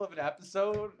of an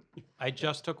episode. I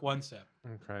just took one sip.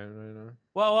 Okay, right now.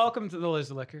 Well, welcome to the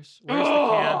Liz Liquors. Where's the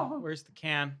can? Where's the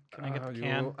can? Can I get the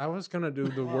can? I was gonna do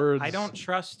the words. I don't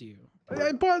trust you.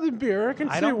 I bought the beer. I can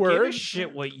I say don't words. give a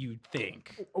shit what you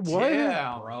think. What?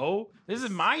 Yeah, bro. This is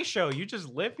my show. You just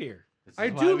live here. I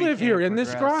do live here in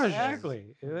this garage.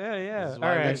 Exactly. Yeah. All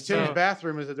why right. It's Tim's So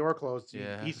bathroom is the door closed.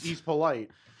 Yeah. He's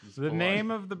polite. the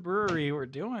name of the brewery we're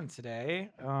doing today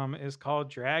is called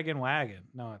Dragon Wagon.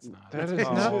 No, it's not. That It's is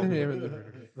not called- the name of the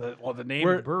brewery. Well, the name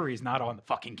We're- of the brewery is not on the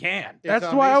fucking can. It's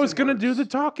That's why I was Mason gonna do Works. the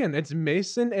talking. It's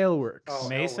Mason Ale Works. Oh.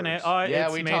 Mason. Aleworks. Yeah,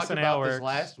 It's we Mason talked about this Aleworks.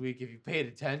 last week. If you paid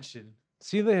attention,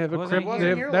 See, they have a Wasn't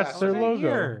crypt. here. That's their Wasn't logo.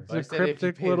 here. It's I a said if you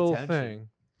cryptic paid little attention. thing.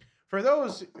 For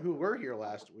those who were here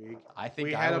last week, I think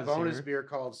we I had a was bonus here. beer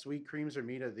called Sweet Creams or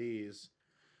Meat of These.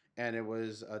 And it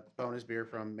was a bonus beer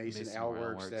from Mason Mason Ale Ale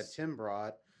Works that Works. Tim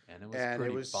brought. and it was And it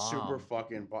pretty was bomb. super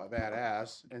fucking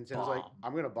badass. And Tim's like, Bomb.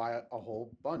 I'm going to buy a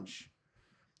whole bunch.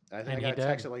 And I think And I he got a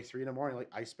text did. at like 3 in the morning. Like,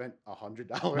 I spent $100.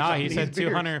 No, on he these said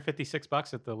beers.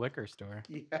 $256 at the liquor store.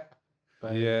 Yeah.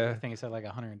 But Yeah. I think he said like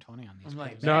 120 on these. I'm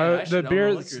like, beers. man, No, I the should own a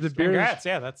beers- liquor the store. beers- Congrats!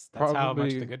 Yeah, that's how much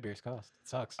probably- the good beers cost. It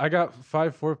sucks. I got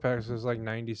 5 4-packs. It was like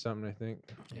 90 something, I think.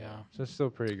 Yeah. So it's still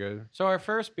pretty good. So our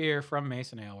first beer from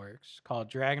Mason Ale Works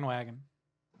called Dragon Wagon.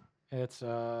 It's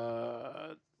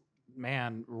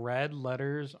red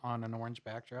letters on an orange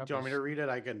backdrop. Do you want me to read it?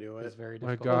 I can do It's it. very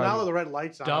My difficult. God. Well, now that the red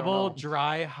light's on, I don't Double know.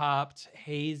 dry hopped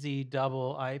hazy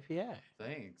double IPA.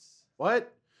 Thanks.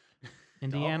 What?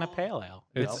 Indiana Double- Pale Ale.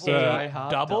 It's, a dry hop,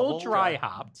 double dry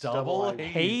hopped double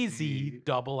hazy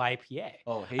double IPA.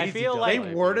 Oh, hazy. I feel double like- They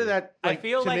IPA. worded that. I Like,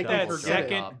 feel to like make me that forget it.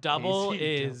 second double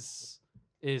Hazy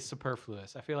is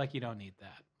superfluous. I feel like you don't need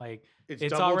that. Like It's,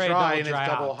 it's double already dry double and dry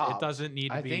it's double hopped. hop. It doesn't need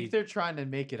to I be think they're trying to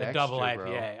make it a extra, double bro.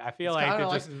 IPA. I feel It's like kinda it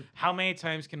like just the- how many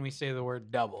times can we say the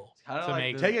word double kinda to like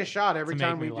make the- Take a shot every to make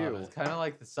time me we love do. it. It's kind of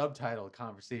like the subtitle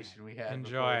conversation we had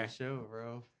before Enjoy. the show,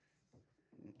 bro.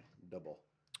 Double.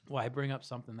 Why bring up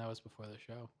something that was before the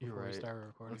show? You're Before we right. started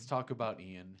recording. Let's talk about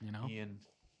Ian. You know? Ian.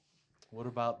 What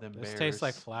about them This bears? tastes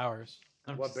like flowers.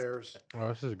 I'm What just- bears? Oh,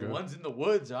 this is The good. ones in the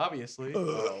woods, obviously.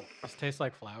 Oh. This tastes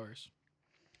like flowers.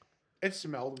 It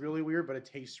smelled really weird, but it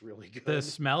tastes really good. The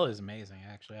smell is amazing.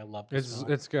 Actually, I love the It's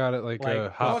smell. it's got it like a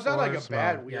Like- hot No, it's not like flower a smell.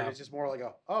 bad weird. Yeah. It's just more like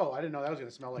a, oh, I didn't know that was going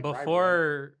to smell like rye bread.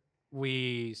 Before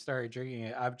we started drinking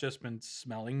it, I've just been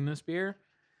smelling this beer,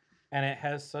 and it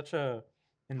has such a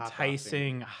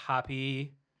enticing,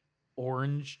 hoppy,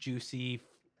 orange, juicy,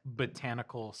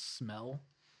 botanical smell.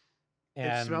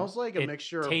 It smells like a it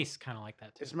mixture of. tastes kind of like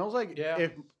that too. It smells like Yeah.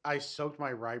 if I soaked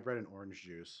my rye bread in orange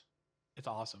juice. It's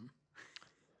awesome.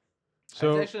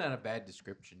 So That's actually not a bad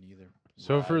description either.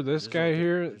 So for this There's guy like a-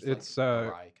 here, there's like it's, a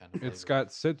rye kind of it's flavor. got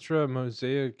Citra,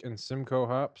 Mosaic, and Simcoe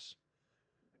hops,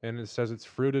 and it says it's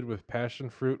fruited with passion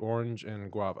fruit, orange,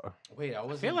 and guava. Wait, I I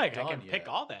wasn't feel like I done can pick yet.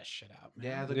 all that shit out. Man.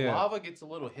 Yeah, the Yeah. guava gets a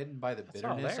little hidden by the That's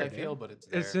all bitterness. there, I feel, dude. but it's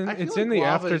there. It's in I feel it's like in the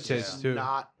guava is aftertaste just too.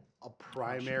 Not a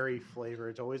primary flavor.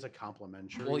 It's always a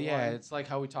complimentary. Well, yeah, one. it's like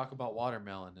how we talk about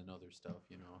watermelon and other stuff.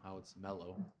 You know how it's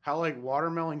mellow. How like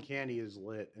watermelon candy is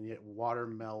lit, and yet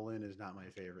watermelon is not my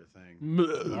favorite thing.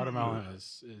 Watermelon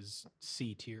is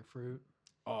C tier fruit.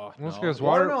 Oh, That's no. 'cause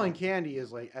water- Watermelon candy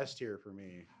is like S tier for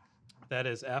me. That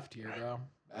is F tier, bro.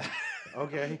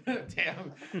 Okay.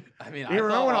 Damn. I mean, You remember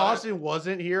thought when water- Austin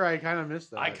wasn't here? I kind of missed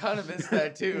that. I kind of missed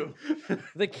that too.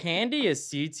 The candy is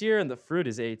C tier and the fruit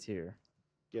is A tier.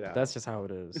 Get out. That's just how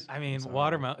it is. I mean, Sorry.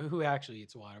 watermelon. Who actually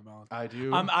eats watermelon? I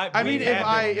do. I mean, we've if had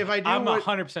I this- if I do I'm what,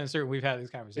 100% certain we've had this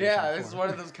conversation. yeah, this is before. one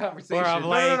of those Where conversations. I'm No,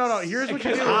 like, no. Here's what you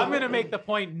because do. I'm gonna make the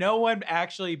point. No one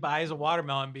actually buys a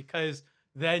watermelon because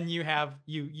then you have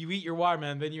you eat your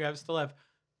watermelon, then you still have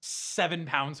 7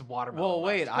 pounds of watermelon. Well,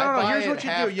 wait. left. I No, buy here's it what you do.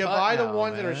 half You cut buy the now,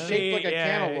 ones that are man. shaped like a Yeah,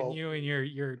 cantaloupe. You and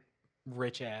your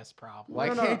rich ass problem. Why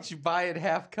No, no, no. can't you buy it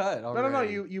half cut? No, no.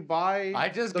 Already? You buy. I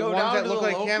just the go ones down that to look the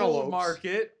like local cantaloupes.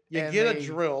 market. You and get a they-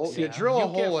 drill. You Yeah. drill a you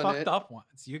hole get in fucked it. up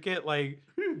ones. You get like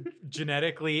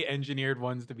genetically engineered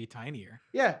ones to be tinier.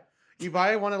 Yeah. You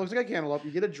buy one that looks like a cantaloupe. You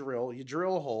get a drill. You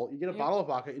drill a hole. You get a Yeah. bottle of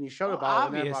vodka, and you shove a Well, bottle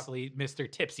in that vodka. obviously,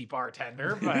 Mr. Tipsy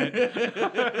Bartender, but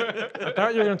I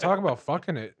thought you were gonna talk about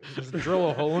fucking it. Just drill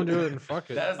a hole into it and fuck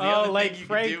it. That's the oh, other like thing you can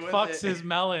Frank do with fucks it. his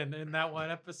melon in that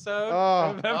one episode. Oh.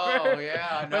 Remember? Oh,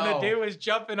 yeah, When the no. dude was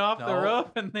jumping off the No.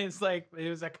 roof and it's like it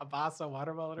was a Cabasa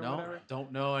watermelon or No, whatever.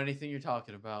 don't know anything you're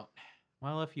talking about.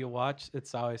 Well, if you watch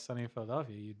It's Always Sunny in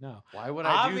Philadelphia, you'd know. Why would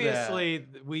I do that? Obviously,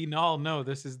 we all know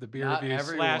this is the beer Not review /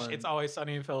 everyone. It's Always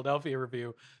Sunny in Philadelphia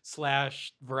review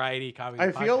 / variety comedy.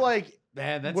 I feel podcast. like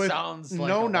Man, that with sounds like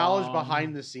no a knowledge long-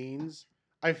 behind the scenes,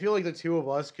 I feel like the two of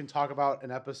us can talk about an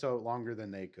episode longer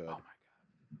than they could. Oh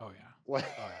my god. Oh yeah. Like-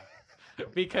 Oh yeah.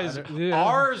 because Yeah.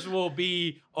 ours will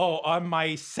be on my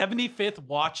 75th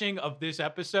watching of this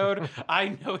episode. I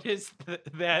noticed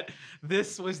that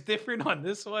this was different on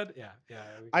this one. Yeah.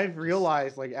 I've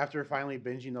realized, like, after finally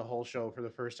binging the whole show for the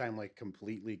first time, like,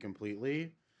 completely,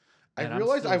 I And I'm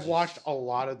realized still I've watched just- a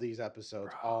lot of these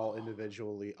episodes all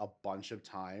individually a bunch of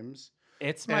times.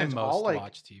 It's And my it's all, most like-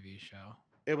 watched TV show.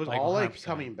 It was Like, all like 100%.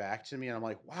 coming back to me, and I'm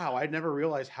like, wow, I never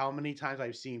realized how many times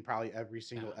I've seen probably every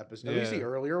single episode. At least the Yeah.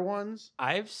 earlier ones.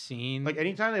 I've seen Like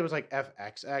anytime it was like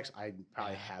FXX, I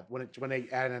probably Yeah. have when they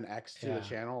add an X to Yeah. the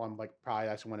channel. I'm like, probably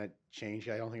that's when it changed.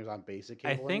 I don't think it was on basic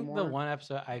I cable think anymore. the one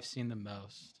episode I've seen the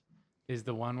most is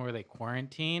the one where they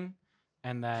quarantine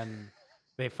and then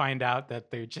they find out that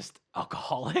they're just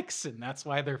alcoholics and that's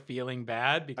why they're feeling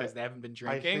bad because they haven't been I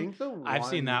drinking. think the one, I've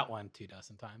seen that one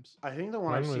 24 times. I think the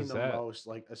one When I've seen was the that? most,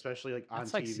 like especially like on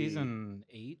That's TV. like season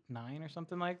 8, 9 or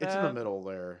something like that. It's in the middle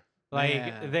there. Like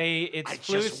Man. it's I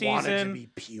flu just wanted to season. be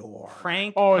pure.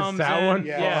 Frank Oh, it's comes that in. one?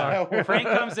 Yeah, Yeah. it's that one. Frank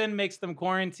comes in, makes them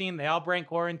quarantine. They all break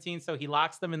quarantine, so he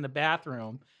locks them in the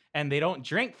bathroom and they don't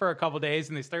drink for a couple days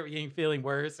and they start feeling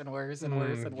worse and worse and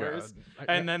worse and worse.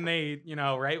 And then they,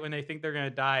 right when they think they're gonna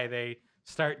die, they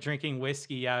start drinking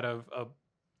whiskey out of a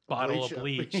bottle of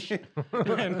bleach.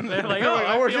 And they're like, They're "Oh, like,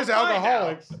 I we're feel just fine now."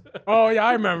 alcoholics. Oh yeah,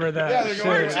 I remember that. Yeah, they're shit.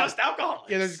 going We're Yeah. just alcoholics.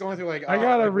 Yeah, they're just going through like. I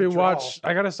gotta like withdrawal. rewatch.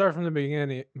 I gotta start from the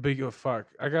beginning. Fuck.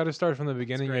 I gotta start from the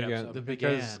beginning great again episode. The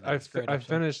because Began. It's a great I episode.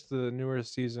 finished the newer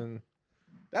season.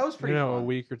 That was pretty. a fun.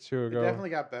 week or two It ago. definitely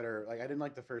got better. Like I didn't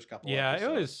like the first couple. Yeah, it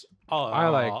episodes. was all. I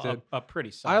liked it. A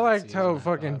pretty. Solid I liked season, how I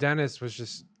fucking thought. Dennis was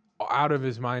just out of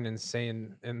his mind,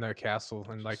 insane in the castle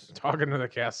and like talking to the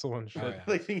castle and shit. Oh, yeah.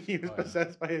 Like think he was Oh, yeah.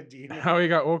 possessed by a demon. How he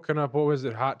got woken up? What was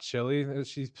it? Hot chili that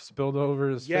she spilled over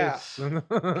his Yeah. face.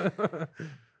 That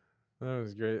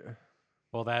was great.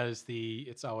 Well, that is the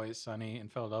 "It's Always Sunny in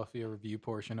Philadelphia" review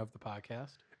portion of the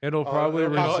podcast. It'll Oh, probably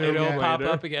it'll pop- resume It'll again. pop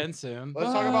later. up again soon.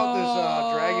 Let's talk about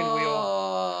this dragon wheel.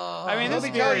 I mean, Let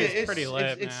this me tell beer you, is it's pretty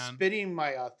lit, it's man. spitting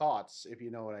my thoughts, if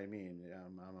you know what I mean.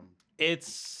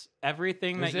 It's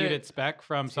everything Was that you'd it expect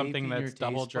from something Taping your that's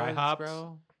double taste dry buds, hopped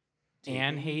bro?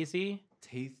 and Taping? hazy.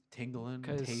 Taste tingling.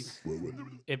 'Cause Taste.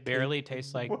 It barely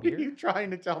tastes like What are beer. you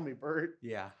trying to tell me, Bert?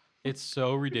 Yeah. It's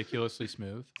so ridiculously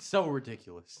smooth. So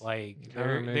ridiculous. Like Kinda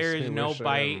there makes is me no wish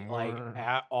I had bite like more.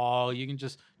 at all. You can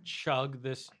just chug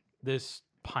this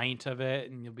pint of it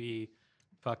and you'll be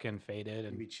fucking faded You'd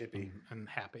and be chippy. and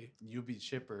happy. You be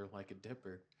chipper like a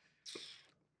dipper.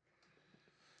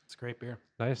 It's great beer.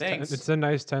 Nice. Thanks. It's a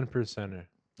nice 10%er.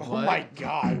 Oh What? my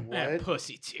god, That what?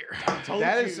 pussy tear.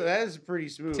 That is pretty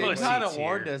smooth. Tim Pussy kind of tier.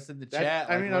 warned us in the That- chat.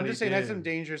 I like, mean, what I'm he just saying that's did. some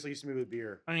dangerously smooth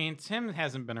beer. I mean, Tim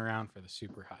hasn't been around for the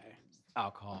super high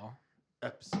alcohol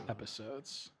Episode.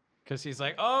 episodes because he's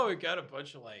like, oh, we got a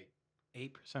bunch of like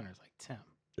 8%ers. Like Tim,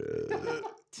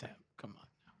 come on.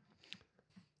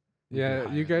 We do Yeah,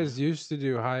 higher you than guys used to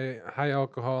do high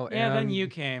alcohol that. Yeah, and then you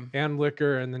came. and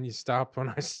liquor, and then you stopped when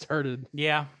I started.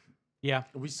 Yeah.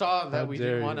 We saw that How we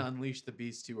dare didn't want to you. unleash the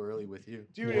beast too early with you.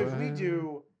 Dude, if we What?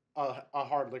 do a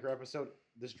hard liquor episode,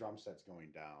 this drum set's going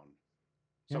down.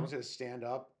 Someone's gonna stand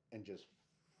up and just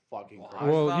fucking Well, crash. I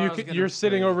Well, thought I was gonna you're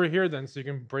sitting play- over here then, so you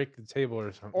can break the table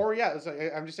or something. Or yeah, it's like,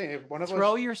 I'm just saying if one of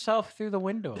Throw us. yourself through the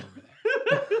window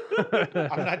over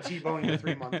I'm not T-boning a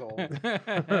 3-month-old.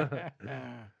 there.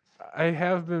 I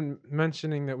have been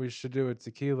mentioning that we should do a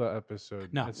tequila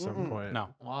episode No. at some Mm-mm. point. No,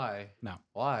 Why? No.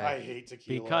 Why? I hate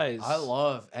tequila. because I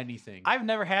love anything. I've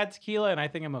never had tequila and I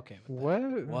think I'm okay with that.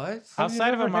 What? What? Have you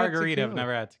Outside of a never had margarita, I've tequila?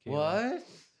 never had tequila. What?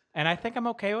 And I think I'm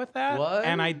okay with that. What?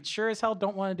 And I sure as hell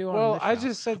don't want to do it on Well, this I show.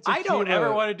 just said tequila. I don't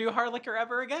ever want to do hard liquor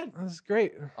ever again. That's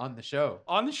great. On the show.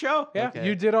 On the show. Yeah. Okay.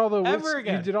 You did all the Ever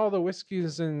again. you did all the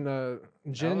whiskeys and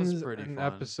gins pretty and fun.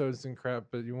 episodes and crap,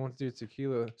 but you won't do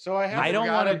tequila. So I have. I don't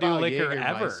Forgot wanna do about liquor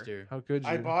ever. Jägermeister. How could you?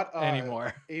 I bought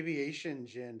Anymore. aviation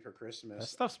gin for That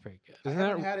Christmas. stuff's pretty good. Isn't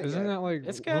haven't had it isn't yet. that like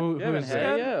It's good. Who, You who haven't is had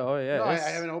that? it yet? Oh yeah. No, I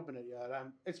it's- haven't opened it yet.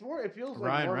 It's more. It feels like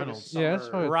Ryan more Reynolds. Of a Yeah, that's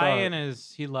summer- what I Ryan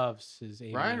he loves his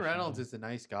Ryan aviation Reynolds gin. is a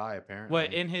nice guy, apparently.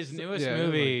 What in his newest yeah,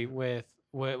 movie with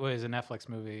what was a Netflix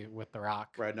movie with The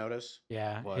Rock? Red Notice.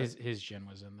 Yeah, What? his gin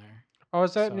was in there. Oh,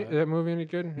 is that Saw it. that movie any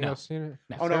good? You No. all seen it?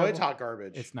 No. Oh no, it's Terrible? hot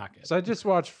garbage. It's not good. So I just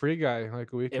watched Free Guy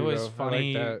like a week It ago. was I like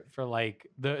funny that. for like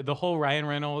the whole Ryan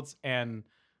Reynolds and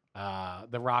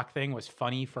The Rock thing was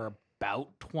funny for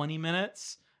about 20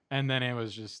 minutes, and then it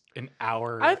was just an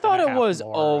hour. I thought and a it half was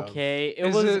more of- okay.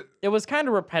 Is It was kind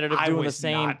of repetitive I doing was the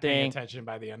same not paying thing. attention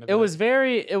by the end of It was a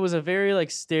very like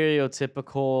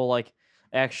stereotypical like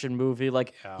action movie.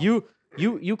 Like Yeah.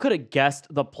 you could have guessed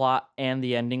the plot and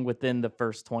the ending within the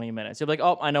first 20 minutes. You're like,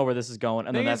 oh, I know where this is going,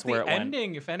 and then Thing that's is, where the it went.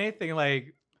 ending, if anything,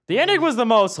 like The ending was the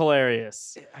most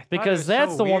hilarious I thought it because was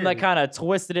that's so the one that weird. kind of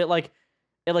twisted it. Like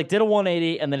it like did a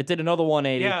 180 and then it did another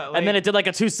 180 Yeah, and then like- it did like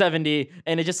a 270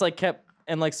 and it just like kept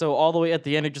and like so all the way at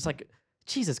the end it just like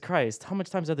Jesus Christ, how much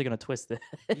times are they gonna twist it?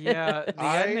 Yeah, the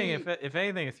ending. I- If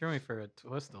anything, it threw me for a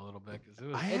twist a little bit because it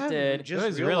was. I It haven't did. just It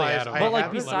was really realized out of I But, like,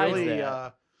 haven't besides really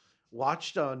that-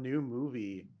 watched a new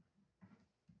movie.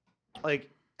 Like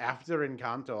after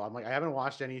Encanto, I'm like I haven't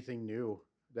watched anything new.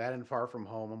 That and Far From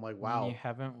Home, I'm like wow. You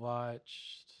haven't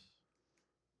watched.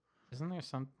 Isn't there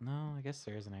some? No, I guess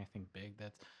there isn't anything big.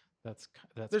 That's.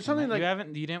 There's something like-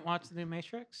 you didn't watch the new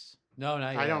Matrix. No,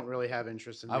 not yet. I don't really have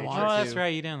interest in. I Matrix. want Oh, that's to. right.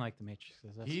 You didn't like the Matrix.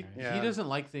 That's He right. Yeah. he doesn't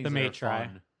like things The that are Matri.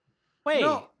 fun. Wait,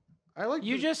 No, I like.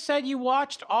 you the- just said you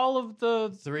watched all of the.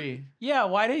 3 Yeah,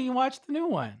 why didn't you watch the new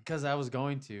one? because I was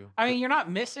going to. I mean, you're not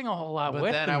missing a whole lot But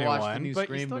with then the I new watched one, the new but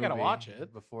Scream you still movie gotta watch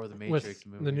it. before the With Matrix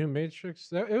movie. the new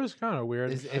Matrix, it was kind of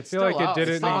weird. Is- I it's feel like still it out. It's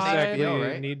didn't still on exactly HBO,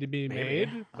 right? need to be Maybe.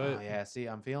 made, but Oh yeah, see,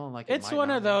 I'm feeling like it It's might one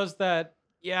not of be. those that,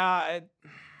 yeah,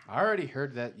 I already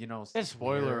heard that. it's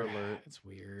Spoiler weird. alert. It's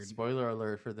weird. Spoiler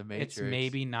alert for the Matrix. It's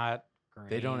maybe not great.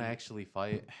 They don't actually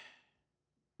fight.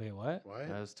 Wait, what? What?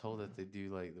 I was told that they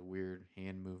do like the weird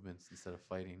hand movements instead of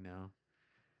fighting now.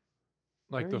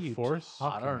 like What are the you Force.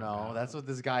 talking- I don't know. about? That's what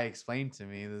this guy explained to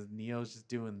me. The Neo's just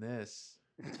doing this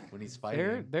when he's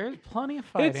fighting. There's plenty of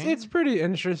fighting. It's pretty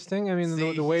interesting. I mean,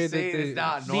 See, the way he's that saying they, it's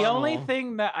not the only normal.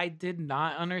 thing that I did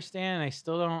not understand. I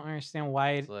still don't understand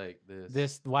why It's like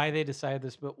this. why they decided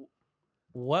this. But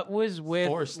what was with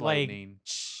Force like lightning.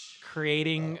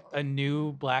 creating a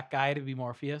new black guy to be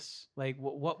Morpheus? Like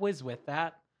what was with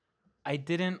that? I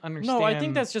didn't understand. No, I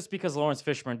think that's just because Lawrence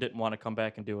Fishburne didn't want to come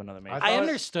back and do another Matrix. I thought-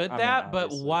 understood I mean, that, but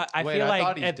obviously. what I Wait, feel I like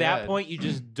thought he's at that dead. point you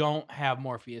just don't have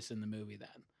Morpheus in the movie then,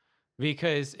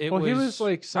 because it well, was. he was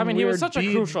like some I mean, he was weird such a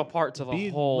bead- crucial part to the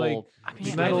bead, whole. like, I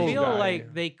mean, I metal feel guy.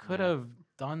 like they could Yeah. have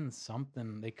done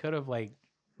something. They could have like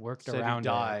worked Said he around it.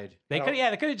 died. They I could, don't-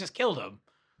 yeah, they could have just killed him.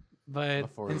 But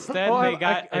Before he- instead, Well, they I-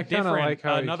 got I a kinda different, like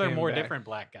how he another came more back. different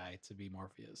black guy to be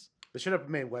Morpheus. They should have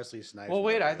made Wesley Snipes. Well,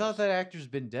 wait. I Morpheus. thought that actor's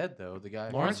been dead though. The guy.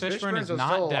 Lawrence Fishburne is Fishburne's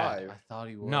not still dead. alive. I thought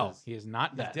he was. No, he is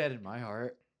not He's dead. dead in my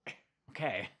heart.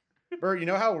 Okay. Bert, you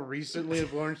know how recently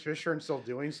Lawrence Fishburne's still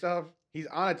doing stuff? He's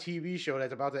on a TV show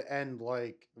that's about to end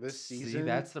like this season. See,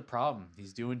 that's the problem.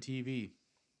 He's doing TV.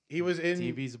 he was in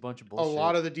TV's a bunch of a bullshit.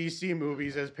 lot of the DC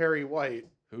movies as Perry White.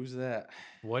 Who's that?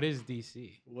 What is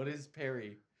DC? What is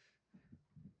Perry?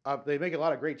 They make a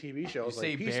lot of great TV You shows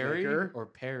say like Barry Peacemaker or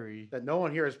Perry? that no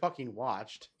one here has fucking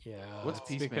watched. Yeah. What's it's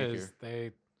Peacemaker? Because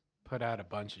they put out a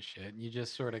bunch of shit. You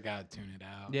just sort of got to tune it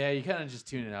out. Yeah, you kind of just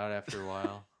tune it out after a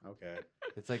while. Okay.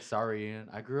 It's like, sorry, Ian.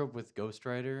 I grew up with Ghost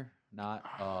Rider, not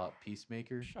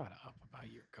Peacemaker. Shut up about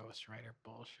your Ghost Rider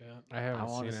bullshit. I I haven't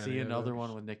want to seen see any of another those.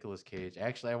 one with Nicolas Cage.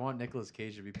 Actually, I want Nicolas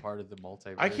Cage to be part of the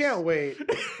multiverse. I can't wait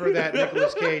for that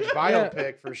Nicolas Cage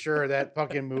biopic for sure. That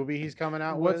fucking movie he's coming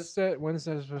out What's that? When's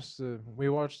that supposed to? We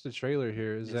watched the trailer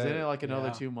here. Is Isn't that it like another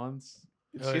Yeah. 2 months?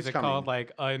 with. Is it called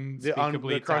like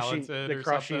unspeakably talented the or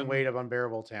crushing something? weight of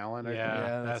unbearable talent. I Yeah. think.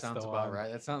 that that's sounds the about one.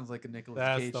 right. That sounds like a Nicolas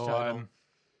That's Cage the title. one.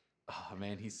 Oh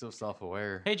man, he's so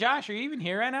self-aware. Hey Josh, are you even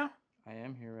here right now? I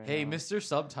am here right Hey, now. Mr.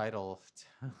 Subtitle.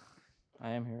 I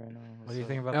am here right now. What do you so-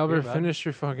 think about Albert? the beer, bud? Finish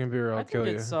your fucking beer. I I'll think kill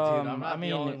you. it's I'm I not the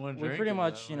mean, only one we pretty drinking,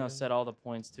 much though, right? said all the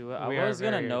points to it. We I are was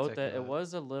gonna very note that it articulate.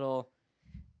 was a little.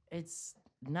 It's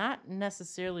not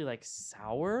necessarily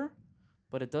sour,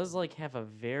 but it does have a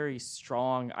very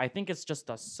strong. I think it's just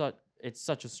it's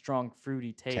such a strong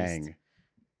fruity taste. Tang.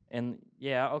 And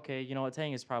yeah, okay, you know what?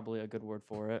 Tang is probably a good word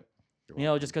for it. You're You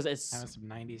know, just because Having some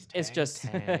 90s it's tang. just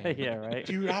Tang. yeah, right.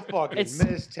 Dude, I fucking It's-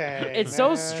 miss Tang. It's so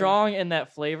man. strong in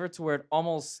that flavor to where it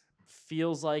almost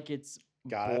feels like it's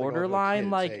God, I had to go up to a borderline, kid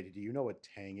and like say, do you know what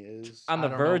Tang is? on I the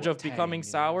don't know verge what of becoming Tang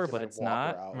is. sour, Just, but like, it's walk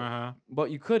not. her out. Uh-huh.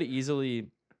 But you could easily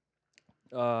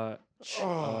Ugh.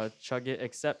 chug it,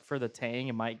 except for the tang.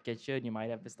 It might get you, and you might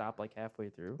have to stop halfway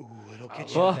through. Ooh, it'll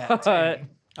get But- you that Tang.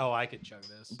 Oh, I could chug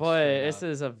this. But straight this up.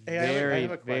 is a Hey, I have very, a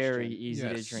very question. easy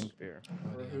Yes. to drink beer.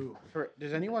 For who?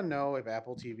 Does anyone know if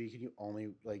Apple TV can you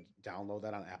only download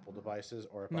that on Apple devices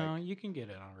or if No, you can get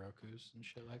it on Roku's and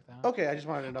shit like that. Okay, I just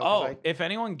wanted to know. 'cause Oh, if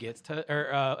anyone gets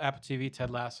Apple TV, Ted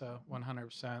Lasso,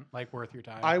 100% worth your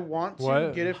time. I want to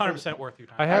What? get it. From, 100% worth your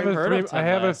time. I have I've a heard of Ted I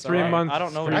have a Lasso. 3 month. I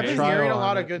don't know free I've been trial hearing a on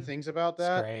lot it. of good things about It's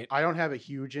that. great. I don't have a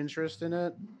huge interest in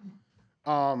it.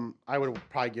 I would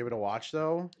probably give it a watch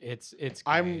though. It's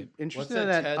I'm great. What's interested that in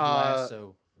that. Ted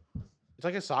Lasso? It's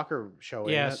like a soccer show.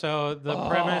 Yeah, Isn't it? so the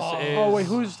premise is. Oh wait,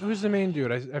 who's the main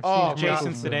dude? I've Oh, seen Jason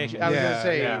commercials with him. Sudeikis. I was Yeah, gonna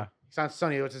say yeah. it's not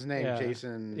Sunny. What's his name? Yeah.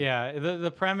 Jason. Yeah,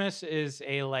 the premise is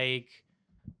a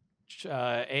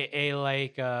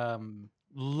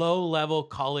low-level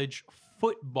college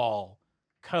football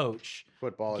coach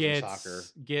Football is in soccer.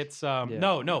 gets Yeah.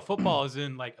 no football is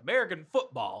in like American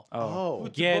football. Oh,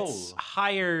 Gets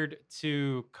hired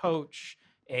to coach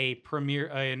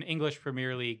an English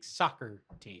Premier League soccer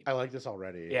team. I like this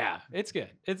already. Yeah, it's good.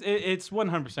 It's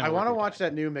 100%. I want to watch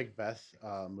that new Macbeth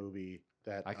movie.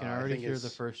 That I can already think hear is the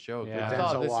first joke. Yeah. I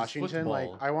thought Denzel this is Washington. Like,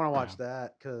 football. I want to watch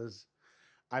that because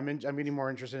I'm getting more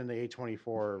interested in the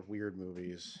A24 weird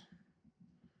movies.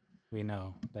 We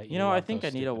know that You know, I love think I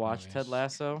those need to stupid watch movies. Ted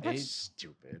Lasso. That's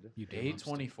stupid. You do love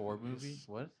stupid A24 movie? movies.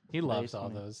 What? He loves all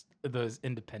A20. those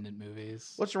independent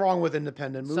movies. What's wrong with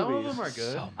independent movies? Some of them are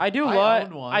good. So- I do I like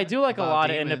own one I do like a about lot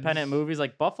of demons. independent movies.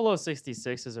 Like Buffalo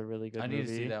 66 is a really good I movie. need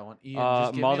to see that one. Ian,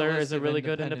 just give me a Mother list is a of really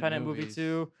good independent movie movies.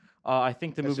 too. I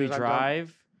think the As soon movie as I'm done-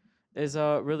 Drive is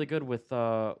really good with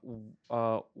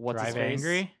what's his Drive face?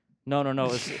 Angry? No.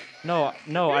 It's,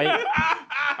 no.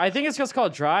 I think it's just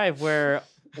called Drive where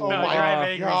Oh no, my Drive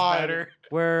Angry's God. better.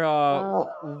 where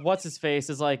what's his face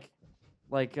is like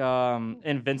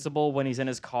invincible when he's in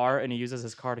his car and he uses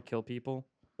his car to kill people.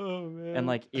 Oh man. And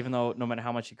like even though no matter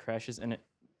how much he crashes in it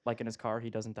like in his car, he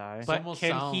doesn't die. But almost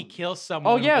can he sound- kill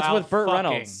someone? Oh yeah, it's while with Burt fucking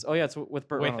Reynolds. Oh yeah, it's with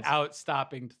Burt Reynolds. without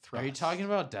stopping to thrust. Are you talking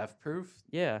about Death Proof?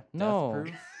 Yeah. Death No.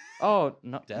 Proof? Oh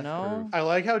no. Death no. Proof. I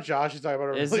like how Josh is talking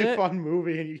about a Is really it? fun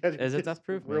movie, and you guys Is it just Death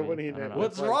Proof? ruining Maybe. I don't it know. with,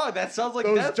 What's like, wrong? That sounds like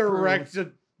those Death direct Proof.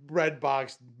 to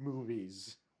Redbox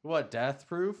movies. What, Death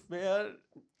Proof, man?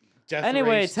 Death Anyway,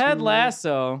 Race Ted 2.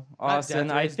 Lasso, Austin.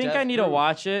 Death I Race, think I Death need to Proof.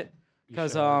 watch it You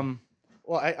because should.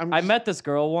 Well, I'm I just- met this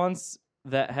girl once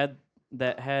that had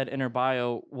in her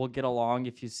bio, "We'll get along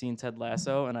if you've seen Ted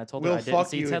Lasso," and I told her We'll I didn't fuck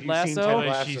see you if Ted you've seen Ted Lasso, But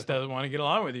Lasso. she doesn't want to get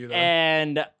along with you though.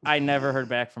 and I never heard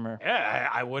back from her. Yeah,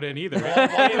 I wouldn't either. Well,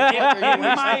 why the fuck are you In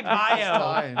my wasting people's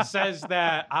bio time? says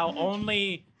that I'll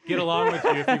only get along with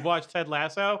you if you've watched Ted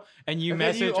Lasso, and you And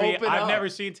then you message me, open I've up. never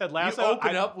seen Ted Lasso. You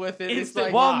open I- up with it. It's instant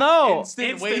like Well, no. instant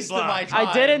Instant waste of my block. time.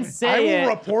 I didn't I say will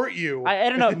it. report you. I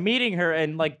ended up meeting her,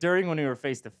 and like during when we were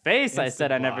face to face, I Instant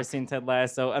said I never block. seen Ted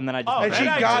Lasso, and then I just Oh, And then she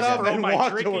I got just up throw and my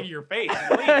walked drink away. in your face.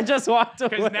 I just walked away.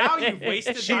 Because now you've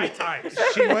wasted She- my time.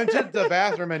 She went to the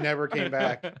bathroom and never came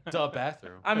back. The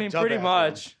bathroom. I mean, Tub pretty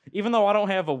bathroom. much. Even though I don't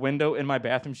have a window in my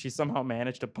bathroom, she somehow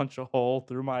managed to punch a hole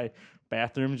through my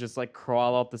bathroom, just like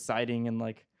crawl out the siding and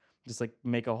like just like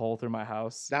make a hole through my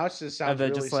house. Now it just sounds then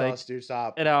really just, like, sus, dude.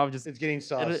 Stop. And I'm just It's getting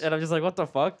sus. and I'm just like, what the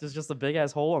fuck? There's just a big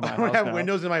ass hole in my I house don't have now.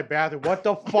 windows in my bathroom. What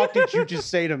the fuck did you just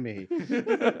say to me?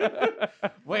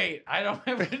 Wait, I don't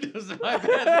have windows in my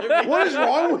bathroom. What is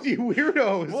wrong with you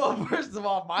weirdos? Well, first of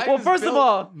all, mine Well, is first of built-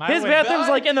 all, my his window- bathroom's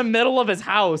like in the middle of his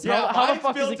house. Yeah, how the mine's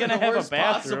fuck is he built in gonna the have a worst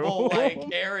bathroom? possible, like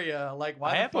area. Like, why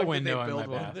I the have a fuck did window they in build my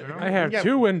one bathroom. there? I have Yeah,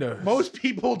 2 windows. Most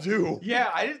people do. Yeah,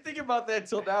 I didn't think about that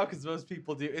until now because most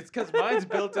people do. It's because mine's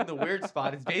built in the weird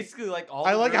spot. It's basically like all.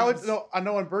 I the like how it's. rooms- No, I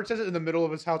know when Bert says it in the middle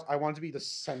of his house, I want it to be the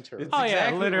center. It's Oh yeah,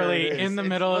 exactly where literally it is. in the It's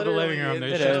middle of the living literally room. in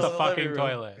There's the just middle a of the living fucking room.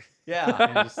 toilet.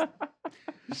 Yeah,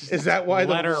 Is that why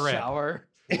the Let her rip. shower,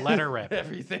 Let her rip.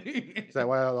 everything. Is that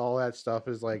why all that stuff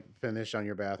is like finished on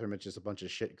your bathroom? It's just a bunch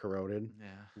of shit corroded. Yeah,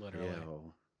 Literally.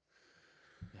 Ew.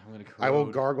 I'm gonna. I will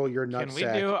corrode. gargle your Can we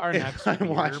nutsack. do our if next I beer,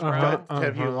 watch bro?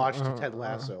 Have you watched Uh-huh, Ted uh-huh.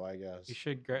 Lasso? I guess. You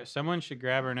should. Someone should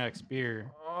grab our next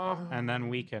beer, and then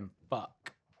we can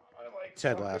fuck.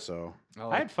 Ted Lasso. I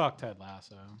like- I'd fuck Ted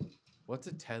Lasso. What's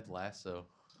a Ted Lasso?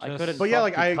 I Just- couldn't. But yeah, fuck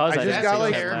like, I because just didn't got, see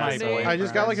like- Ted Share my Lasso. boyfriend. I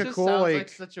just got like It a just cool sounds like.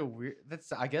 such a weird.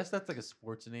 That's I guess that's like a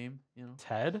sports name. You know.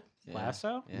 Ted Yeah.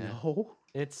 Lasso? Yeah. No.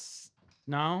 It's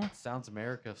no. Sounds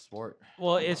America sport.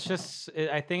 Well, it's just.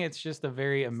 I think it's just a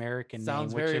very American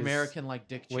Sounds name, which very is- American, like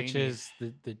Dick Cheney. which is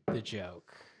the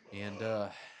joke. and Oh,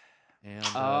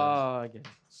 I get it.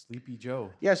 Sleepy Joe.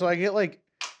 Yeah, so I get like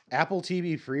Apple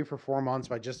TV free for 4 months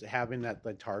by just having that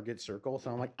like Target circle.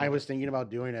 So I'm like, I was thinking about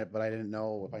doing it, but I didn't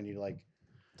know if I need to like.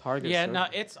 Target. Yeah, Circle. no,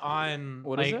 it's on.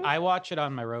 What is like it? I watch it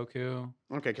on my Roku.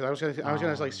 Okay, because I was gonna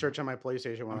like Um, search on my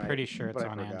PlayStation when I'm I. pretty sure it's but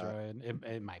I on forgot. Android.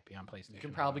 It might be on PlayStation. You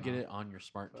can I probably don't get know. it on your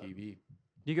smart TV.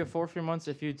 You get 4 free months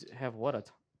if you have what Like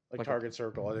Like a- Target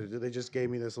Circle. They just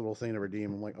gave me this little thing to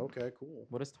redeem. I'm like, okay, cool.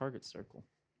 What is Target Circle?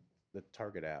 The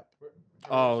Target app.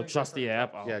 Oh, just the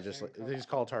app. Oh. Yeah, just like they just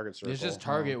call it Target Circle. There's just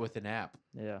Target with an app.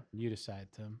 Yeah. You decide,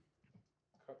 Tim.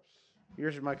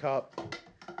 Here's my cup.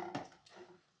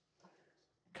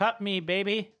 Cut me,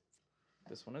 baby.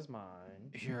 This one is mine.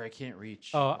 Here, I can't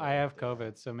reach. Oh, I have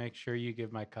COVID, so make sure you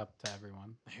give my cup to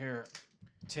everyone. Here,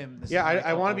 Tim. This Yeah, is my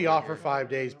I cup want to be over off for here. 5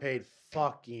 days paid.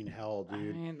 Fucking hell, I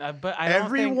dude. mean, but I don't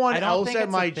Everyone think, I don't else think at it's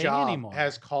a my thing job anymore.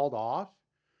 has called off.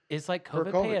 Is like for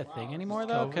COVID, pay COVID. a thing anymore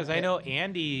though? Because I COVID know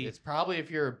Andy. It's probably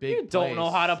if you're a big. You don't know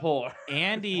place. how to pour.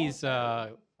 Andy's.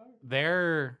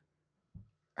 Their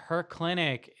her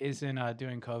clinic isn't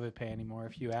doing COVID pay anymore.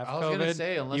 If you have I was COVID, gonna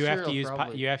say, unless you have you're to use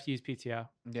probably- you have to use PTO.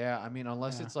 Yeah, I mean,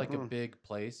 unless Yeah. it's like a Mm. big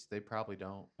place, they probably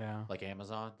don't. Yeah, Like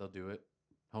Amazon, they'll do it.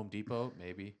 Home Depot,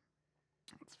 maybe.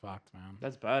 it's fucked, man.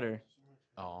 That's better.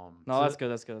 Um, No, that's good.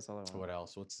 That's good. That's all I want. what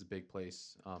else? What's the big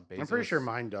place? Bezos. I'm pretty sure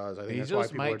mine does. I think that's why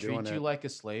Bezos people might are doing treat you it. like a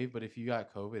slave, but if you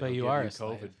got COVID, But he'll you give are you a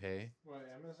slave. COVID pay. What,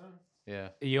 Amazon? Yeah,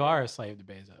 You are a slave to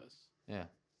Bezos. yeah.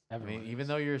 Everyone I mean, even is.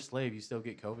 though you're a slave, you still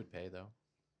get COVID pay though.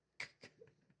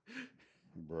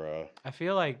 Bruh. I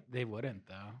feel like they wouldn't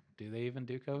though. Do they even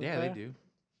do COVID? Yeah, pay? they do.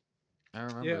 I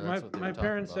remember. Yeah, that's what they my were talking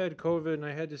parents about. had COVID, and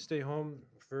I had to stay home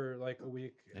for like a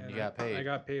week. And you I- got paid. I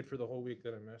got paid for the whole week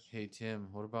that I missed. Hey Tim,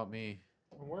 what about me?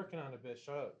 I'm working on it, bitch.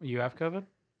 Shut up. You have COVID?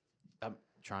 I'm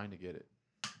trying to get it.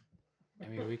 I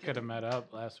mean, we could have met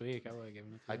up last week. I would have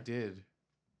given it to I you. did.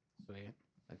 Sweet.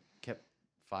 I kept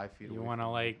 5 feet away. You want to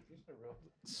from like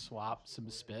swap some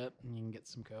spit and you can get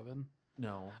some COVID?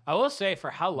 No. I will say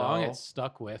for how long No. it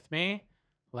stuck with me,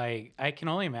 like I can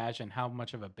only imagine how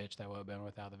much of a bitch that would have been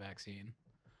without the vaccine.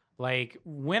 Like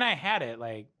when I had it,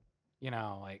 like, you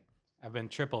know, like I've been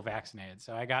triple vaccinated,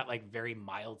 so I got like very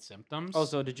mild symptoms. Oh,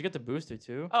 so did you get the booster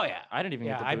too? Oh yeah. I didn't even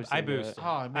Yeah, get the I booster. yet. boosted.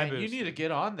 Oh man, you need to boosted.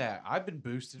 get on that. I've been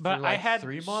boosted But for like I had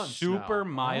 3 months. super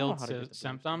now. mild how to get the booster.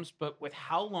 symptoms, but with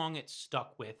how long it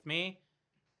stuck with me,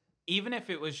 even if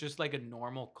it was just like a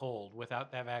normal cold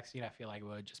without that vaccine, I feel like it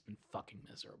would have just been fucking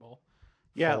miserable.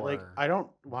 Yeah, like for I don't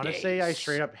want to say I days.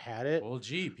 straight up had it. Well,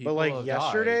 gee, people like, have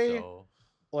yesterday- died, so.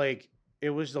 Like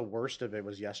it was the worst of it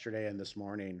was yesterday and this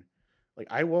morning. Like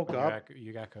I woke up.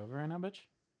 You got COVID right now, bitch?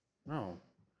 No.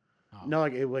 Oh. No,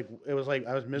 like it was like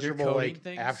I was miserable coding like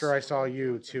things? after I saw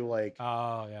you to like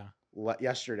Oh yeah.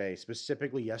 yesterday.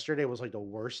 Specifically yesterday was like the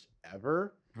worst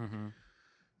ever Mm-hmm.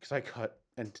 because I cut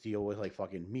and deal with like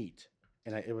fucking meat.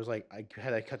 And it was like I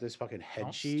cut this fucking head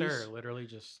Don't cheese. stir. Literally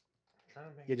just.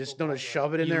 You just don't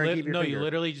shove it in there and keep your no, finger. you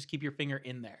literally just keep your finger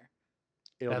in there.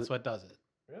 It'll That's what does it.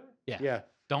 Really? Yeah. Yeah.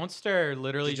 Don't stir.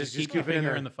 Literally Just just keep your keep it in finger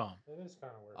there. in the foam. It is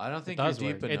kind of weird. I don't It think you're does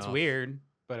deep work. enough. It's weird,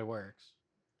 but it works.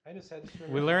 I just had to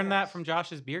We learned that from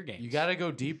Josh's beer games. You got to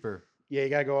go deeper. Yeah, you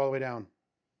gotta go all the way down.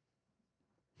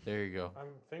 There you go. I'm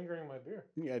fingering my beer.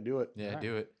 You gotta do it. Yeah, Alright.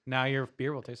 do it. Now your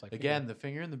beer will taste like Again, beer. the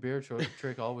finger in the beer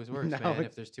trick always works, No, man.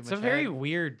 If there's too It's much a very head.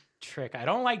 weird trick. I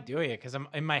don't like doing it because I'm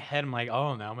in my head. I'm like,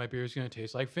 oh, now my beer is gonna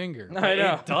taste like finger. I But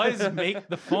know. It does make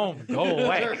the foam go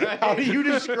away. Right. How do you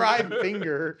describe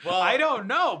finger? Well, I don't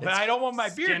know, but I don't want my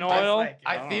beer. skin to taste oil? like it.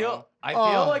 I don't feel know. I feel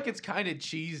Oh. like it's kind of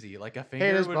cheesy. Like a finger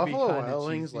Hey, does would Buffalo be kind Wild of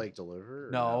Wings cheesy. like deliver?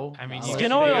 or No. I mean, Not you Skin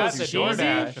got oil the is cheesy?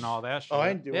 DoorDash and all that shit. Oh, I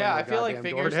didn't do Yeah, I any feel like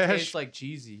goddamn fingers DoorDash. taste like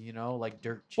cheesy. You know, like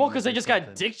dirt cheese. Well, because they or just got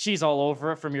something. dick cheese all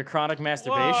over it from your chronic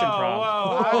masturbation whoa, problem.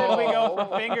 Whoa, how did we go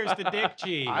from fingers to dick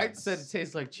cheese? I said it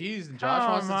tastes like cheese, and Josh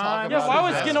wants to Come talk on. about. Yeah, why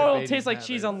would his skin oil masturbating taste like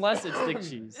cheese habits. unless it's dick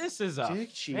cheese? This is a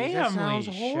Dick cheese, that family sounds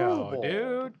show, horrible.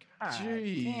 dude. God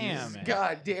Jeez. damn it.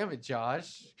 God damn it,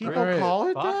 Josh. People Alright. call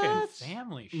it Fucking that?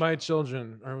 family show. My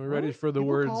children, are we ready What? for the People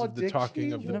words call of it the dick talking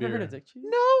cheese? of You've the never heard beer? of dick cheese?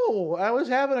 No, I was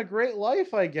having a great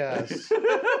life, I guess.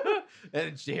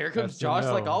 And here comes That's a Josh,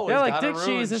 like no. always. Yeah, like gotta dick ruin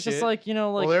cheese is just shit. like, you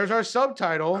know, well, like there's our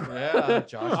subtitle. Yeah,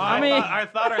 Josh. I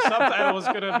thought our subtitle was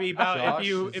gonna be about Josh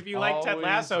if is you like Ted always-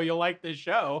 Lasso, you'll like this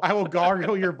show. I will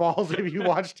gargle your balls if you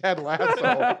watch Ted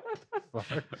Lasso.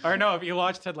 Fuck. Or no, if you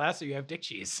watch Ted Lasso, you have dick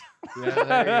cheese. Yeah,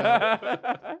 there you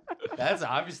go. That's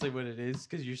obviously what it is,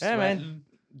 because you're Hey, man. sweating.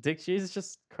 dick cheese is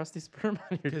just crusty sperm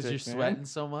on your Because dick, you're man. sweating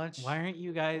so much. Why aren't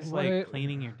you guys Why- like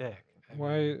cleaning your dick?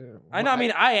 Why? I know. I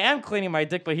mean, I am cleaning my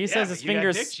dick, but he Yeah, says but his you got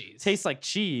fingers dick cheese. taste like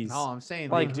cheese. No, I'm saying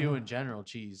Like- they do in general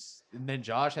cheese, and then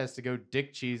Josh has to go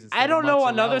dick cheese. Instead I don't of know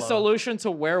another mozzarella. solution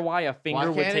to why a Why finger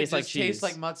can't would it taste like just cheese. taste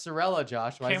like mozzarella,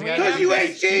 Josh? Why Can does we it Because gotta you be-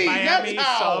 ate cheese, Miami that's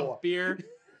how. sub beer?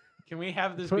 Can we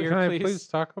have this Can beer, I please? please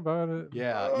talk about it?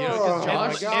 Yeah, you know, Oh, because my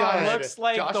Josh, God. It looks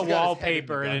like Josh the got his head in the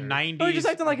wallpaper in a gutter. 90s Oh, you're just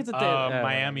acting like it's a day. Yeah,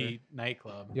 Miami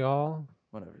nightclub. Y'all,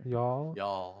 Whatever. y'all,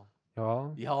 y'all,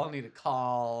 y'all. y'all need to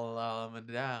calm it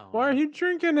down. Why are you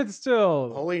drinking it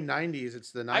still? Holy 90s,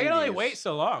 it's the 90s. I can only wait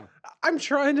so long. I'm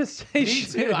trying to say Me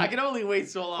shit. too. I can only wait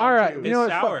so long. All right, too. you know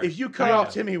It's what? sour. If you cut Yeah.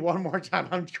 off Timmy one more time,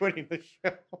 I'm quitting the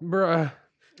show. Bruh,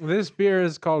 this beer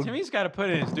is called. Timmy's got to put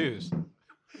in his dues.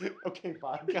 Okay,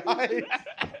 bye, guys.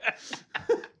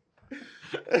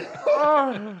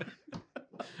 Ah,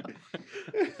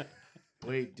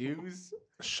 Wait, dudes.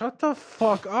 shut the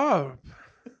fuck up.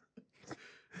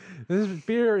 This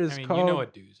beer is I mean, called. you know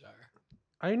what dues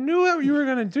are. I knew that you were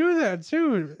gonna do that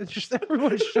too. It's just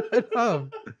everyone shut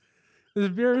up. This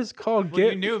beer is called Well,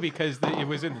 you knew because it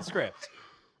was in the script.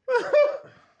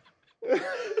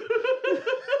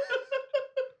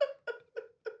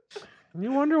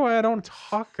 You wonder why I don't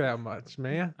talk that much,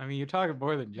 man. I mean, you're talking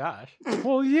more than Josh.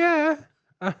 Well, yeah.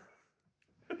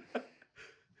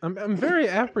 I'm very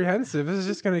apprehensive. This is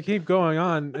just gonna keep going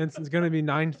on. It's gonna be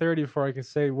 9:30 before I can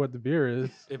say what the beer is.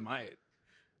 It might.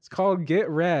 It's called Get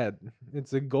Rad.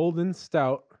 It's a golden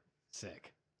stout.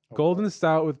 Sick. Golden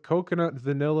stout with coconut,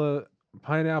 vanilla,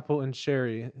 pineapple, and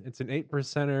cherry. It's an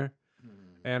 8%er,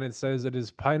 and it says it is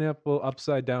pineapple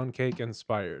upside down cake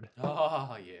inspired.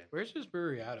 Oh yeah. Where's this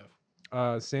brewery out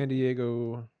of? San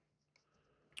Diego.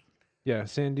 Yeah,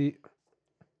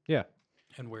 Yeah,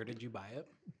 And where did you buy it?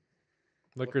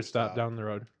 liquor stop down the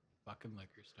road. Fucking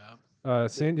liquor stop.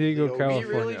 San Diego, the- we We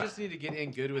California. really just need to get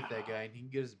in good with that guy, and he can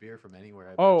get his beer from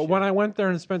anywhere. I Oh, bet when you. I went there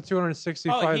and spent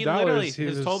 $265, Oh, he literally he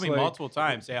has was told me like, multiple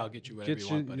times, "Hey, I'll get you whatever Get you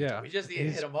want." you, Buddy. yeah. we just need to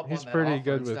he's- hit him up he's on that pretty offer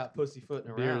good and with stop pussyfooting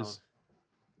around. beers.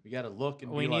 We got to look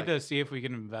and We be need like, to see if we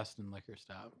can invest in liquor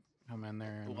stop. Come in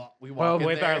there and we Well, walk in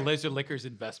with our there. Lizard Liquors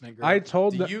investment group. I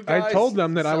told Do them, you I told guys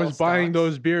them that I sell was buying stocks?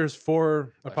 those beers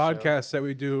for a A show? podcast that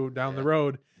we do down the Yeah.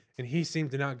 road, and he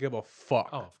seemed to not give a fuck.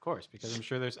 Oh, of course, because I'm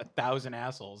sure there's 1,000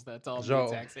 assholes that tell them So- the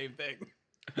exact same thing.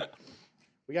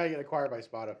 We gotta get acquired by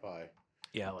Spotify.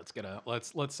 Yeah, let's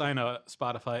sign a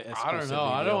Spotify. I don't know.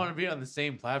 I don't want to be on the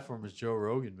same platform as Joe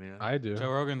Rogan, man. I do.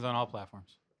 Joe Rogan's on all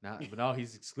platforms. But now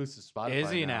he's exclusive Spotify. Is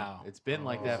he now? It's been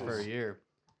like that for a Oh. year.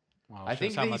 Well, I shows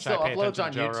think how that he much still I pay uploads attention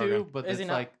on to Joe YouTube, Rogan. but Is it's he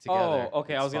not? like together. Oh,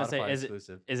 okay. I It's was gonna say, Spotify is it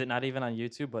exclusive. is it not even on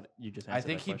YouTube? But you just I answered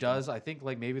think that he question. does. I think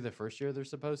like maybe the first year they're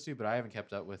supposed to, but I haven't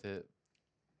kept up with it,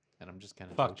 and I'm just kind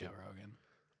of Fuck Joe Rogan.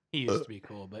 He used to be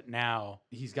cool, but now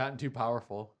He's gotten too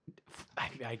powerful.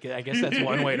 I guess that's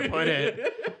one way to put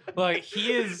it. Like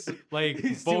he is like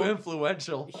He's bull- too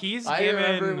influential. He's I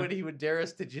remember given- when he would dare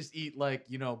us to just eat like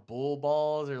bull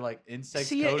balls or like insects.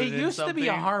 See, coated it in used to be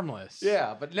something. harmless.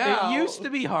 Yeah, but now it used to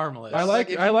be harmless. I like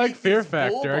if I you like eat Fear these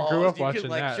bull Factor. I grew up balls, you watching can,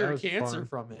 like, that. cure That was cancer fun.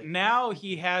 from it. Now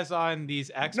he has on these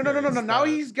experts. No. Now that-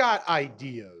 he's got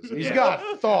ideas. He's Yeah.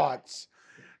 got thoughts.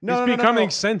 No, He's becoming no.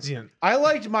 sentient. I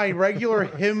liked my regular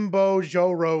himbo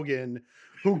Joe Rogan,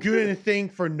 who couldn't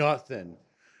think for nothing,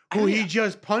 who he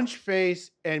just punch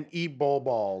face and eat bull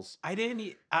balls. I don't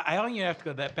even have to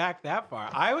go back that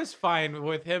far. I was fine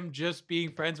with him just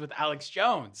being friends with Alex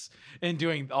Jones and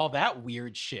doing all that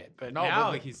weird shit. But No, but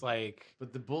now the- he's like,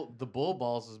 But the bull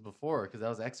balls was before because that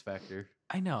was X Factor.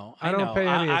 I know. I don't know. pay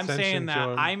any I'm attention saying to that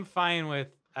him. I'm fine with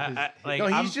like No,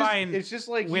 I'm he's just. fine It's just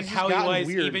like with he's how just he gotten was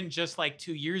weird. even just like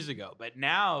 2 years ago. But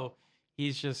now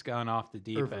he's just gone off the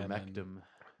deep end. and, Ivermectin.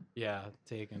 yeah,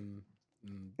 taking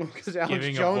and because Alex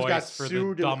giving Jones a voice got for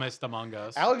sued. the dumbest among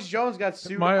us. Alex Jones got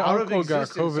sued My out uncle of got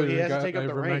existence, COVID so he and has got to take up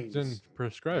the reins. ivermectin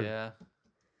prescribed. Yeah.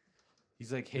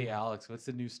 He's like, hey, Alex, what's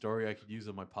the new story I could use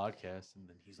on my podcast? And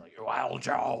then he's like, well,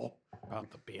 Joe. About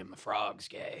the being the frogs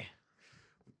gay.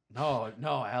 No,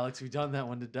 Alex, we've done that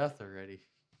one to death already.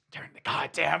 Turn the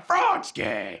goddamn frogs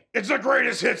gay. It's the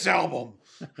greatest hits album.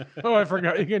 Oh, I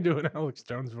forgot you can do an Alex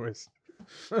Jones voice.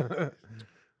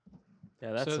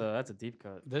 Yeah, that's So- that's a deep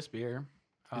cut. This beer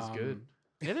It's good.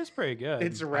 It is pretty good.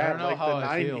 It's I rad don't know like how the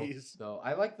I feel, 90s. though.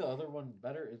 I like the other one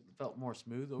better. It felt more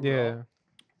smooth overall. Yeah.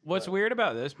 What's weird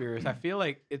about this beer is I feel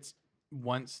like it's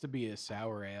wants to be a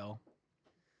sour ale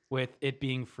with it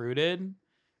being fruited,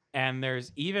 and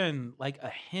there's even like a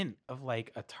hint of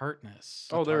like a tartness.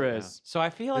 Oh, there tart, yeah. is. So I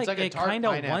feel It's like like a it tart kind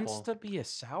of wants pineapple. to be a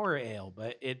sour ale,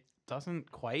 but it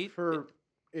doesn't quite. For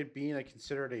it being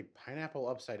considered a pineapple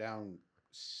upside down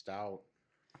stout.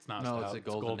 It's not No, stout, it's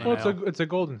a golden Oh, ale. it's a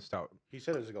golden stout. He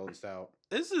said it was a golden stout.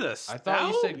 This is a stout. I thought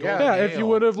you said Yeah. golden Yeah, if you ale.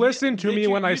 would have listened to Did me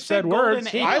you- when I you said said golden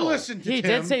words. ale. I listened to He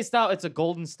Tim. did say stout. It's a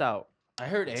golden stout. I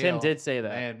heard ale. Tim did say that.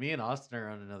 Man, me and Austin are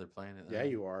on another planet. Yeah,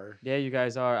 you are. Yeah, you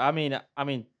guys are. I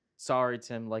mean, sorry,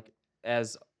 Tim. Like,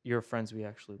 as your friends, we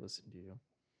actually listen to you.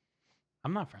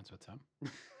 I'm not friends with Tim.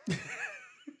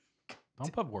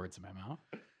 Don't put words in my mouth.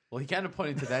 Well, he kind of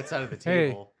pointed to that side of the Hey,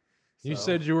 table. You so-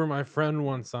 said you were my friend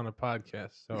once on a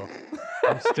podcast, so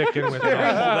I'm sticking with There I'll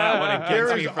hold that. that one There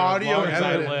against is me for audio as long as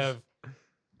I evidence.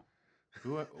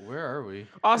 live. Where are we?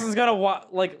 Austin's gonna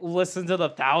listen to the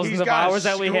thousands He's of got hours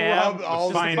that we scrubbed have.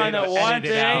 all Just the to find data, out one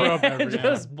edit it out. thing, Scrub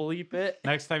just bleep it.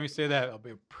 Next time you say that, I'll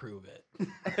be prove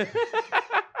it.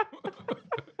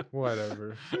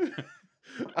 Whatever.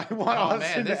 I want Oh Austin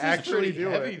man, this to actually is pretty do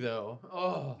heavy it. though.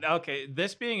 Oh, Okay,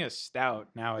 this being a stout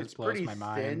now it It's blows pretty my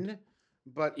mind. thin,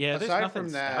 but Yeah, there's aside nothing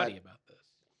from that, stouty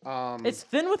about this. It's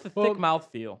thin with a Well- thick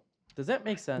mouthfeel. Does that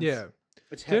make sense? Yeah.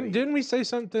 it's heavy. Didn't we say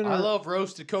something? I or- love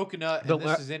roasted coconut, The and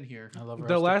la- this is in here. I love the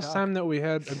roasted last cock. time that we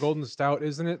had a golden stout,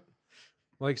 isn't it?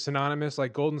 Like synonymous,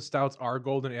 like golden stouts are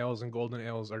golden ales and golden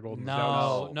ales are golden No,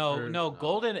 stouts. no, Or- no,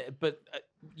 golden. But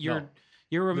you're No.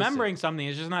 you're remembering something.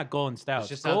 It's just not golden stouts.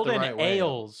 just not the Golden right way.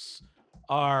 ales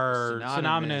are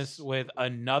synonymous Synonymous. with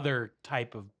another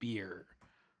type of beer.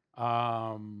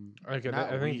 I think Not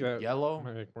that yellow.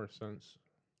 might make more sense.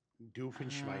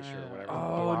 Doofenshmeister or whatever.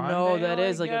 Oh Blonde no, that ale,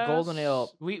 is I like a golden guess?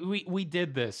 ale. We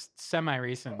did this semi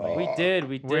recently. We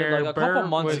did where like a couple Bert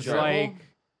months was ago. like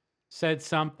said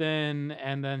something,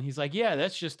 and then he's like, "Yeah,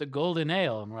 that's just a golden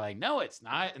ale," and we're like, "No, it's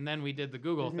not." And then we did the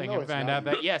Google thing No, and it's found not. out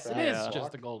that yes, it Yeah. is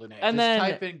just a golden ale. And Just then-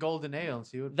 type in golden ale and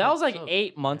see what That was pops like up.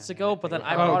 8 months ago, but then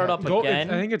I Oh, brought it up Gold-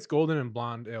 again. I think it's golden and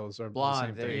blonde ales are Blonde, the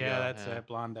same there thing. you yeah, go, that's yeah. it,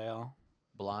 blonde ale.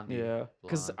 Blondie. Yeah,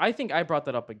 because Blonde. I think I brought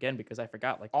that up again because I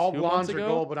forgot like All 2 months blondes are ago.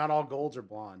 gold, but not all golds are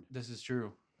blonde. This is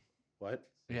true. What?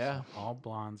 Yeah, All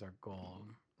blondes are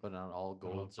gold. but not all but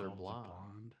all golds are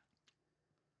blonde.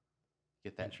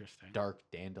 Get that Interesting. dark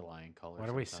dandelion color. What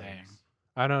are we sometimes. saying?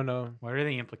 I don't know. What are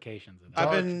the implications of that?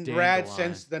 I've Dark been rad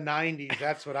dandelion. since the 90s.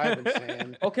 That's what I've been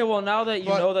saying. Okay, well now that you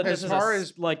But know that as this far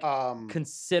is as, like um,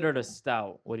 considered a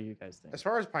stout, what do you guys think? As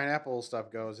far as pineapple stuff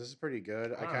goes, this is pretty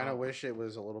good. I don't kind know. of wish it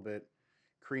was a little bit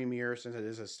creamier since it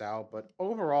is a stout, but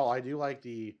overall, I do like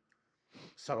the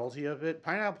subtlety of it.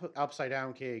 Pineapple upside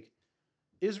down cake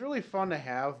is really fun to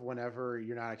have whenever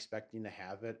you're not expecting to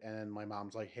have it. And then my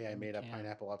mom's like, "Hey, I made a can.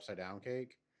 pineapple upside down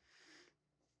cake."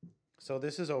 So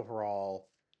this is overall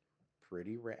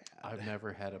pretty rad. I've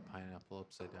never had a pineapple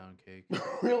upside down cake.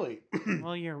 Really?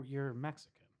 Well, you're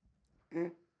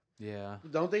Mexican. Yeah.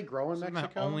 Don't they grow in Isn't that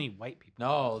Mexico? only white people?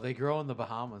 No, they grow in the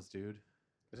Bahamas, dude.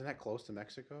 Isn't that close to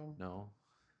Mexico? No.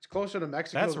 It's closer to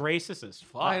Mexico. That's racist as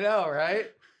fuck. I know, right?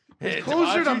 It's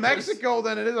closer to Mexico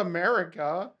than it is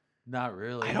America. Not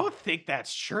really. I don't think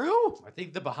that's true. I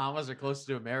think the Bahamas are closer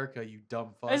to America, you dumb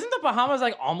fuck. Isn't the Bahamas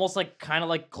like almost like kind of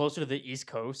like closer to the East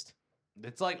Coast?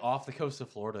 It's like off the coast of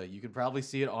Florida. You can probably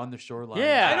see it on the shoreline.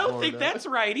 Yeah. I of don't think Florida. that's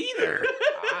right either.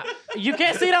 You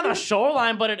can't see it on the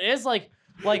shoreline, but it is like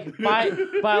by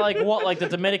like what like the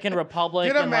Dominican Republic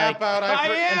Get a and map like out. I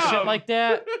and am. shit like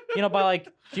that. You know, by like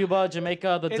Cuba,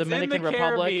 Jamaica, the It's Dominican in the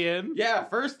Republic. Caribbean. Yeah,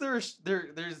 first there's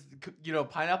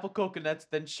pineapple coconuts,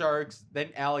 then sharks, then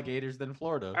alligators, then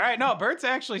Florida. All right, no, Bert's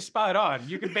actually spot on.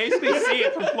 You can basically see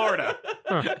it from Florida.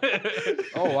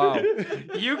 Oh wow.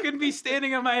 You can be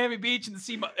standing on Miami Beach and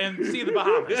see the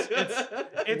Bahamas.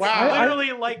 It's Wow.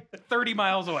 literally like 30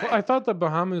 miles away. Well, I thought the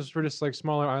Bahamas were just like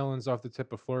smaller islands off the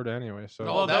tip of Florida anyway. So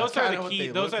No, Well, that's those are kinda the what Keys. they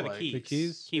Those look are the like. Keys. The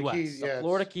Keys? Key The West. Keys, yeah.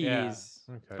 Florida Yeah. Keys.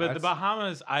 okay. But the That's-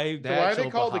 Bahamas, I The So why are they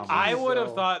actual called the Bahamas. I Keys, would have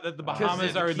though? thought that the 'Cause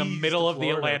Bahamas they're are in the keys middle to of the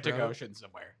Florida, Atlantic bro. Ocean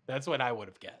somewhere. That's what I would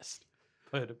have guessed.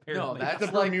 But apparently, No, that's The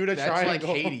like Bermuda that's like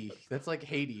Triangle. Haiti. That's like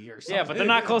Haiti or something. Yeah, but they're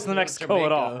not close to Mexico at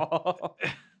Jamaica. all.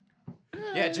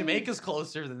 Yeah, Jamaica's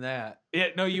closer than that. Yeah,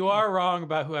 no, you are wrong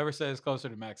about whoever says closer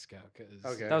to Mexico because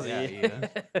Okay. That was Yeah,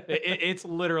 it's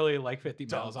literally like 50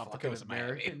 Dumb miles off the fucking coast of Miami.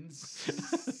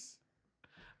 Americans.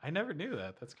 I never knew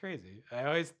that. That's crazy. I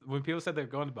always, when people said they're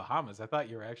going to Bahamas, I thought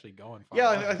you were actually going far.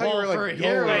 Yeah, away. I thought you were Well, like for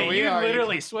here, going- Hey, we you are-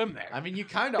 literally swim there. I mean, you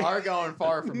kind of are going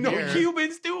far from No, here.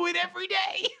 Cubans do it every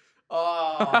day.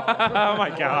 Oh, Oh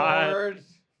my God. Lord.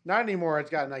 Not anymore.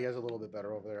 It's gotten, I guess, a little bit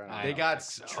better over there. I They don't got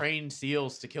think so. trained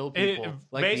seals to kill people.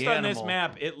 like based the on this animal.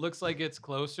 map, it looks like it's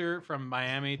closer from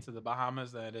Miami to the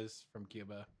Bahamas than it is from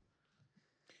Cuba.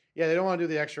 Yeah, they don't want to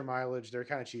do the extra mileage. They're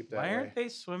kind of cheap that Why way. aren't they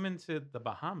swimming to the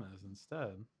Bahamas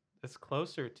instead? It's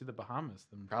closer to the Bahamas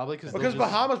than Probably because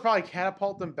Bahamas probably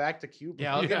catapult them back to Cuba.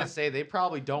 Yeah, I was Yeah. gonna say they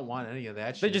probably don't want any of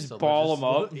that. They shit, just so they'll ball them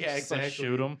up. Yeah, just, like, exactly.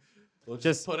 shoot them. We'll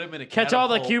Just put them in a Catch all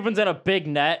the catapult. Cubans in a big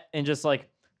net and just like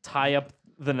tie up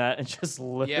the net and just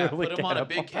literally Yeah, put them on a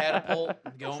big catapult.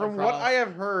 And go From what I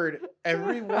have heard,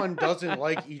 everyone doesn't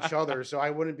like each other, so I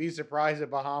wouldn't be surprised if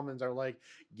Bahamans are like,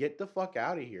 "Get the fuck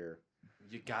out of here."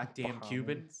 you goddamn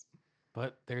Cubans,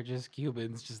 but they're just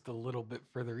Cubans, just a little bit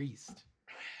further east.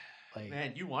 Like,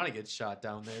 man, you want to get shot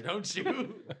down there, don't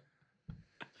you?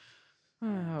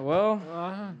 well,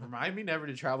 Remind me never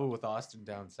to travel with Austin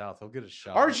down south. He'll get a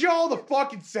shot. Aren't y'all the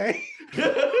fucking same?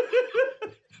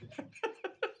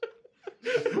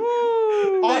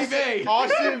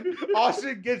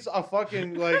 Austin gets a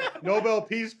fucking like Nobel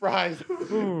Peace Prize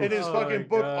in his Oh fucking my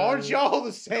book. God. Aren't y'all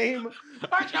the same?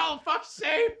 aren't y'all the fuck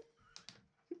same?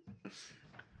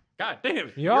 God damn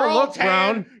it. Y'all You're all look tan.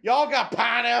 brown. Y'all got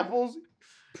pineapples.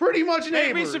 Pretty much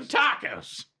Make me neighbors. some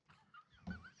tacos.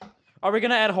 are we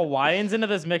gonna add Hawaiians into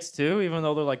this mix too? Even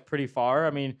though they're like pretty far.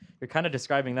 I mean, you're kind of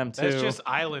describing them too. That's just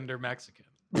Islander Mexican.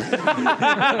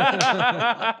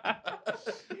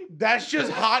 That's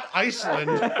just hot Iceland.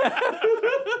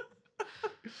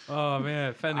 Oh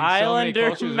man, offending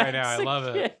Islander so many cultures right now. I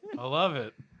love it. Mexican. I love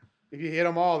it. If you hit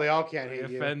them all, they all can't It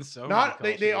hit you. offends so Not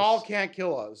many they all cultures. can't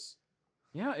kill us.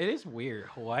 Yeah, it is weird.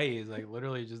 Hawaii is like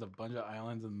literally just a bunch of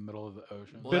islands in the middle of the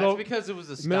ocean. Well, Middle- that's because it was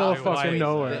a middle stop of fucking between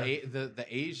nowhere. the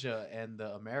Asia and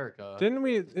the America. Didn't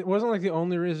we? It wasn't like the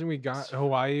only reason we got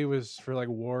Hawaii was for like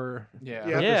war Yeah.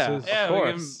 Yeah. Yeah, purposes. Yeah, of we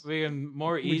course. can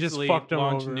more We just easily fucked 'em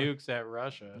launch over. nukes at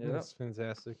Russia. Yeah. That's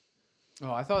fantastic.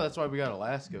 Oh, I thought that's why we got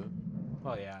Alaska.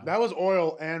 Well, yeah. That was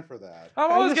oil and for that.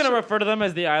 I'm I always just- gonna refer to them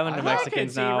as the island of I can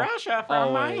Mexicans see now. Russia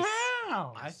from my Always.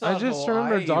 house. I I thought just remember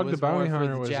Hawaii Dog the was more Bounty for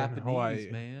Hunter the was in Japanese,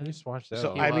 Hawaii. man. You just watched that.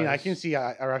 So all. I mean, I was. can see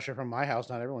Russia from my house.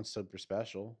 Not everyone's super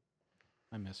special.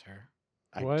 I miss her,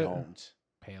 I What? don't.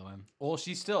 Palin. Well,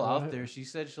 she's still out What? there. She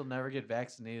said she'll never get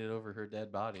vaccinated over her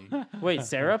dead body. Wait,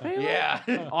 Sarah Palin? Yeah.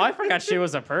 Oh, I forgot she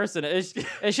was a person. Is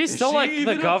she still she like the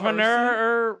even a governor person?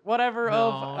 or whatever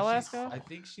No, of Alaska? I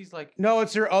think she's like. No,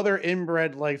 it's her other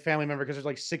inbred like family member because there's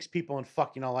like 6 people in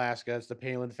fucking Alaska. It's the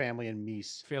Palin family and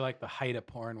Meese. I feel like the height of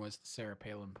porn was the Sarah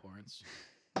Palin porns.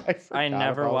 I forgot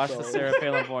never about watched the those. Sarah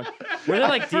Palin porn. Were there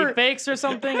like deep fakes or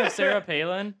something of Sarah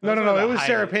Palin? No, Those are it the was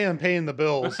Sarah highlights. Palin paying the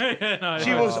bills. No,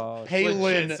 She no. was Oh, Palin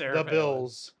legit Sarah the Palin.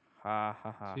 bills. Ha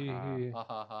ha ha. Hee ha. hee. Ha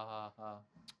ha ha ha ha.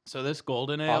 So this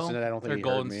golden ale Austin, I don't think or he heard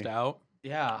golden me. stout.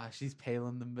 Yeah, she's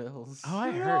Palin the Bills. Oh,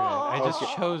 I heard it. I just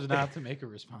Okay. chose not to make a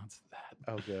response to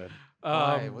that. Oh, good.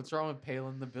 Why? Um, What's wrong with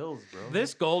Palin the Bills, bro?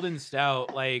 This golden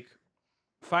stout, like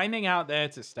finding out that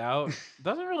it's a stout,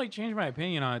 doesn't really change my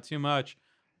opinion on it too much.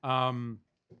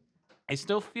 I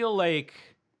still feel like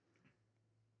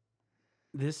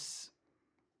this,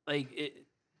 like it,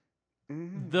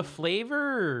 the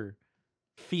flavor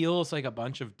feels like a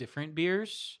bunch of different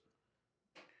beers,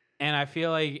 and I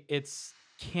feel like it's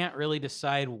can't really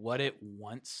decide what it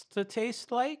wants to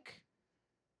taste like.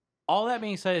 All that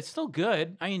being said, it's still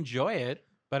good. I enjoy it,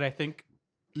 but I think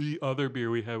the other beer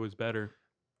we had was better.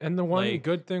 And the one Like,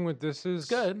 good thing with this is It's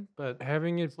good, but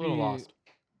having it it's a little be lost.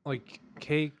 like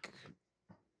cake.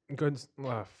 Good.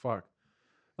 Fuck.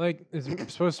 Like it's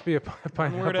supposed to be a word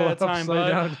pineapple at a time, upside bud.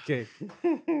 down cake.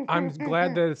 I'm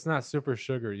glad that it's not super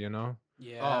sugar, you know,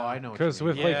 Yeah. Oh, I know. because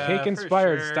with Yeah, like cake for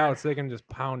inspired sure. stouts, they can just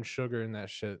pound sugar in that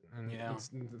shit, and Yeah.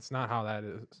 it's not how that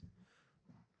is.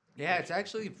 Yeah, it's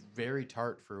actually very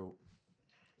tart for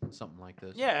something like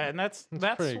this. Yeah, and that's It's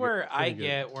pretty where good- I pretty good.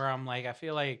 get where I'm like, I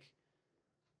feel like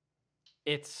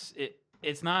it's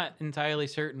not entirely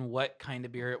certain what kind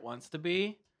of beer it wants to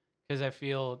be, because I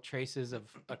feel traces of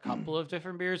a couple of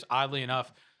different beers. Oddly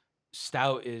enough,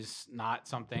 stout is not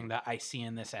something that I see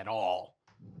in this at all.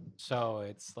 So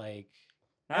it's like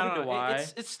I Neither don't know. do I.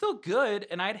 It's still good,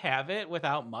 and I'd have it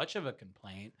without much of a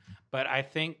complaint. But I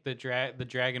think the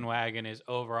Dragon Wagon is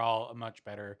overall a much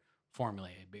better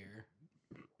formulated beer.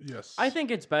 Yes. I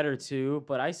think it's better too,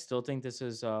 but I still think this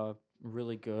is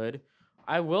really good.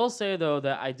 I will say though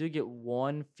that I do get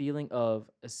one feeling of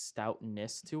a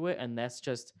stoutness to it, and that's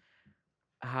just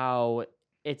how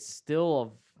it's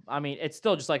still. I mean, it's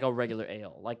still just like a regular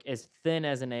ale, like as thin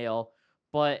as an ale,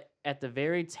 but at the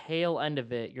very tail end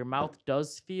of it, your mouth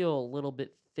does feel a little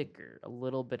bit thicker, a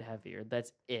little bit heavier.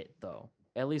 That's it though.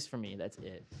 At least for me, that's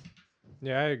it.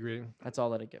 Yeah, I agree. That's all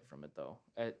that I get from it, though,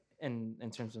 in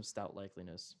terms of stout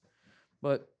likeliness.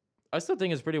 But I still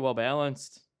think it's pretty well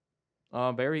balanced.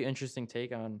 Very interesting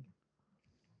take on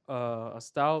a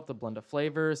stout, the blend of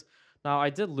flavors. Now, I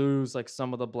did lose like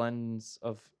some of the blends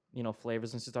of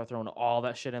flavors and start throwing all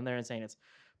that shit in there and saying it's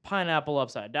pineapple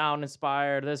upside down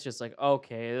inspired. That's just like,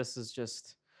 okay, this is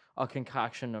just a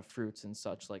concoction of fruits and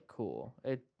such. Like, cool.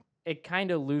 It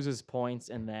kind of loses points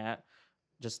in that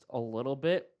just a little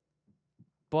bit,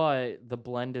 but the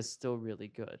blend is still really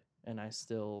good, and I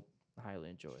still highly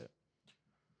enjoy it.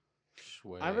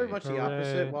 I'm very much the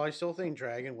opposite. Hooray. While I still think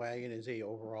Dragon Wagon is a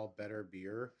overall better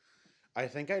beer, I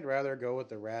think I'd rather go with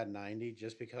the Rad 90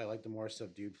 just because I like the more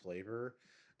subdued flavor.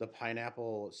 The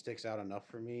pineapple sticks out enough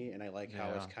for me, and I like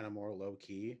how it's Yeah. kind of more low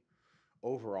key.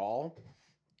 Overall,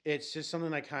 it's just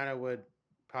something I kind of would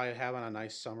probably have on a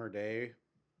nice summer day.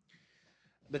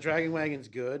 The Dragon Wagon's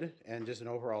good and just an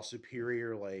overall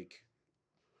superior like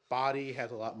body,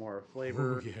 has a lot more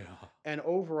flavor, yeah. and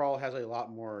overall has a lot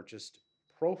more just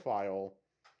profile.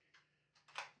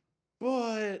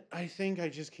 But I think I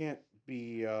just can't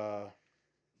be I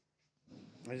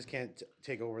just can't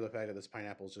take over the fact that this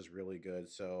pineapple is just really good.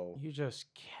 So You just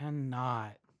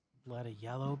cannot let a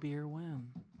yellow beer win.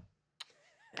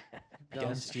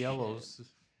 Against yellows.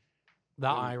 The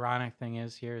ironic thing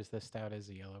is this stout is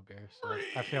a yellow beer, so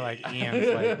I feel like Ian's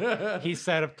like he's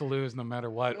set up to lose no matter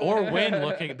what, or win,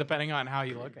 depending on how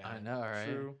you look at it. I know, right?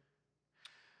 True.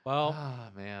 Well,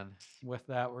 Ah, man. with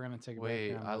that, we're gonna take a break. Wait,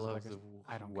 here on I Liz love Liquors. the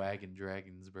I don't wagon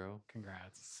dragons, bro.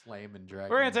 Congrats. Slamming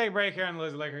dragons. We're gonna take a break here on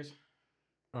Liz Liquors.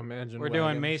 Imagine We're doing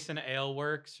wagons. Mason Ale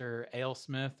Works or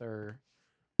Alesmith or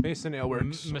Mason Ale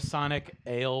Works. Masonic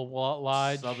Ale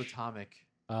Lodge. Subatomic.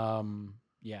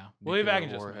 Yeah. We'll be back in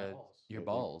just a warhead. minute. Your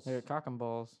balls. Here, cock and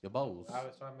balls. Your balls. I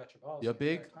was talking about your balls. Your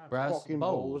big brass Fucking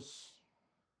balls.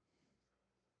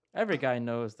 Every guy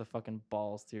knows the fucking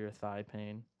balls to your thigh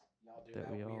pain. That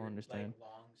we all understand.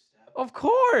 Of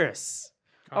course.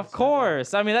 Of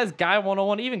course. I mean, that's guy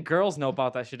 101. Even girls know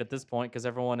about that shit at this point because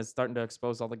everyone is starting to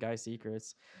expose all the guy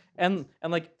secrets. And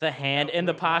like the hand in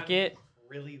the pocket.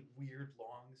 Really weird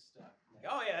long stuff. Like,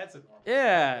 oh yeah, that's a normal.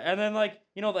 Yeah, and then like,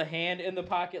 you know, the hand in the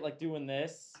pocket like doing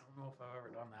this. I don't know if I've ever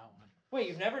done that one. Wait,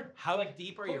 you've never How like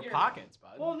deep are put your your- pockets,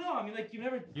 bud? Well, no, I mean like you've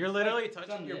never You're literally like, touching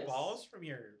done your this? balls from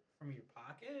your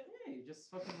pocket. Yeah, you just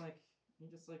fucking like you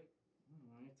just like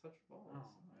you touch your balls. No,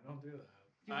 I don't do that.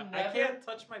 You've I never- can't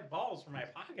touch my balls from my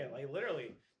pocket. Like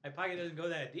literally, my pocket doesn't go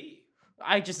that deep.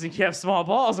 I just think you have small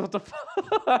balls. What the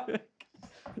fuck?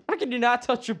 How can you not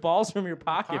touch your balls from your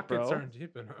pocket, Pockets bro? aren't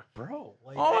deep enough. Bro,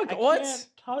 like, Oh my I God, what?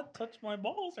 can't touch my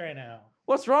balls right now.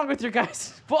 What's wrong with your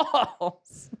guys'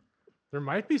 balls? There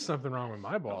might be something wrong with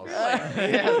my balls.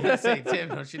 Yeah, I was gonna say, Tim,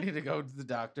 don't you need to go to the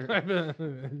doctor?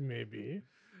 Maybe.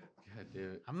 God damn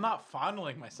it. I'm not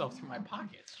fondling myself through my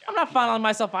pockets. I'm not fondling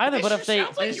myself either, but if they,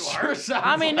 It sure sounds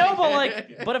I mean, no, but like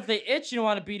like, but if they itch, you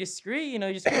want to be discreet. You know,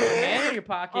 you just put your hand in your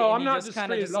pocket. Oh, and I'm you not just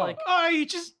kind of discreet just at all. like. Oh, you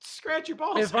just scratch your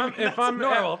balls. If I I'm mean, if that's I'm a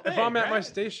normal at, if I'm thing, at my right?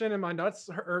 station and my nuts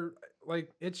are like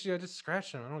itchy, I just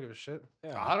scratch them. I don't give a shit.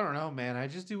 I don't know, man. I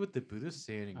just do what the Buddhists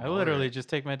say and I ignore literally it. just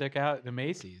take my dick out to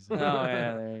Macy's. Oh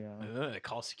yeah, there you go.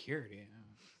 Call security.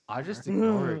 I just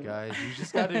ignore it, guys. You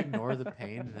just gotta ignore the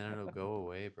pain and then it'll go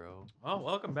away, bro. Well,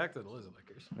 welcome back to the Lizard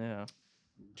Lickers. Yeah,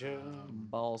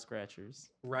 ball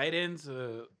scratchers. Right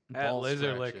into at Ball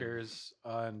Lizard scratching. Lickers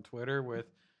on Twitter with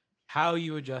how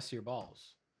you adjust your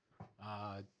balls,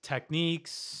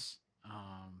 techniques,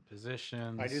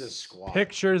 positions. I do the squat.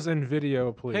 Pictures and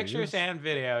video, please. Pictures and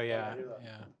video. Yeah, I do that.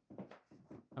 yeah.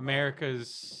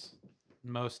 America's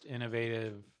most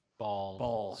innovative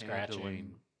ball scratching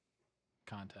handling.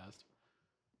 contest.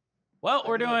 Well,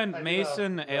 we're I do doing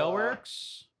Mason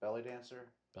Aleworks. Belly dancer.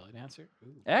 Belly dancer.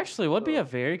 Ooh. Actually, what would be a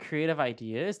very creative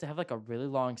idea is to have like a really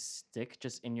long stick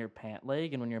just in your pant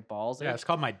leg, and when your balls Yeah, itch, it's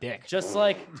called my dick. just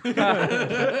like.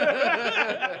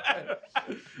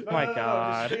 My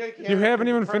God. You haven't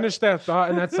even finished that thought,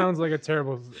 and that sounds like a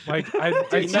terrible. Like I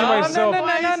see No, myself. no,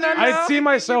 no, no, no, no. I see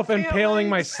myself impaling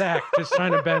my sack, just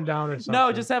trying to bend down or something.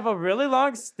 No, just have a really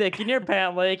long stick in your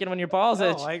pant leg, and when your balls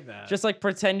I itch, don't like that. just like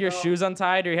pretend your shoes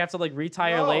untied, or you have to like retie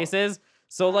your No. laces.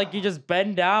 So like you just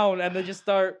bend down and then just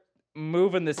start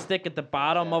moving the stick at the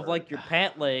bottom of like your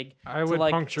pant leg. I to, would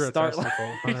like, puncture a start, testicle.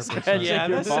 like, 100%. scratching yeah,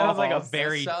 your this sounds like a balls.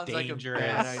 very That sounds dangerous. Like a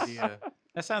bad idea.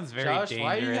 That sounds very Josh, dangerous.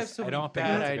 why do you have so I many don't think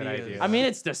bad that's a good ideas? idea. I mean,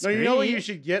 it's No, discreet. you know what? You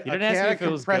should get You a didn't ask can me of if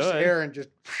it was compressed good. air and just.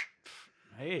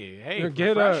 hey,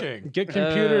 Get refreshing. get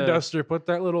computer Uh, duster. Put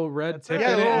that little red That's tip it. in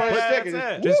Yeah, it. little Put- red stick. that's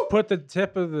and it. Just put the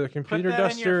tip of the Put computer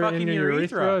that in your duster fucking in your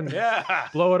urethra and Yeah.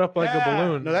 blow it up like Yeah. a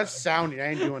balloon. No, that's sounding. I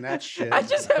ain't doing that shit. I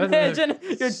just imagine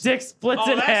your dick splits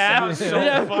Oh, in that half. sounds so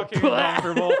Yeah. fucking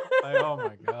uncomfortable. Like, oh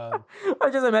my god. I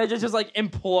just imagine it's just like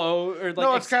implode or like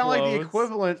no, it's kind of like the explodes.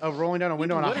 equivalent of rolling down a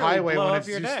window on a literally highway blow when up it's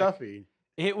your too dick. stuffy.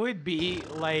 It would be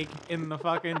like in the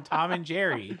fucking Tom and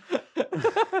Jerry.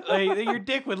 Like your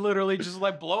dick would literally just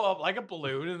like blow up like a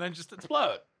balloon and then just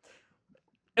explode.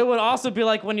 It would also be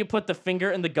like when you put the finger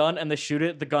in the gun and they shoot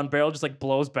it, the gun barrel just like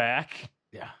blows back.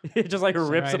 Yeah. It just like Same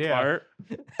rips idea. apart.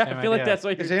 I Same feel like idea. that's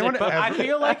what your Has anyone dick. But I ever-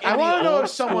 feel like I in want the to know old if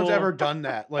someone's school- ever done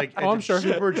that. Like, Oh, I'm it's sure.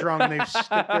 super drunk and they've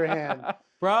stick their hand.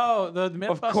 Bro, the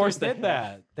Mythbusters course they did have.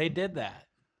 that. They did that.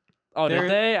 Oh, There-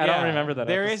 did they? I don't yeah, remember that.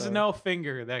 There is episode. no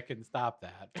finger that can stop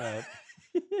that, but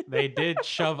they did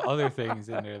shove other things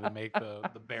in there to make the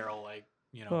barrel like,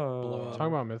 you know, blow up.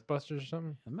 Talking about MythBusters or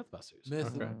something. The Mythbusters.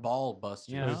 Myth Okay. ball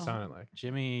buster. Yeah. What No. it sounded like.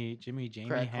 Jamie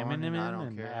Crack corn and I Hammerman don't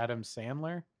and care. Adam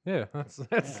Sandler. Yeah, that's Yeah.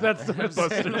 that's the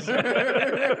MythBusters.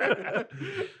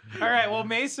 All right, well,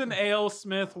 Mason Ale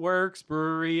Smith Works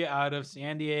Brewery out of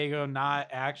San Diego, not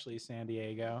actually San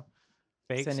Diego,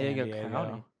 fake San Diego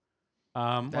County.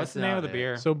 What's That's the name of not the it.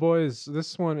 beer? So, boys,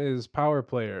 this one is Power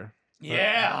Player.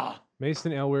 Yeah.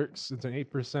 Mason Ale Works. It's an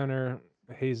 8%er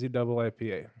hazy double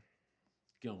IPA.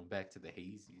 Going back to the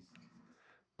hazies.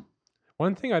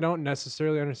 One thing I don't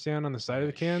necessarily understand on the side of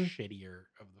the can, Shittier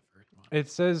of the first one. it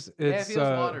says Yeah, it it's feels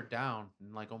watered down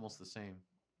and like almost the same.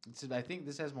 I think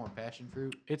this has more passion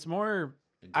fruit. It's more.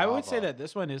 and I would say guava. that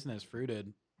this one isn't as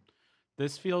fruited.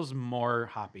 This feels more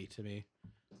hoppy to me.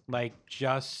 Like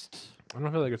just I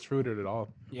don't feel like it's fruited at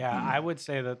all. yeah, I would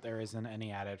say that there isn't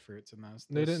any added fruits in this.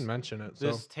 They This- didn't mention it. So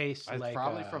This tastes It's like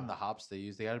probably from the hops they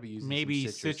use. They got to be using maybe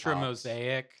some citrus Citra hops.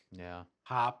 Mosaic Yeah.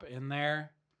 hop in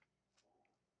there.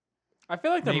 I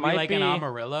feel like there Maybe might like be an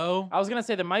Amarillo. I was gonna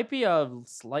say there might be a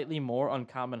slightly more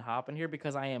uncommon hop in here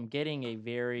because I am getting a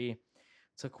very,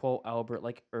 to quote Albert,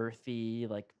 like earthy,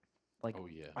 like Oh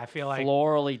yeah. I feel like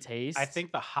florally taste. I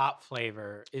think the hop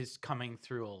flavor is coming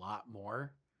through a lot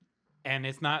more, and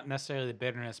it's not necessarily the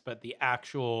bitterness, but the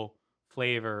actual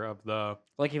flavor of the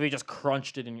like if you just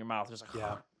crunched it in your mouth, just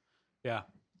like the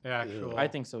actual I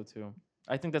think so too.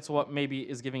 I think that's what maybe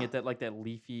is giving it that like that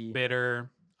leafy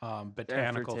bitter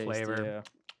botanical aftertaste, flavor.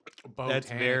 Yeah. That's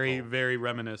very Botanical. very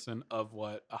reminiscent of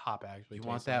what a hop actually You tastes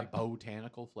want that like.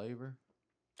 botanical flavor?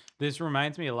 This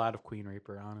reminds me a lot of Queen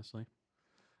Reaper, honestly.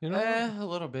 You know, A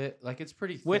little bit. Like it's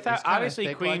pretty. Thick. Without It's kinda obviously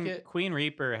thick Queen Like it. Queen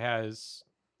Reaper has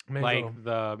mango. like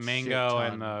the mango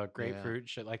ton, and the yeah. grapefruit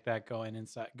shit like that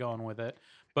going with it.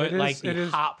 But It like is- the it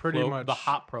is hop pretty the much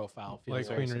hop profile feels like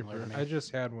very Queen similar Reaper. to me. I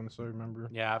just had one, so I remember.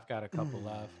 Yeah, I've got a couple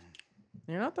left.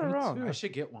 You're not that Me wrong. too. I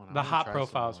should get one. I The wanna hop try some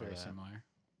profile is more of very that. similar,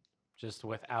 just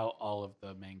without all of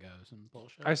the mangoes and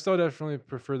bullshit. I still definitely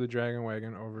prefer the Dragon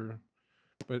Wagon over,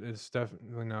 but it's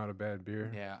definitely not a bad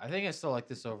beer. Yeah, I think I still like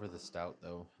this over the stout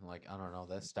though. Like I don't know,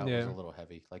 that stout was Yeah. a little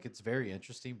heavy. Like it's very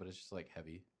interesting, but it's just like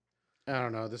heavy. I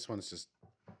don't know. This one's just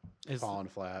Is falling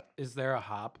flat. is there a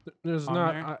hop? There's On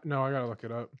not. there? No, I gotta look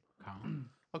it up. count?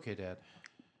 Okay, Dad.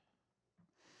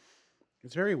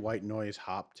 It's very white noise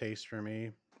hop taste for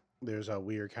me. There's a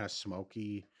weird kind of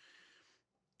smoky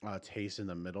taste in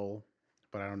the middle,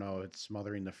 but I don't know. It's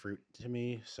smothering the fruit to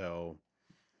me. So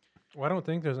Well, I don't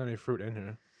think there's any fruit in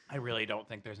here. I really don't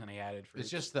think there's any added fruit. It's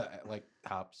just the like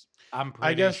hops. I'm pretty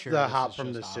I guess sure the this hop is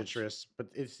from the just hops. citrus, but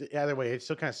it's either way. It's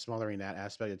still kind of smothering that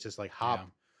aspect. It's just like hop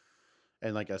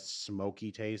and like a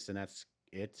smoky taste, and that's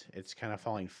it. It's kind of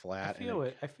falling I flat. and feel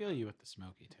it. I feel you with the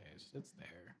smoky taste. It's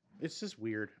there. It's just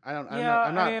weird. I don't. Yeah,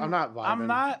 I'm not. I mean, I'm not vibing. I'm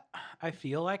not. I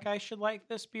feel like I should like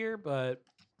this beer, but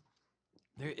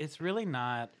it's really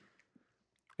not.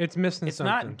 It's missing It's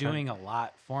something. not doing a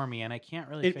lot for me, and I can't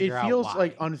really It figure out feels why.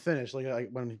 like unfinished. Like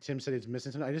when Tim said it's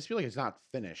missing something, I just feel like it's not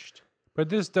finished. But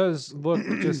this does look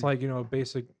just like a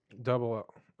basic double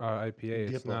IPA.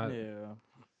 It's Diplo. not.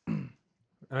 Yeah.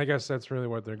 And I guess that's really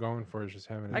what they're going for is just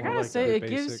having. I more gotta like say,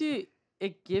 the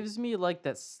it gives me like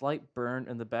that slight burn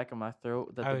in the back of my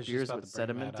throat that I the was just beers about with to bring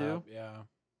sediment that do. up, yeah.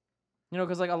 You know,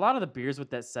 because like a lot of the beers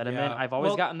with that sediment, Yeah. I've always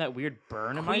Well, gotten that weird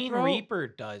burn in my Queen throat. Reaper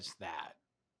does that,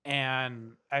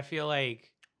 and I feel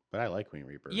like But I like Queen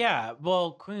Reaper. yeah.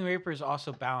 Well, Queen Reaper is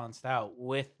also balanced out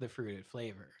with the fruited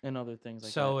flavor. And other things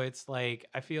like So that. it's like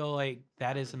I feel like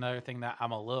that is another thing that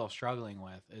I'm a little struggling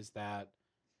with is that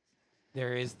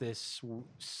there is this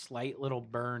slight little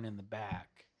burn in the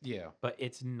back, Yeah. but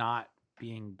it's not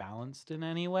being balanced in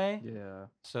any way. Yeah.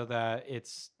 So that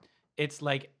it's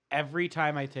like every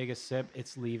time I take a sip,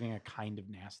 it's leaving a kind of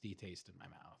nasty taste in my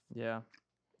mouth. Yeah.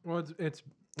 Well, it's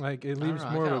like it don't leaves know,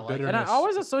 I more of kinda a like it. bitterness. And I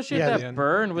always associate Yeah, that the end.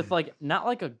 burn with like not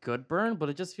like a good burn, but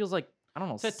it just feels like I don't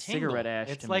know, It's a cigarette tingle. ash.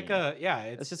 It's to like me.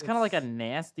 it's It's just kind of like a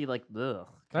nasty like ugh.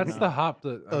 That's kinda. the hop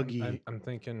that Uggy. I'm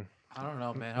thinking. I don't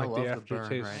know, man. I Like the love the aftertaste.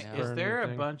 burn right now. burn Is there a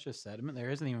thing. bunch of sediment? There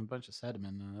isn't even a bunch of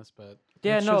sediment in this, but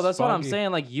Yeah, It's no, just that's what I'm foggy.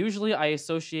 saying. Like usually I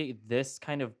associate this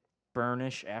kind of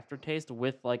burnish aftertaste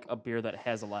with like a beer that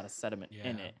has a lot of sediment yeah,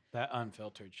 in it. that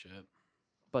unfiltered shit.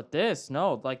 But this,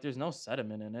 no, like there's no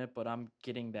sediment in it, but I'm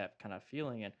getting that kind of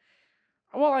feeling. And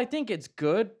well, I think it's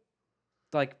good.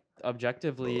 Like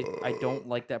objectively, I don't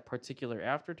like that particular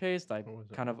aftertaste. I What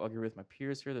was it? kind of agree with my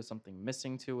peers here. There's something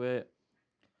missing to it.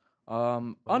 What did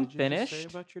you just Unfinished. say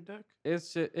about your dick?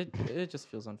 It's it just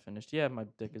feels unfinished. Yeah, my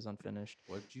dick is unfinished.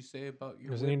 What did you say about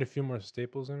your? Does it whip? need a few more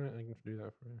staples in it? I can do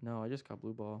that for you. No, I just got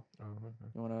blue ball. Oh,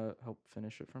 okay. You want to help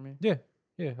finish it for me? Yeah,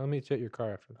 I'll meet you at your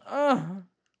car after. All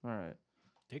right.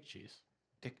 Dick cheese.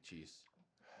 Dick cheese.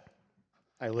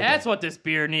 I live That's what this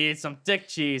beer needs. Some dick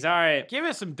cheese. All right. Give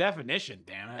us some definition,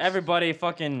 damn it. Everybody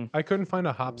fucking I couldn't find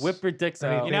a hops. whip your dicks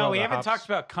anything out. You know, about we the haven't hops. talked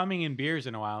about coming in beers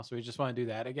in a while, so we just want to do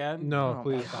that again. No, Oh my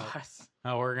please. God.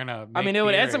 No, we're gonna. I mean, make it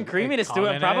would add beer some and creaminess to cum it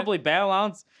in and probably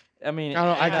balance. I mean, I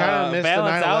don't know, I kinda missed the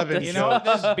balance out 9/11 the You know what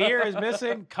stuff. this beer is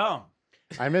missing? Cum.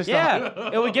 I missed. Yeah,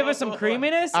 it would give us some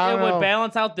creaminess. I It don't would know.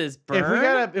 balance out this burn.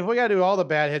 If we gotta do all the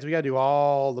bad hits, we gotta do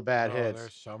all the bad Oh, hits.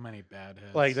 there's so many bad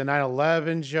hits. Like the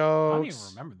 9/11 I jokes. don't even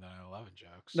remember the 9/11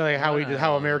 jokes. No, like how we did,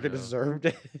 how 9/11 America jokes. deserved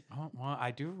it. Oh, well,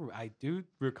 I do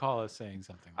recall us saying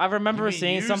something. I like that. remember You mean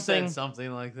seeing you said something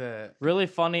something like that. really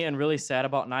funny and really sad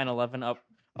about 9/11.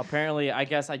 Apparently, I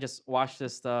guess I just watched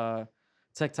this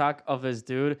TikTok of this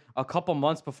dude a couple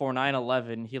months before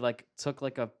 9/11. He like took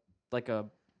like a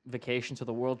vacation to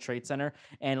the World Trade Center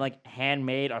and like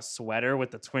handmade a sweater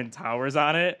with the Twin Towers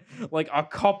on it like a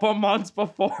couple months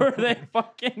before they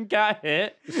fucking got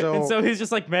hit. So- and so he's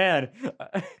just like, man.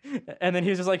 And then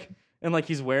he's just like, and like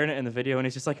he's wearing it in the video and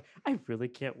he's just like, I really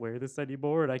can't wear this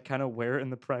anymore. And I kind of wear it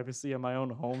in the privacy of my own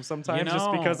home sometimes just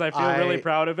know, because I feel really I-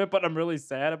 proud of it, but I'm really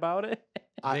sad about it.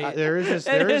 There is this,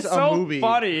 And there is it's a so movie.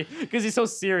 funny because he's so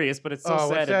serious, but it's so Oh, what's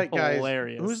sad that and guy's?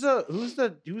 hilarious. Who's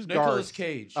Nicolas Garth?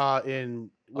 Cage. In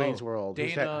Wayne's World.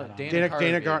 Who's that? Dana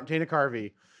Carvey. Dana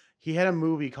Carvey. He had a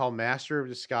movie called Master of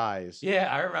Disguise.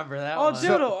 Yeah, I remember that Oh, one.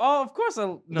 dude! Oh, of course I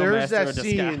know There's Master that of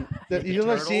Disguise. scene. That, you know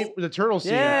that scene, Turtle? the turtle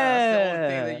scene. Yeah, that's the only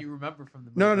Yeah. thing that you remember from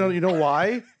the movie. No. You know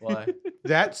why? Why?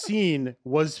 That scene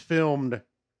was filmed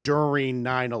during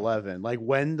 9/11, like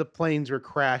when the planes were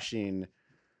crashing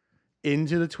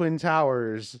into the Twin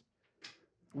Towers.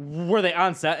 Were they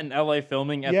on set in LA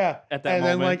filming at Yeah, at that and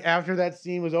moment? then like after that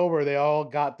scene was over, they all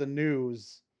got the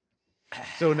news.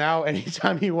 So now,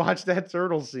 anytime you watch that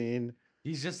turtle scene,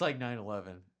 He's just like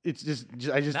 9/11. it's just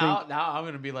I just Now, think, now I'm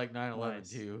gonna be like 9/11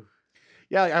 Nice. too.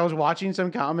 yeah. Like I was watching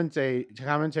some commentary,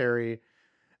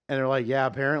 and they're like, yeah,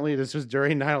 apparently this was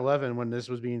during 9/11 when this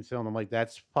was being filmed. I'm like,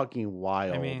 that's fucking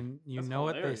wild. I mean, you That's know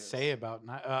what they hilarious. say about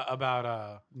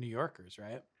New Yorkers,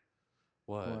 right?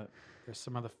 What? They're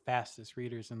some of the fastest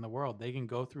readers in the world. They can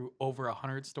go through over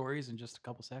 100 stories in just a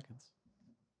couple seconds.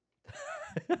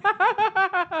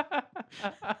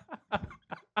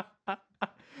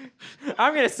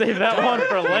 I'm gonna save that one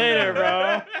for later,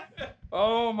 bro.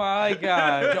 Oh my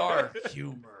god. Dark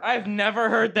humor. I've never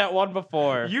heard that one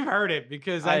before. You've heard it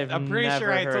because I've I'm pretty sure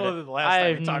never I heard told it. it the last time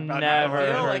we I've talked about never I 9/11.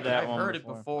 feel heard like that I've one heard it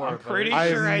before. before. I'm but pretty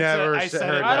I've sure never I said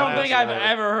heard it. that I don't think I've before.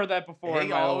 ever heard that before in He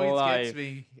my always whole life. gets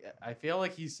me. I feel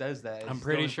like he says that. I'm He's the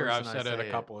pretty only sure I've person I said it say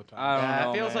a couple of times. I don't Yeah,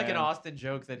 know, it feels like an man. Austin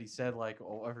joke that he said like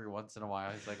every once in a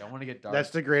while. He's like, I want to get dark. that's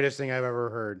the greatest thing I've ever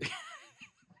heard.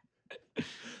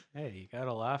 Hey, you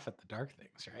gotta laugh at the dark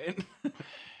things, right?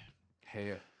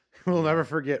 Hey, We'll never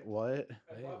forget what.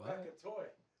 Hey,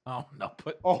 what? Oh no!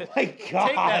 Oh my god!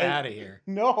 Take that out of here.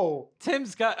 No.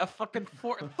 Tim's got a fucking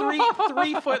 3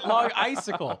 foot long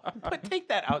icicle. Take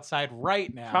that outside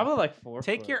right now. Probably like 4.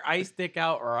 Take your ice dick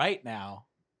out right now.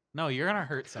 No, you're gonna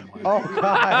hurt someone. Oh You're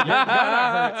god. gonna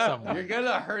hurt someone. you're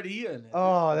gonna hurt Ian.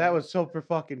 Oh, that was so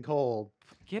fucking cold.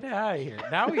 Get out of here.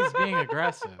 Now he's being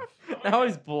aggressive. Now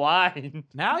he's blind.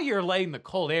 Now you're letting the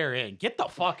cold air in. Get the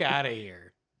fuck out of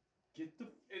here.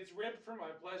 It's ribbed for my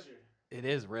pleasure. It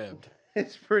is ribbed.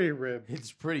 It's pretty ribbed.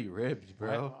 It's pretty ribbed,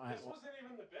 bro. I- wasn't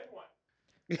even the big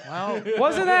one. well,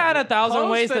 Wasn't that on 1,000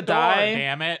 close Ways the to door, Die?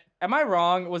 Damn it. Am I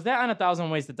wrong? Was that on 1,000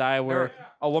 Ways to Die where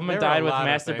a woman there were died a with lot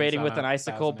of things masturbating on with an 1,000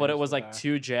 icicle, but it Ways was to like Die.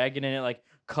 too jagged and it like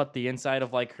cut the inside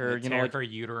of like her, It you know, tore like her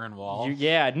uterine wall.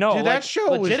 yeah, no, Dude, like, that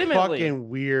show was legitimately, fucking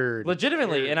weird.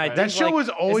 legitimately, and I That think, That show like, was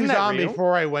always isn't that on real?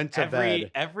 before I went to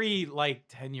bed. Every like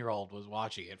 10-year-old was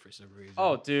watching it for some reason.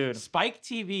 Oh, dude, Spike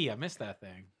TV. I missed that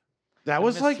thing. That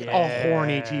was miss like it. a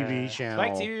horny Yeah. TV channel.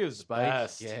 Spike TV was the Spike.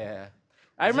 best. Yeah.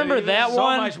 I remember There's that so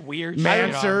one. much weird shit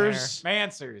on there. Mansers.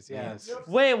 Mansers, yes.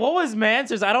 Wait, what was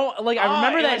Mansers? I don't like. I Oh,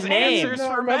 remember it that was name. Answers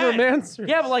for Remember Men. Mansers?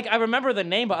 Yeah, but like I remember the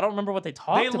name, but I don't remember what they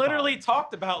talked They about. literally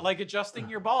talked about like adjusting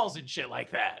your balls and shit like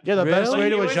that. Yeah, the best Really? way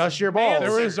to It was adjust your man-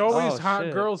 balls. There was always Oh, hot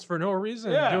shit. girls for no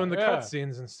reason Yeah, doing the yeah.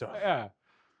 cutscenes and stuff. Yeah.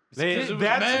 'cause it was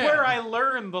That's man. where I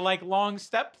learned the like long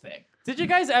step thing. Did you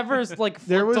guys ever like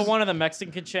There flip to was- one of the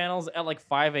Mexican channels at like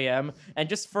 5 a.m. and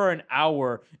just for an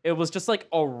hour, it was just like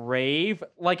a rave,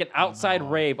 like an outside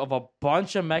rave of a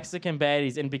bunch of Mexican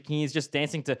baddies in bikinis just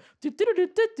dancing to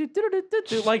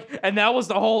like, and that was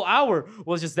the whole hour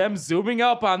was just them zooming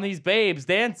up on these babes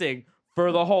dancing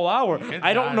for the whole hour. It's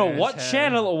I don't know hot as what hell.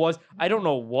 channel it was. I don't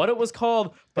know what it was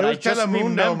called, but It I was just Telemundo,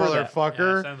 remember that.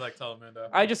 motherfucker. sounds like Telemundo.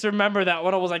 I just remember that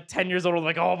when I was like 10 years old, I was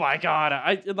like, oh my God.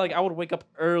 I would wake up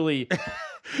early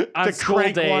on To school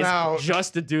crank one days out.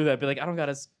 just to do that. Be like, I don't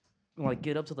gotta like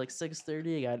get up to like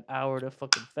 6:30. I got an hour to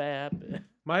fucking fap.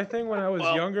 My thing when I was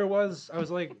Well- younger was I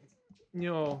was like,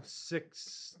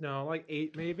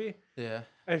 8 maybe. Yeah.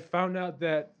 I found out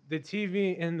that the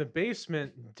TV in the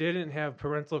basement didn't have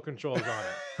parental controls on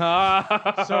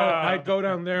it. So I'd go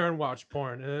down there and watch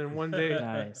porn. And then one day,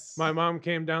 Nice. my mom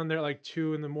came down there like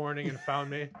 2 in the morning and found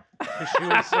me. And she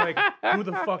was like, who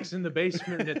the fuck's in the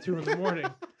basement at 2 in the morning?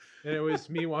 And it was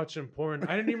me watching porn.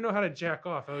 I didn't even know how to jack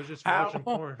off. I was just watching Ow.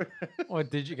 porn. What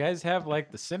did you guys have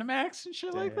like the Cinemax and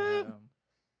shit like that?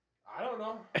 I don't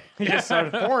know. You just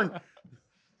started porn.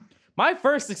 My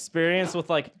first experience with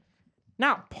like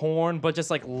not porn, but just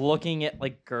like looking at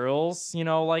like girls, you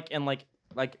know, like and like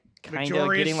kind of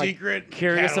Victoria's getting like Secret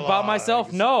curious about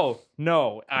myself. catalogs.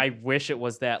 No, I wish it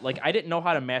was that. Like I didn't know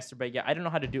how to masturbate yet. I didn't know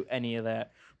how to do any of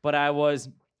that. But I was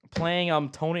playing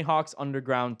Tony Hawk's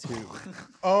Underground 2.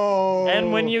 Oh.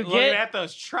 And when you Looking get at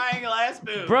those triangle ass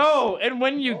boobs. Bro, and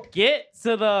when you get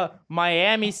to the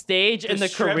Miami stage in the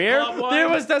strip career, club one? there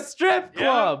was the strip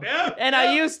club. yep, and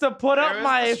I used to put There up is the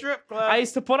my strip club. I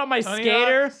used to put up my Tony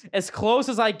skater Hawk's. as close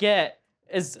as I get.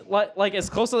 As like as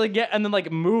close as I get, and then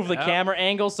like move the Yep. camera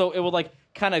angle so it would like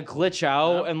kind of glitch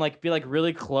out and like be like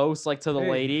really close like to the Hey.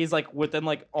 ladies, like within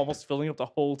like almost filling up the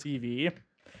whole TV.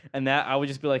 And that I would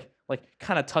just be like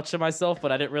kind of touching myself,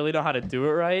 but I didn't really know how to do it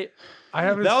right. I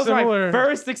have a That was similar. my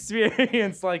first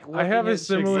experience. Like I have looking a at chicks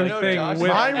similar like thing Josh- with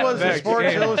Mine was the that Sports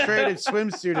game. Illustrated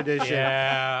swimsuit edition.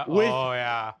 Yeah. With oh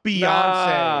yeah. Beyonce.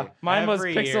 Nah, mine was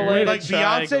Every year. pixelated. Like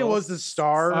Beyonce triangles. was the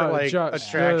star Josh,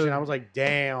 attraction. the- I was like,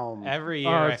 damn. Every year.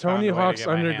 I found Tony a way to Hawk's get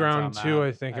my hands Underground on 2, that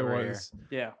I think it every year. was.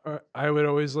 Yeah. I would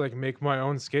always like make my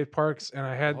own skate parks, and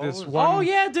I had What this was- one. Oh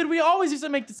yeah, dude. We always used to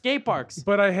make the skate parks.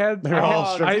 But I had They're all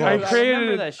Oh, strip I dude, clubs. I created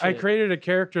remember that I shit. created a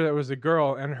character that was a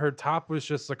girl, and her top was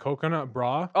just a coconut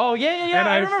bra. Oh yeah. And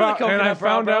I I, remember fou- the coconut and I bra,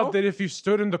 found bro. out that if you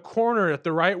stood in the corner at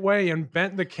the right way and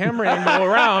bent the camera angle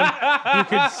around, you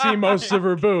could see most of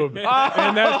her boob,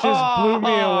 and that just blew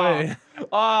me away.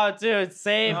 Oh, dude,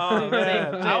 same. Oh same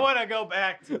man, thing. I want to go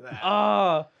back to that.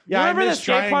 Yeah, Yeah, you I remember the miss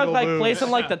skate park triangle like boobs. placing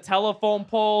like the telephone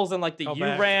poles and like the Go U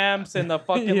back to ramps and the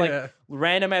fucking Yeah. like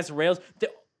random ass rails.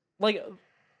 Like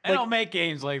I don't make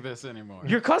games like this anymore.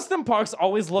 your custom parks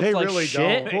always looked They like really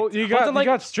shit. don't. Well, you But got then, like,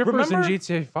 you got strippers remember- in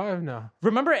GTA 5 now.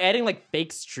 Remember adding like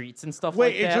fake streets and stuff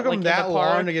Wait, like it that? took like, them in the that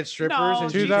long park? to get strippers no, in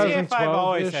GTA GTA 5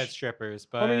 always 2012-ish. had strippers,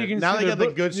 but I mean, you can now see they their got the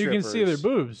boo- good You can see their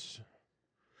strippers. boobs.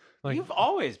 Like you've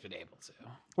always been able to.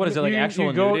 What is it like you- actual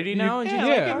you go- nudity you- now? in Yeah, GTA?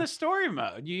 like Yeah. in the story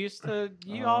mode,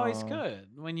 you always Oh. could.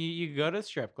 When you go to the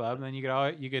strip club, then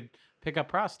you could pick up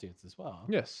prostitutes as well.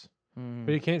 yes, Hmm.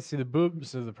 but you can't see the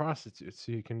boobs of the prostitutes,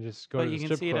 so you can just go But to the you can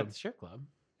strip see it club. at the strip club.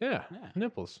 Yeah, Yeah.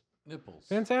 nipples. Nipples.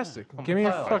 Fantastic. From Give me the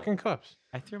your pile. fucking cups.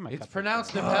 I threw my. It's cup in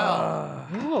pronounced there. Nepal.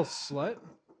 You little slut.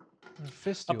 I'll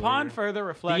fist you Upon later. further The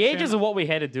reflection, ages of what we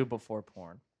had to do before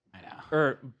porn, I know.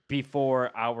 or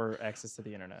before our access to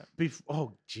the internet.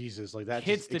 Oh Jesus! Like that.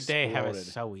 Kids just today have it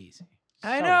exploded. so easy.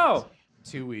 I So know.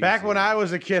 Too easy. Back when I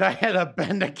was a kid, I had to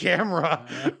bend a camera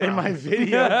in my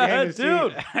video game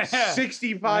to Dude. see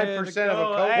 65% of a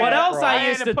Go. coconut What else bra. I had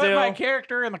used to put do- my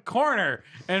character in the corner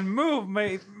and move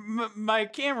my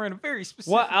camera in a very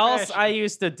specific. What else fashion. I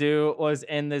used to do was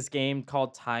in this game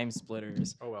called Time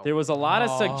Splitters. Oh, well. There was a lot of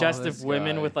Oh, suggestive this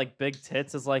women guy. with like big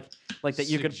tits as like that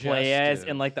you could play as Suggestive.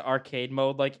 in like the arcade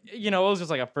mode. Like it was just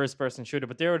like a first person shooter,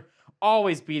 but there would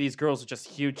always be these girls with just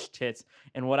huge tits.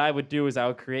 And what I would do is I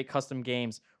would create custom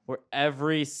games where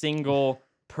every single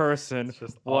person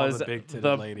all was the big-titted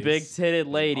the ladies. big-titted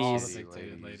All ladies. the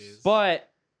big-titted ladies. But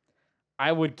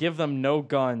I would give them no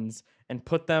guns and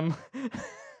put them.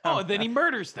 Oh, then he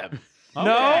murders them. No.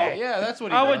 Okay. Yeah, that's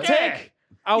what he I would does. take.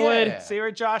 I Yeah. would. See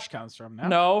where Josh comes from now.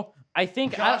 No, I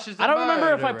think Josh is I don't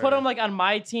remember if I murderer. put him like on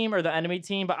my team or the enemy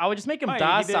team, but I would just make him Why,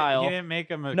 docile. He didn't make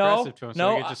him No, aggressive to him, so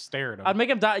no, he could just stare at him. I'd make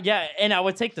him yeah, and I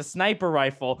would take the sniper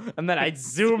rifle and then I'd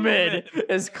zoom in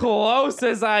as close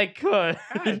as I could.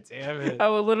 God damn it. I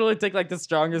would literally take like the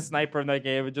strongest sniper in that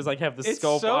game and just like have the It's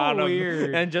scope so on him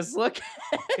weird. and just look.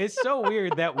 It's so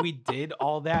weird that we did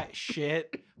all that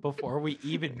shit before we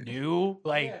even knew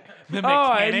like the Oh,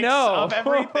 I mechanics know. of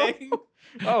everything.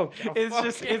 Oh, It's fuck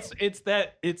just it.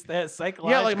 it's that psychological.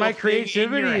 Yeah, like my thing in your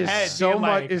creativity head is so being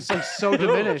much like, is like so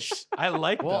diminished. I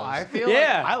like Well, those. I feel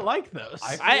Yeah. I like those.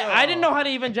 I didn't know how to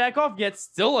even jack off yet.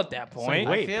 Still at that point,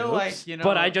 wait, I feel boobs. like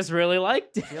but I just really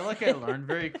liked I it. feel like I learned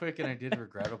very quick and I did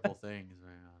regrettable things,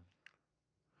 man.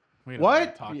 We don't What?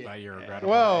 wanna Talk about your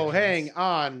regrettable Whoa, actions. hang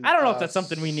on. I don't know if that's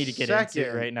something we need to get into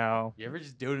second. right now. You ever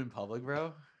just do it in public,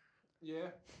 bro? Yeah.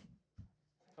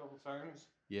 Couple times.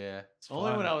 Yeah. Only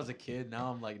fun. when I was a kid. Now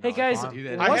I'm like, Hey, no, I guys, can't do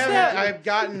that. I What's haven't. that? I've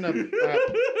gotten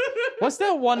What's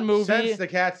that one movie? since the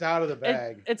cat's out of the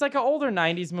bag. It's like an older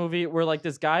 '90s movie where like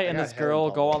this guy and got this head girl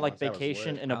involved go on once. like That was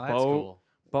vacation lit. in a Oh, that's boat, cool.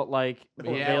 but like But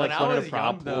they yeah, like when I run was into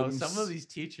young, though, problems. some of these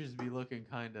teachers be looking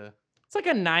kind of. It's like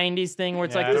a '90s thing where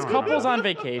it's Yeah, like I this don't remember couple's that. on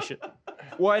vacation.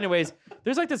 Well, anyways,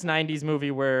 there's like this '90s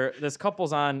movie where this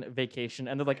couple's on vacation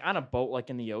and they're like on a boat, like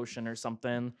in the ocean or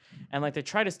something, and like they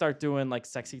try to start doing like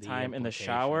sexy The time in the implication.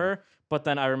 shower. But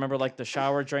then I remember like the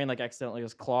shower drain like accidentally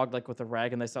was clogged like with a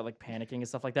rag and they start like panicking and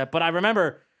stuff like that. But I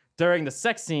remember during the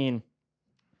sex scene,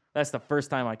 that's the first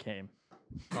time I came.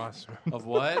 Awesome. Of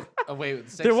what? Oh wait,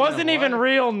 sex There scene wasn't of even what?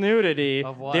 real nudity.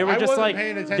 Of what? They were I just wasn't like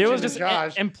paying there attention was to just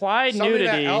Josh. implied Something nudity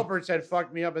that Albert said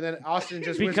fucked me up, and then Austin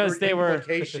just because whispered they were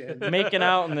implication. making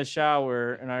out in the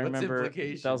shower, and I What's remember that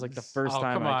was like the implications? first Oh,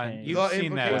 time come I on. came You've The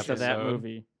seen that implications to that episode.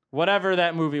 movie. Whatever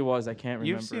that movie was, I can't remember.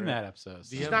 You've seen that episode.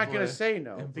 The He's not gonna impli- say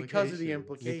no because of the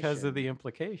implication. implication. Because of the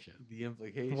implication. The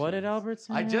implications. What did Albert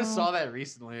say? I just now? saw that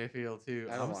recently. I feel too.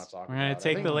 I don't want to talk We're about gonna it. I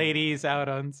take think- the ladies out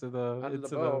onto the Onto the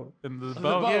into boat. into the Onto the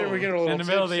boat boat. We're getting a little in the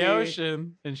middle of the tipsy.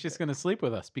 ocean, and she's gonna sleep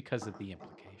with us because of the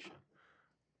implication.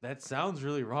 That sounds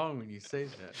really wrong when you say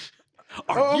that.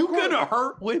 Are Oh, of you course. gonna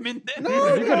hurt women? Then?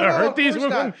 No, You're gonna no, hurt of these course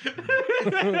not.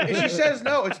 women? If she says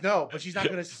no, it's no, but she's not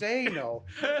gonna say no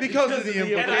because of the And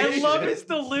implication. I love his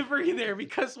delivery there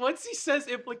because once he says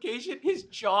implication, his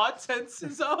jaw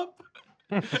tenses up.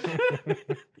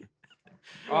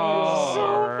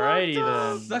 Alrighty fucked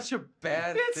up. then. Such a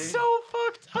bad It's thing. so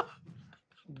fucked up.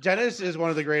 Dennis is one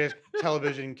of the greatest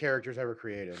television characters ever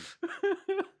created.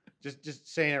 Just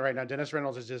saying it right now. Dennis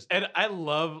Reynolds is just And I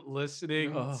love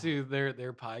listening Ugh. to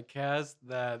their podcast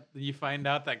that you find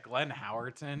out that Glenn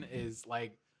Howerton is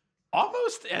like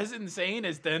almost as insane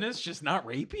as Dennis, just not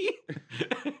rapey.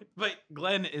 But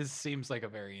Glenn seems like a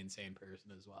very insane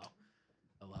person as well.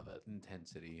 I love it.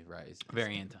 Intensity rises.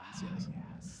 Very intense,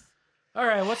 yes. All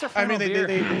right, what's our I final mean, beer?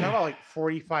 they talk about like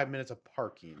 45 minutes of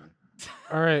parking.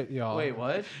 All right, y'all. Wait,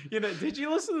 what? You know, did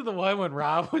you listen to the one when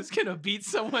Rob was gonna beat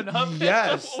someone up? at the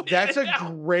Yes, that's a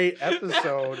window? great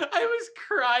episode. I was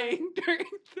crying during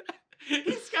that.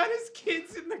 He's got his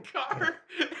kids in the car,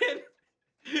 and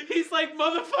he's like,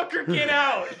 "Motherfucker, get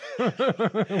out!" And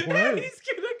What? he's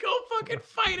gonna go fucking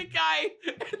fight a guy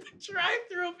at the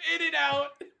drive-through of In-N-Out.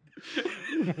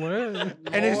 What?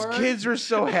 And his Lord. kids were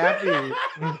so happy.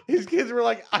 His kids were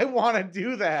like, I want to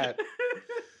do that.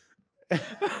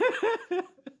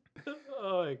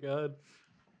 Oh my god,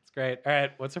 it's great. All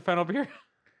right, what's our final beer?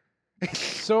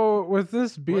 So with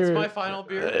this beer, What's my final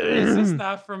beer? Is this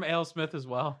not from Ale Smith as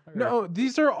well? Or no,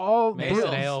 these are all Mason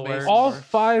bre- Ale Mason. Works? all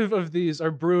 5 of these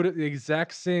are brewed at the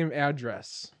exact same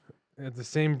address at the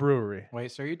same brewery.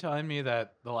 Wait, so are you telling me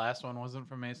that the last one wasn't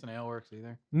from Mason Ale Works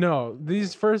either? No,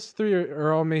 these first 3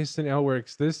 are all Mason Ale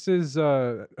Works. This is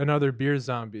another Beer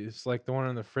Zombies, like the one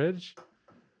in the fridge.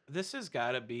 This has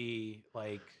got to be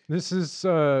like, This is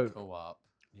Co-op.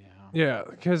 yeah,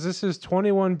 because this is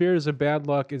 21 Beers of Bad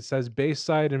Luck. It says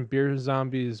Bayside and Beer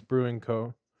Zombies Brewing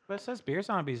Co. But it says Beer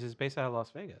Zombies is based out of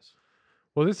Las Vegas.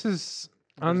 Well, this is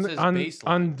But on it the- says on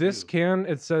Baseline, this too. can.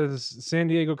 It says San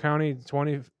Diego County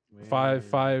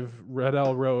 255 Red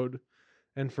L Road,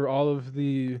 and for all of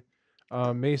the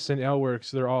Mason Ale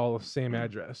Works, they're all same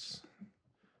address.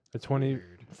 The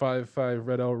 255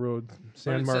 Red L Road,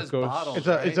 San it says Marcos. bottled.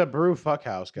 It's a brew fuck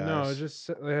house, guys. No,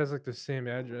 it has like the same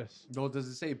address. No, does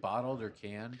it say bottled or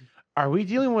canned? Are we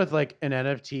dealing with like an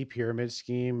NFT pyramid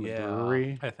scheme Yeah.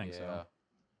 brewery? I think Yeah. so.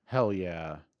 Hell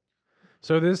yeah.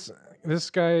 So this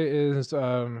guy is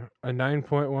a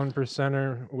 9.1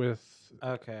 percenter with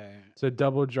Okay. it's a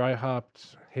double dry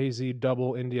hopped hazy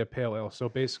double India Pale Ale. So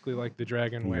basically like the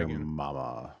Dragon Your Wagon.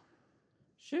 mama.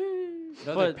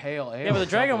 Another But- pale ale. Yeah, but the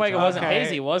Dragon double Wagon dry. wasn't Okay.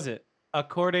 hazy, was it?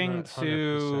 According Not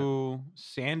to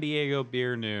San Diego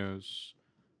Beer News,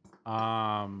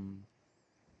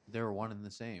 They're one and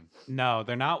the same. no,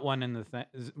 they're not one in the same.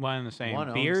 One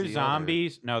owns Beer the other.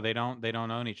 Zombies, no, they don't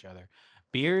own each other.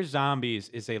 Beer Zombies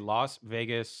is a Las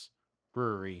Vegas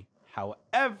brewery.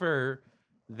 However,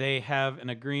 they have an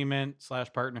agreement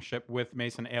 / partnership with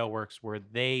Mason Ale Works where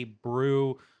they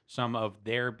brew some of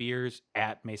their beers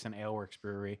at Mason Ale Works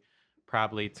Brewery,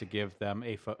 probably to give them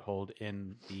a foothold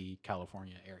in the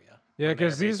California area. Yeah, And they're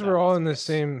because these based out were of all Las in the Vegas.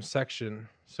 same section.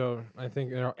 So I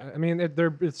think I mean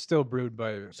it's still brewed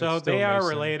by. So it's still they are Mason.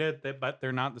 related, but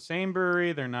they're not the same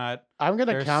brewery. They're not. I'm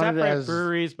gonna They're count it separate as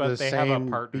breweries, but the they have a same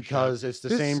partnership. because it's the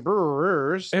This- same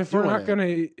brewers. If we're doing not it.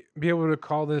 gonna be able to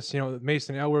call this,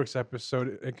 Mason Ale Works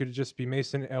episode, it could just be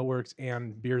Mason Ale Works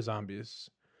and Beer Zombies,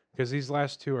 because these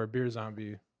last 2 are Beer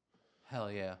Zombie.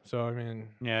 Hell yeah. So I mean,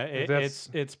 Yeah, That's-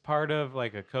 it's part of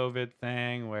like a COVID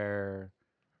thing where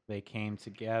they came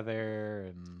together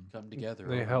and Come together.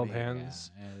 They over held me.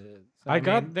 hands. I I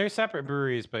got- mean, they're separate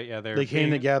breweries, but yeah, they came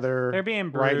together They're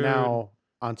being right brewed now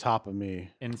on top of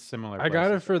me. in similar. I got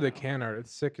it places for right the now. can art.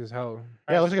 It's sick as hell.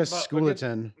 Yeah, it looks like a But look at-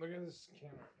 skeleton. Look at this can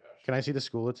art, Josh. Can I see the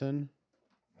skeleton?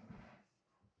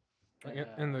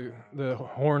 And the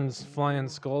horns flying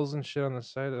skulls and shit on the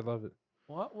side. I love it.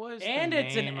 What was? And the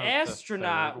it's an name of the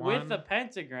astronaut third with a one?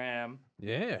 pentagram.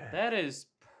 Yeah. That is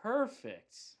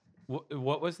perfect.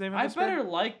 What was the name of I this one? better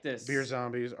like this. Beer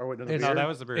zombies. Or what? No, the It's- No, beer? that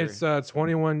was the brewery. It's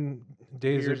 21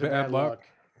 Days Beers of Bad Luck.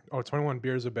 Oh, 21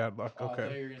 beers of bad luck. Oh, I thought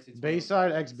Okay. you were gonna say 21 Bayside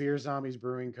beers. X Beer Zombies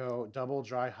Brewing Co. Double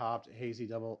dry hopped hazy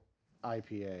double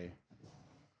IPA.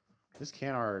 This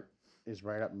can art is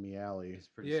right up my alley. It's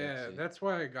pretty Yeah, sexy. that's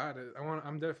why I got it.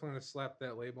 I'm definitely gonna slap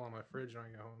that label on my fridge when I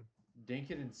get home.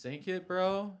 Dink it and sink it,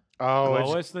 bro. Oh, What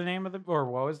it's was the name of the, or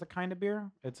what was the kind of beer?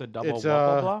 It's a double It's,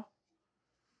 blah blah.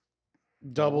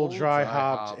 double dry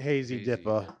hopped hazy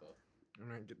dipper. I'm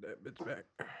gonna get that bitch back.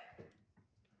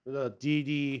 The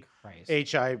DD Christ.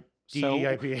 HI So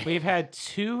IPA. we've had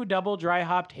 2 double dry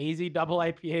hopped hazy double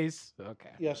IPAs.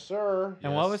 Okay. Yes, sir.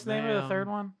 And what Yes, was the name of the ma'am. third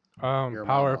one? Your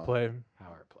Power mama. play.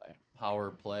 Power Play.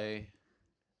 Power play.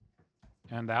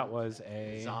 And that was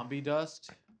a Zombie dust.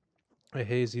 A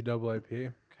hazy double IPA.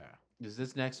 Okay. Is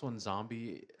this next one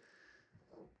zombie?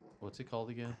 What's it called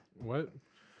again? What?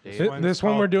 Dave? This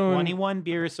one we're called doing. 21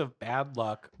 Beers of Bad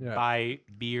Luck Yeah. by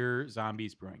Beer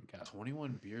Zombies Brewing Co.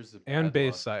 21 beers of And bad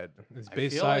luck. Bayside. It's I feel like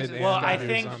Bayside. it's and Well, I Beer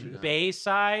think Zombies.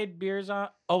 Bayside Beers on.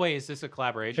 Oh wait, is this a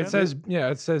collaboration?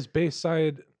 It says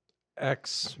Bayside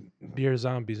X Beer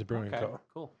Zombies Brewing Okay, Co.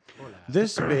 cool.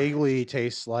 This vaguely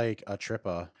tastes like a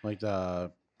Trippa, like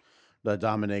the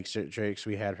Dominic Drakes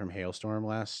we had from Hailstorm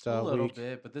last A little week.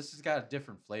 bit, but this has got a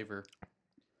different flavor.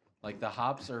 Like the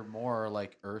hops are more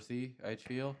like earthy, I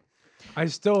feel. I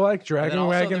still like Dragon also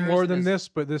Wagon there more is than this- this,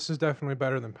 but this is definitely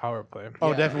better than Power Play.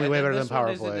 Oh, definitely and way then better than this one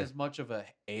Power isn't Play. as much of a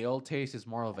ale taste; it's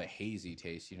more of a hazy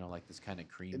taste. You know, like this kind of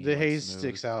creamy. The like, haze smooth.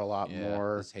 sticks out a lot Yeah,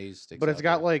 more, This haze sticks but it's out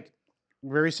got there. like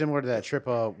very similar to that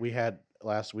Trippa we had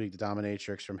last week, the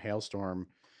Dominatrix from Hailstorm.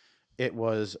 It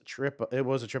was It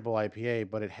was a triple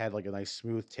IPA, but it had like a nice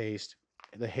smooth taste.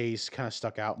 The haze kind of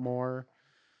stuck out more,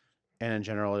 and in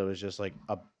general, it was just like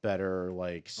a better,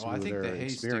 like Oh, I smoother think the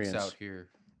haze experience. sticks out here.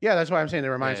 Yeah, that's why I'm saying it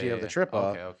reminds Yeah, me yeah, of the yeah.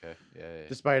 Trippa, Okay, yeah.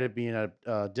 despite it being a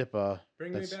Dippa.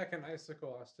 Bring me That's- back an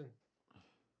icicle, Austin.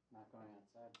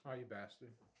 Oh, you bastard.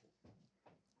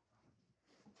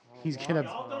 He's gonna.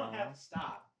 Y'all don't have to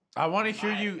stop. I want to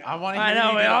hear you. I want to. I hear know,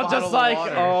 you man. get a I'm bottle just of like,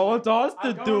 water. oh, what's Austin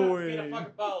I'm going to get a doing?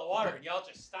 fucking bottle of water, and y'all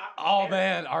just stop. Oh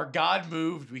man, our God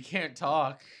moved. We can't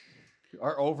talk.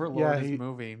 Our overlord Yeah, is he-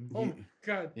 moving. Oh my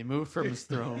god. He moved from his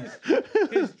throne.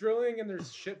 He's drilling and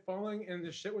there's shit falling, and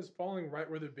the shit was falling right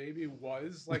where the baby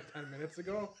was like 10 minutes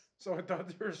ago. So I thought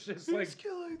there was just like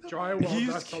drywall He's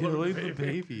dust all over killing the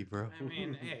baby, bro. I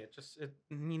mean, hey,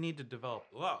 you need to develop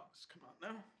lungs. Come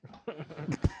on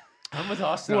now. I'm with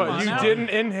Austin. on What, this you one. didn't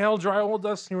inhale drywall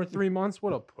dust in your 3 months?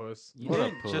 What a puss. You What a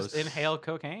didn't just puss. inhale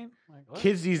cocaine? Like, what?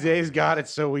 Kids these days got it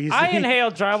so easy. I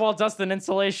inhaled drywall dust and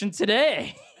insulation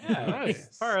today. Yeah, Nice.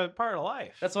 it's part of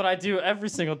life. That's what I do every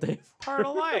single day. part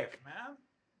of life, man.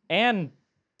 And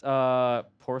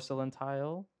porcelain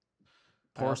tile.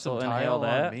 I also Porcelain tile inhale on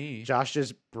that. me. Josh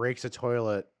just breaks a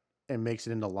toilet and makes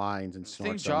it into lines and I think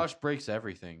snorts them. Josh breaks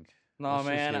everything. No, Let's just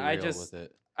man, get I real just with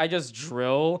it. I just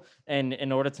drill, and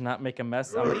in order to not make a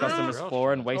mess on the customer's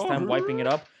floor and waste time wiping it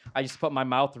up, I just put my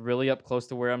mouth really up close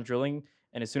to where I'm drilling,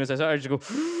 and as soon as I start, I just go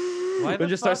Why the and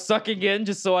just start fuck- sucking in,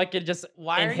 just so I can just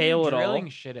Why inhale are it you all. drilling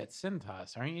shit at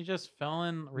Cintas? Aren't you just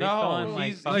refilling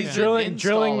like he's fucking... an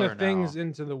Drilling the installer things now.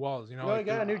 into the walls, you know? No, he like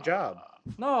got a new job.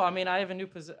 No, I mean I have a new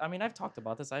position. I mean I've talked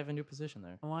about this. I have a new position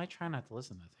there. Well, I try not to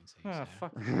listen to things that you Ah, say.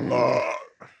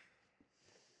 fuck.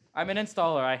 I'm an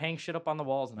installer. I hang shit up on the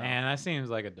walls now. Man, that seems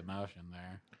like a demotion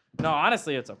there. No,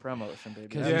 honestly, it's a promotion, baby.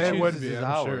 'Cause Yeah, he it would chooses be, his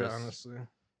I'm sure, hours. honestly.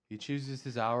 He chooses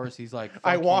his hours. He's like,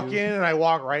 I "Fuck walk you." in and I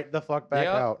walk right the fuck back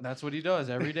Yep, out. That's what he does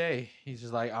every day. He's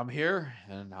just like, I'm here.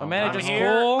 And A manager's I'm here.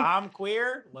 out. Cool. I'm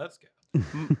queer. Let's go.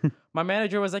 My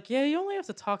manager was like, "Yeah, you only have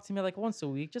to talk to me like once a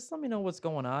week. Just let me know what's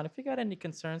going on. If you got any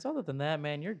concerns, other than that,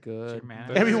 man, you're good."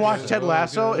 Have you watched Ted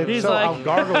Lasso? If He's so, like, I'll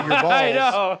gargle your balls. I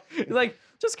know. He's like,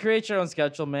 just create your own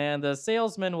schedule, man. The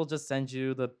salesman will just send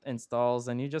you the installs,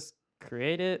 and you just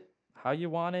create it how you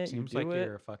want it. Seems you like do it.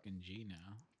 you're a fucking G now.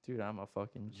 Dude, I'm a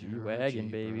fucking G You're a wagon,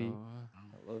 G, baby. bro.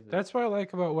 I love it. That's what I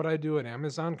like about what I do at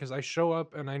Amazon, because I show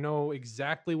up and I know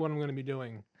exactly what I'm going to be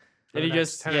doing. For And the you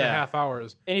next just- 10 and a yeah. half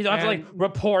hours. And you don't have to like and-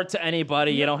 report to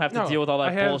anybody. You don't have to No, deal with all that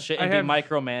I have- bullshit I and have, be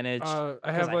micromanaged.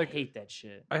 I 'cause have like hate that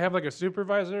shit. I have like a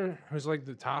supervisor who's like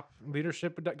the top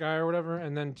leadership guy or whatever,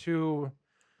 and then two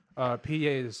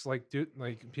PAs, like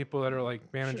people that are like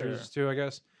managers too, I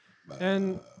guess.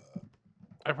 And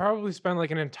I probably spend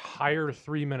like an entire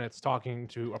 3 minutes talking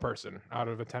to a person out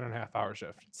of a 10.5 hour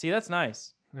shift. See, that's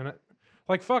nice. And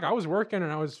like fuck, I was working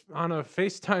and I was on a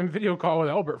FaceTime video call with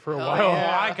Albert for a Hell while.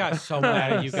 yeah. Oh, I got so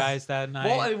mad at you guys that night.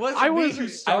 Well, it wasn't I me was- who I I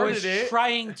started was it.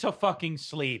 trying to fucking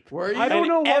sleep. Were you? I don't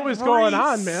know what was going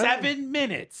on, man. 7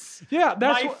 minutes. Yeah,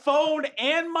 that's my what, phone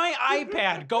and my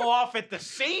iPad go off at the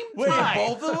same Wait, time.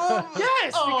 both of them?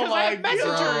 Yes, Oh because I my have Messenger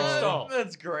God. installed.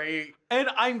 That's great. and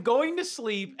I'm going to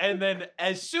sleep, and then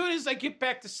as soon as I get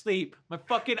back to sleep, my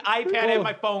fucking iPad and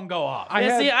my phone go off. I Yeah,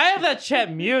 had- see, I have that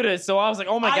chat muted, so I was like,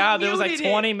 oh my I god, there was like muted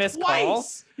it 20 missed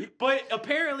calls. twice. But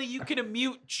apparently you can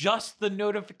mute just the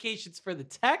notifications for the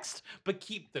text, but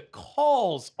keep the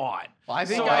calls on. Well, I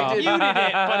think So I I did. muted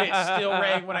it, but it still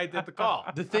rang when I did the call.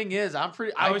 The thing is, I'm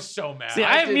pretty. I was so mad. See,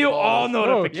 I I did mute both. all Oh,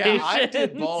 notifications. yeah, I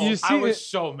did both. You see I was it-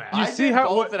 so mad. you I see did how-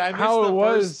 both, and I missed how the it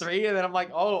was- first 3, and then I'm like,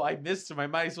 oh, I missed them. I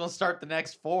might as well start the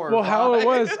next 4. or Well, how it 5.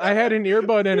 was, I had an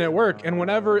earbud in at work, and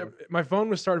whenever my phone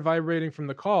would start vibrating from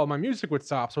the call, my music would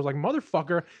stop. So I was like,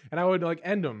 motherfucker, and I would like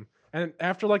end them. And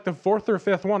after like the 4th or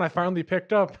 5th one, I finally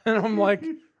picked up, and I'm like,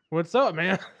 what's up,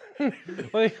 man?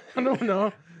 Like, I don't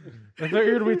know. I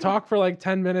figured we talk for like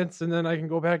 10 minutes, and then I can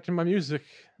go back to my music.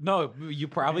 No, you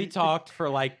probably talked for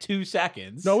like 2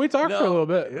 seconds. No, we talked for a little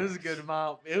bit. It was a good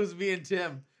amount. It was me and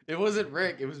Tim. It wasn't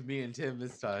Rick. It was me and Tim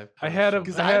this time. I had a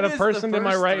 'Cause I had a missed the person to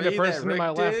my first right and a 3 that person to my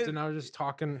Rick left, did. and I was just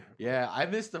talking. Yeah, I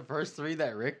missed the first 3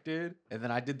 that Rick did, and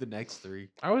then I did the next 3.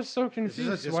 I was so this a confused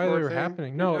why they Discord were thing?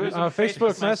 happening. No, It was a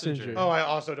Facebook Facebook Messenger. Messenger. Oh, I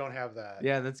also don't have that.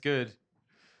 Yeah, that's good.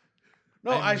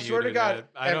 No, I swear to muted God, it.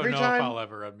 I don't every know time. if I'll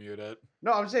ever unmute it.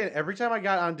 No, I'm saying every time I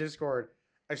got on Discord,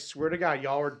 I swear to God,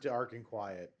 y'all were dark and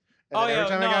quiet. And Oh, then every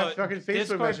yeah, time I got no, fucking Facebook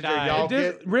Discord Messenger, died. y'all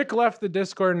Dis- get. Rick left the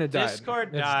Discord and it died. Discord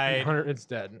It's died. 100 It's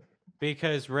dead.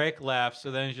 Because Rick left,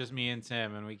 so then it's just me and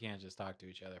Tim, and we can't just talk to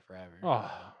each other forever.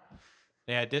 Oh,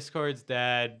 Yeah, Discord's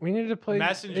dead. we need to play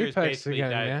Messenger's Apex basically again,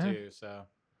 dead man. too, so.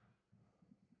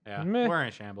 Yeah, Meh. we're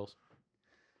in shambles.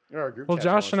 Our group Well, chat's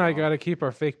Josh and I going got to strong. keep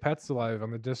our fake pets alive on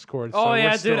the Discord. Oh, so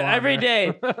yeah, we're still dude, on every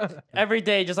there. Every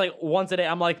day, just like once a day,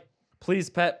 I'm like, please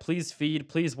pet, please feed,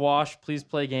 please wash, please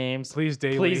play games, Please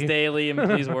daily. please daily, and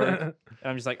please work. And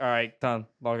I'm just like, all right, done,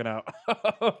 logging out.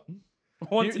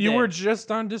 Once a You day. were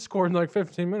just on Discord like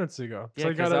 15 minutes ago. So Yeah,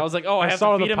 because I was like, oh, I have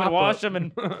saw to the feed him and pop-up. wash him,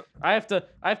 and I have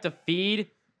to feed,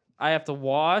 I have to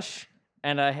wash,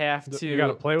 and I have to You got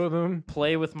to play with them.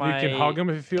 play with my You can hug them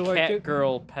if you feel like cat it.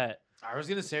 girl pet. I was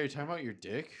gonna say, you're talking about your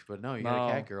dick, but no, you got a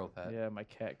No. cat girl pet. Yeah, my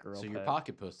cat girl So pet. your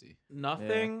pocket pussy.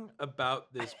 Nothing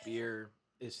about this beer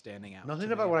is standing out. Nothing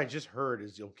to about me. what I just heard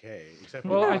is okay, except for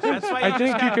Well, I think, That's why I think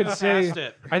just you gotta could move say past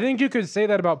it. I think you could say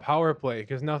that about power play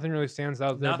because nothing really stands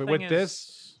out there. Nothing but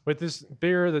is- with this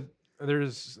beer, that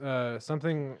there's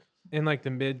something in like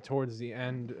the mid towards the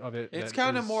end of it. It's that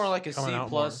kind of is more like a coming C out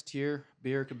plus tier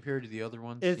beer compared to the other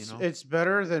ones. it's you know? it's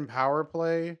better than Power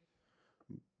Play,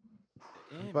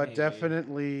 but maybe.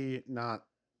 definitely not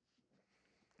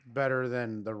better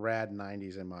than the Rad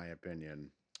 90s in my opinion.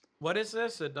 What is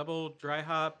this? A double dry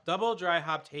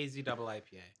hopped hazy double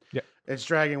IPA. It's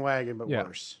Dragon Wagon, but Yeah.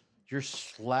 worse. You're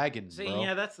slagging, See, bro.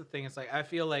 yeah, that's the thing. It's like I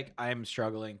feel like I'm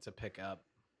struggling to pick up.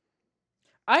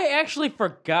 I actually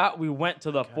forgot we went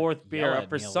to the God, fourth yell beer. at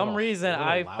For me a some little- reason, a little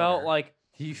I felt louder. like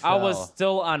He I was fell.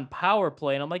 still on power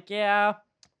play, and I'm like, yeah.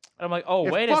 And I'm like, oh,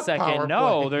 Yeah, wait a fuck second. Power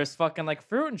No, Play. there's fucking like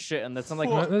fruit and shit in this. I'm like,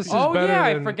 No, this is oh better yeah,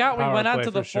 I than forgot we Power went on Play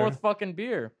to the for sure. fourth fucking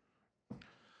beer.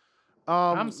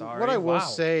 I'm sorry, What I will wow.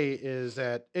 say is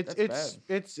that That's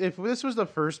it's if this was the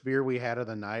first beer we had of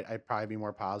the night, I'd probably be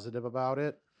more positive about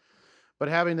it. But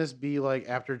having this be like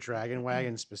after Dragon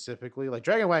Wagon specifically, like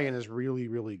Dragon Wagon is really,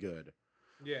 really good.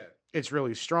 Yeah. It's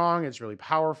really strong. It's really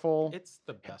powerful. It's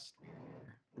the best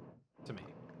beer to me.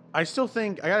 I still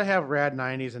think I gotta have Rad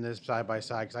 90s in this side by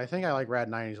side because I think I like Rad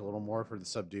 90s a little more for the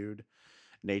subdued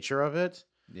nature of it.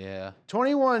 Yeah.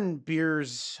 21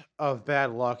 beers of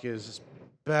bad luck is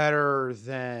better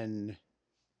than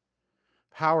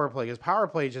Power Play because Power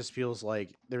Play just feels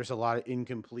like there's a lot of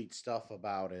incomplete stuff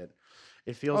about it.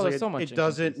 It feels Oh, like there's so much it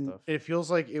doesn't. incomplete stuff. It feels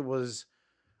like it was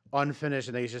unfinished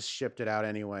and they just shipped it out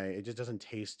anyway. It just doesn't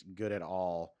taste good at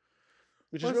all.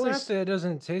 Which Well, is it's really not that it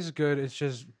doesn't taste good. It's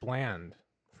just bland.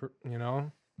 For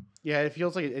yeah. It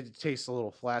feels like it tastes a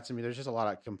little flat to me. There's just a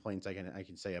lot of complaints I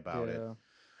can say about it.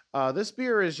 Yeah. This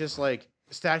beer is just like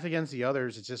stacked against the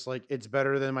others. It's just like it's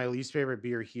better than my least favorite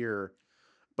beer here,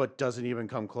 but doesn't even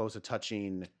come close to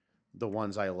touching the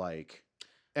ones I like.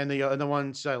 And the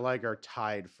ones I like are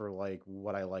tied for like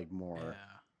what I like more. Yeah.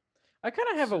 I kind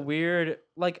of have a weird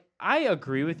like. I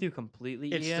agree with you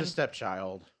completely, It's Ian. the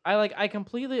stepchild. I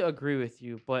completely agree with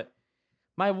you, but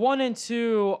my 1 and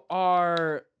 2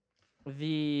 are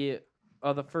the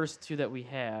first two that we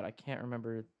had. I can't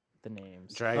remember the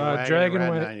names. Dragon Wagon, Dragon Rad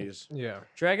Wagon- 90s. yeah.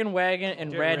 Dragon Wagon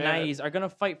and Get Rad Red. 90s are gonna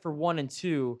fight for 1 and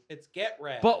 2, It's Get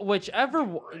Red. but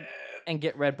and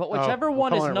get red. But Oh, whichever I'm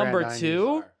one is calling it Rad number 90s.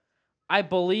 2, I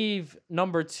believe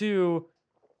number 2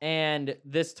 and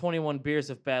this 21 beers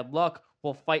of bad luck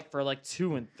will fight for like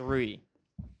 2 and 3.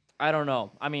 I don't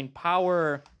know. I mean,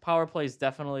 power plays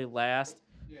definitely last,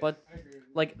 but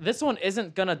like this one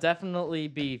isn't gonna definitely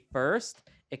be first.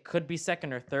 It could be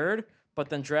second or third, but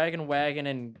then Dragon Wagon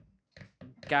and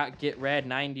Get Rad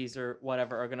 90s or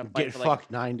whatever are gonna fight Get for like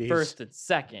fucked 90s. first and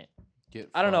second. Get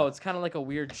I don't know. fucked. It's kind of like a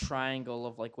weird triangle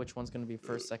of like which one's gonna be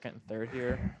first, second, and third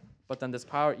here. But then this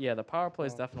power, yeah, the power play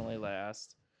is definitely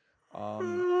last.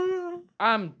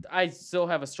 I still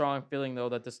have a strong feeling though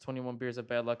that this 21 Beers of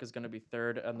Bad Luck is gonna be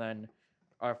third, and then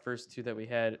our first two that we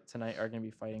had tonight are gonna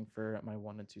be fighting for my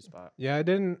 1 and 2 spot. Yeah, I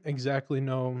didn't exactly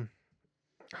know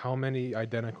how many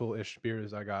identical-ish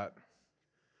beers I got.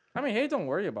 I mean, hey, don't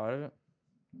worry about it.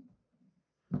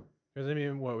 Because I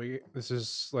mean, this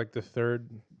is like the third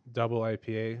double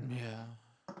IPA.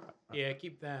 Yeah. Yeah,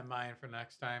 keep that in mind for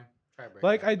next time. Try breaking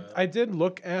Like it up. I did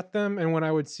look at them, and when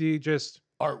I would see just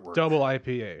Artwork. double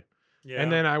IPA, Yeah.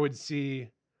 and then I would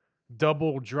see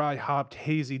double dry hopped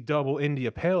hazy double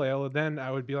India Pale Ale, and then I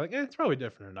would be like, it's probably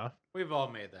different enough. We've all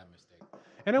made that mistake.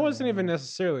 And it wasn't even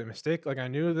necessarily a mistake. Like I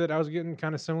knew that I was getting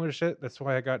kind of similar shit. That's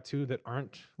why I got two that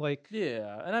aren't like.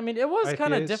 Yeah, and I mean, it was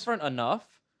kind of IPAs. different enough.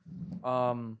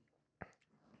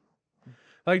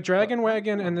 Like Dragon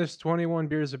Wagon and this 21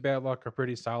 Beers of Bad Luck are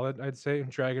pretty solid, I'd say.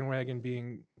 Dragon Wagon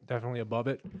being definitely above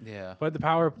it. Yeah. But the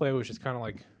power play was just kind of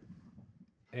like,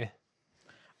 eh.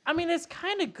 I mean, it's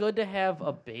kind of good to have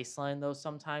a baseline though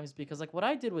sometimes because like what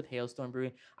I did with Hailstorm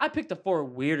Brewing, I picked the 4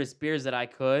 weirdest beers that I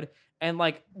could, and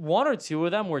like 1 or 2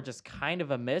 of them were just kind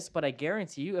of a miss. But I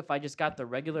guarantee you, if I just got the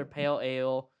regular pale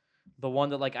ale, the one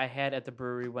that like I had at the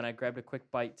brewery when I grabbed a quick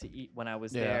bite to eat when I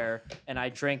was Yeah. there, and I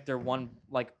drank their one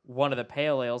of the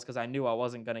pale ales because I knew I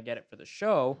wasn't gonna get it for the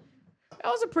show. That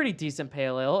was a pretty decent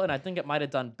pale ale, and I think it might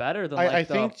have done better than I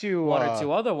the think to, 1 or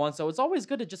 2 other ones. So it's always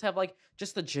good to just have like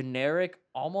just the generic,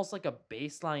 almost like a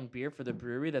baseline beer for the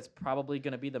brewery that's probably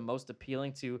going to be the most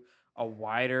appealing to a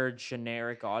wider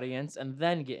generic audience, and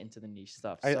then get into the niche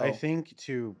stuff. So I think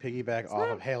to piggyback It's off not-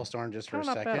 of Hailstorm just for a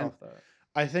kinda not bad second, off that.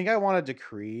 I think I want to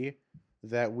decree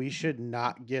that we should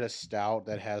not get a stout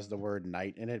that has the word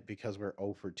night in it because we're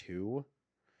 0 for 2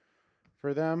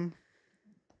 for them.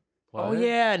 Oh What?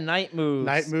 yeah, Night Moves.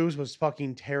 Night Moves was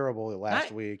fucking terrible last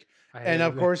Night- week. I And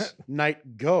of hated course, that.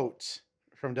 Night Goat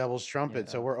from Devil's Trumpet.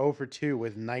 So Yeah. we're 0 for 2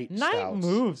 with Night Night Stouts.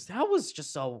 Moves. That was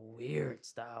just a weird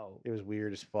stout. It was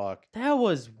weird as fuck. That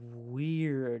was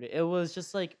weird. It was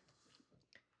just like,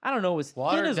 I don't know. It was thin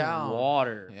Watered as down.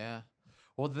 water. Yeah.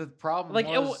 Well, the problem Like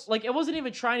was it wasn't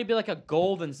even trying to be like a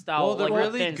golden stout. well, the like a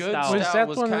really thin good stout. Was stout that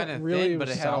was one kind of really thin, but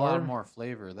it had a lot sour? more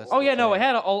flavor. That's Oh the yeah, no, it thing.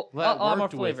 had a That lot more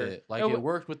worked flavor. with it. Like w- it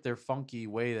worked with their funky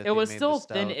way that it they was made still the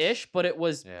stouts. thin-ish, but it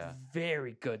was Yeah.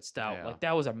 very good stout. Yeah. Like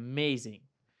that was amazing.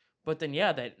 But then yeah,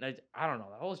 I don't know.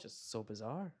 That was just so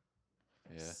bizarre.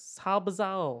 Yeah. How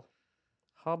bizarre.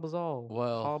 How bizarre.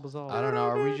 Well, How bizarre. I don't know.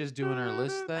 Are we just doing our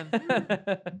list then?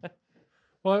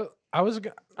 Well, I was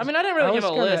I mean, I didn't really I give a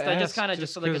was gonna list. I just ask kind of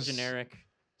just just like a 'cause- generic.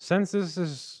 since this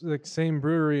is like same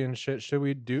brewery and shit. Should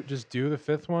we do the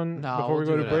fifth one No, before we we'll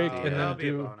go do to it break after. and Yeah. then That'll be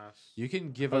a do? bonus. You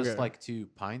can give us Okay. like 2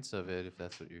 pints of it if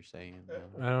that's what you're saying.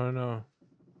 I don't know.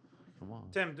 Come on.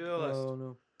 Tim, do a list.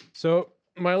 no. So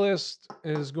my list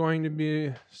is going to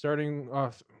be starting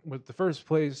off with the first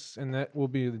place, and that will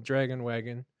be the Dragon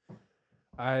Wagon.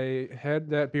 I had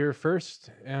that beer first,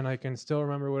 and I can still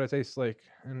remember what it tastes like,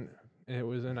 and it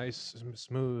was a nice,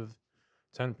 smooth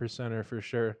 10%er for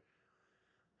sure.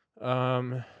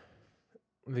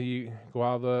 The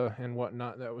guava and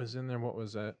whatnot that was in there. What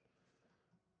was that?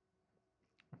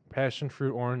 Passion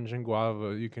fruit, orange, and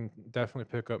guava. You can definitely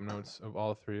pick up notes of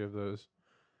all 3 of those.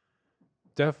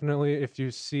 Definitely, if you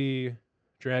see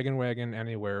Dragon Wagon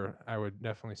anywhere, I would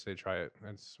definitely say try it.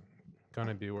 It's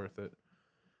gonna be worth it.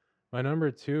 My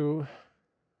number 2,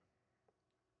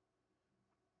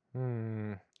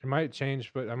 it might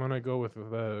change, but I'm gonna go with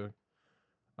the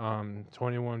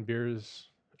 21 Beers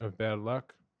of Bad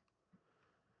Luck.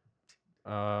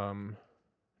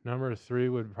 Number 3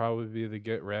 would probably be the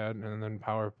Get Rad, and then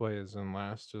Power Play is in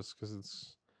last, just because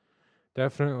it's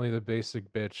definitely the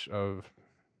basic bitch of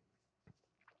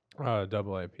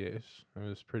double IPAs. It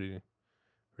was pretty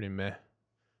meh.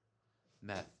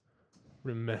 Meth.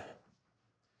 Pretty meh.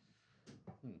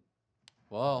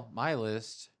 Well, my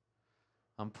list,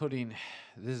 I'm putting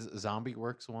this Zombie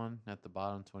Works one at the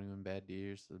bottom, 21 Bad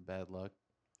Years, the Bad Luck.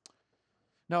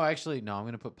 No, actually, no, I'm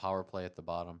going to put Power Play at the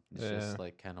bottom. It's Yeah. just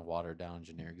like kind of watered down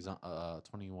generic.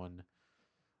 21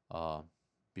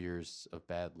 Beers of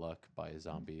Bad Luck by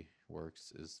Zombie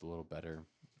Works is a little better.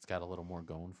 It's got a little more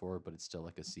going for it, but it's still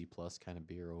like a C+ kind of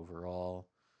beer overall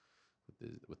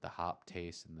with the hop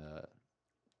taste and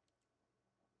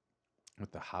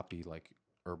with the hoppy like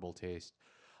herbal taste.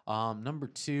 Number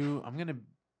 2, I'm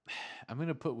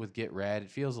gonna put with Get Rad. It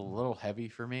feels a little heavy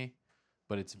for me,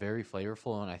 but it's very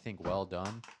flavorful and I think well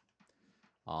done.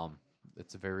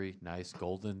 It's a very nice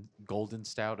golden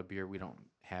stout, a beer we don't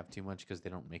have too much because they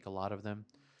don't make a lot of them.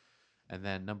 And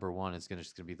then number one is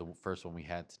just gonna be the first one we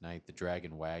had tonight, the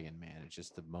Dragon Wagon. Man, it's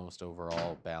just the most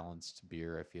overall balanced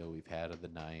beer I feel we've had of the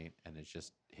night, and it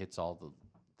just hits all the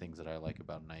things that I like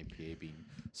about an IPA, being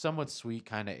somewhat sweet,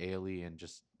 kind of ale-y, and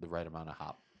just the right amount of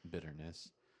hop bitterness.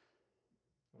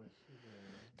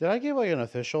 Did I give like an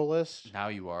official list? Now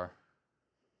you are.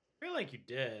 I feel like you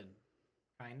did,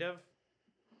 kind of.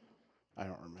 I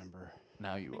don't remember.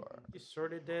 Now you are. You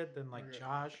sort of did. Then like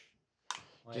Josh,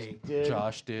 like Did.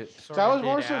 Josh did. sort So I of was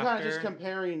more did so kind of just after.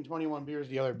 comparing 21 beers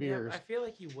to the other Yeah, beers. I feel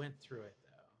like you went through it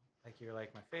though. Like you're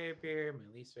like my favorite beer,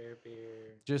 my least favorite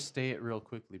beer. Just say it real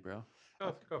quickly, bro.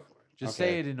 Go for it. Just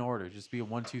Okay. say it in order. Just be a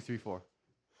 1, 2, 3, 4.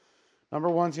 Number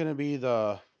one's gonna be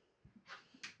the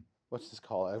what's this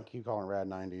called? I keep calling it Rad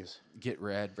 90s. Get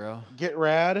rad, bro. Get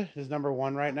Rad is number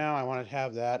one right now. I want to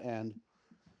have that and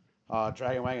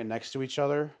Dragon Wagon next to each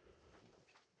other.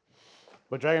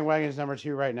 But Dragon Wagon is number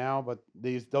two right now. But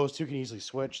those two can easily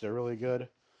switch. They're really good.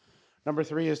 Number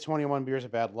three is 21 Beers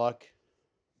of Bad Luck.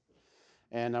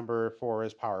 And number four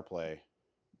is Power Play.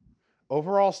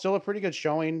 Overall, still a pretty good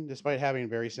showing, despite having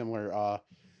very similar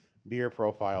beer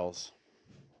profiles.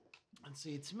 Let's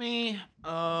see, it's me.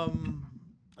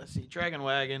 Let's see, Dragon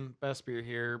Wagon, best beer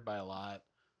here by a lot.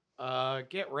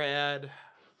 Get Rad,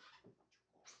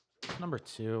 number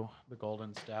two, the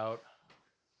Golden Stout.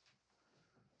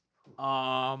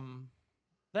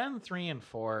 Then 3 and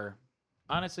 4.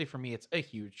 Honestly, for me, it's a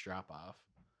huge drop off.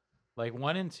 Like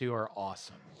 1 and 2 are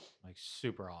awesome, like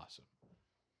super awesome.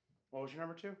 What was your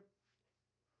number two?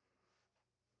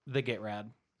 The Get Rad,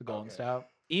 the Golden Okay. Stout.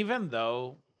 Even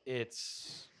though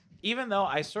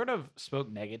I sort of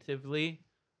spoke negatively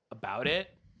about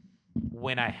it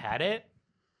when I had it,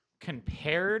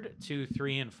 compared to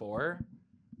 3 and 4,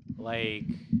 like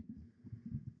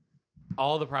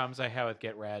all the problems I have with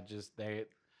Get Rad, just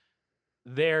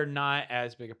they're not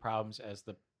as big of problems as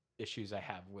the issues I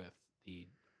have with the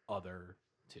other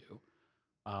two.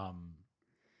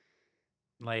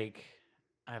 Like,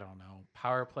 I don't know,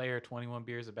 Power Play or 21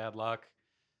 Beers of Bad Luck.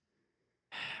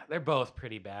 They're both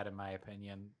pretty bad in my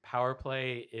opinion. Power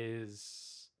Play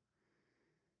is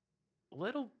a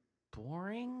little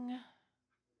boring.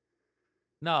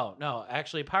 No,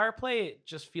 actually Power Play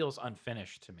just feels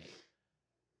unfinished to me.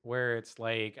 Where it's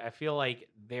like, I feel like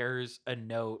there's a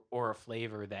note or a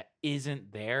flavor that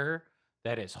isn't there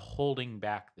that is holding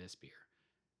back this beer.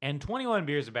 And 21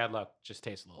 Beers of Bad Luck just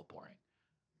tastes a little boring.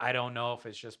 I don't know if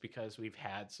it's just because we've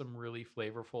had some really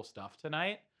flavorful stuff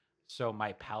tonight, so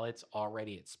my palate's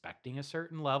already expecting a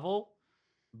certain level.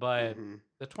 But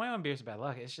the 21 Beers of Bad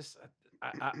Luck, it's just,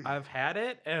 I've had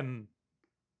it and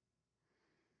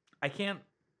I can't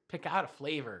pick out a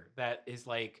flavor that is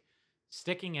like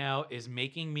sticking out, is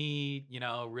making me,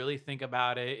 really think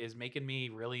about it, is making me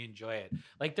really enjoy it.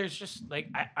 Like there's just like,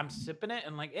 I'm sipping it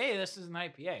and like, hey, this is an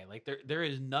IPA. Like there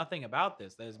is nothing about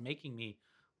this that is making me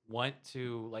want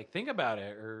to like think about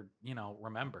it or,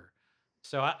 remember.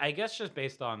 So I guess just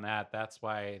based on that, that's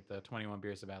why the 21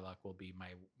 Beers of Bad Luck will be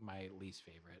my least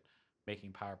favorite,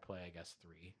 making Power Play, I guess,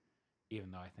 3,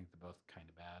 even though I think they're both kind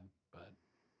of bad, but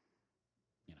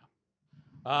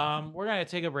we're going to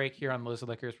take a break here on the list of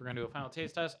liquors. We're going to do a final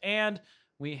taste test, and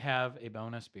we have a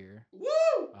bonus beer. Woo!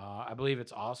 I believe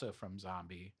it's also from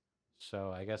Zombie.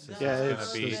 So I guess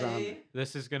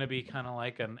this is gonna be kind of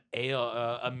like an ale,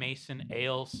 a Mason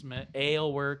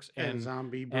Ale Works and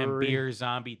Zombie and Brewery. Beer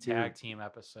Zombie tag team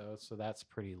episode. So that's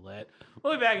pretty lit.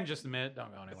 We'll be back in just a minute.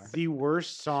 Don't go anywhere. The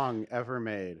worst song ever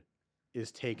made is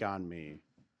 "Take on Me."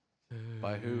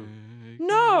 By who?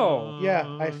 No.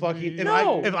 Yeah, I fucking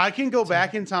No. if I can go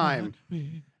back in time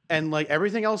and like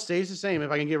everything else stays the same, if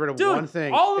I can get rid of Dude, one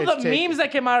thing, all of it's the memes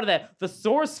that came out of that, the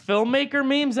Source filmmaker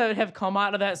memes that have come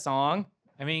out of that song,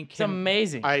 I mean, it's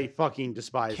amazing. I fucking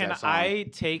despise can that song. I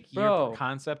take your Bro.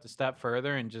 concept a step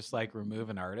further and just like remove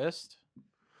an artist?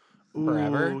 Ooh,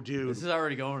 forever? dude. This is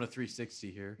already going to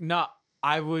 360 here. No,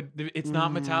 I would. It's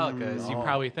not Metallica, as you Oh,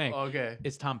 probably think. Okay.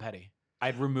 It's Tom Petty.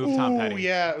 I'd remove Tom Petty.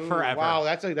 Yeah, forever. Wow,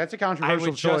 that's a I controversial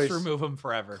would choice. just remove him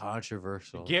forever.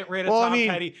 Controversial. Get rid of Well, I Tom mean-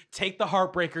 Petty. Take the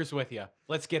Heartbreakers with you.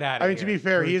 Let's get out of I here. mean, to be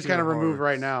fair, he is kind of removed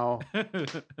right now.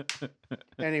 right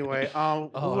Anyway, who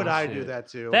Oh, would I do shit. that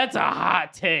to? That's a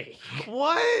hot take.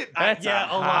 what? That's yeah,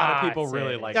 a a lot of hot people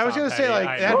really take. like. Yeah, I was Tom gonna say, Petty. like,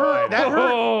 I that know, hurt- I that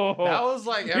know. hurt- That was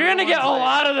like You're gonna get a everyone's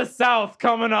lot of the South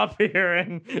coming up here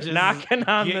and Just knocking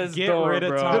on this get door, rid of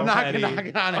bro. Tom They're knocking, Petty.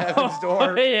 knocking on heaven's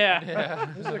door. yeah. Yeah.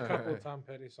 There's a couple of Tom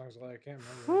Petty songs that I can't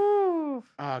remember. Whew.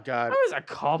 Oh God, There was a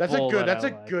couple. that's a good. that That's I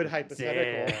a good liked.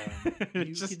 hypothetical.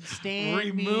 You Just can stand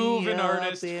remove me an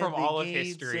artist up in from the all of gates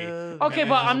history. of Okay, And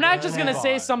but then I'm not just gonna move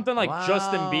say on. something like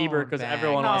Justin Bieber because Wow,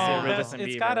 everyone No, wants to bang. say that's, Justin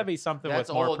it's Bieber. got to be something That's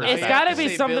with more old. Now you It's have got to to be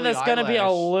say something Billie that's gonna be a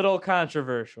Eilish. little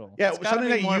controversial. Yeah, It's gotta something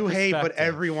be that more you hate, but perspective.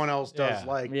 everyone else does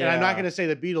Yeah. like. And Yeah. I'm not gonna say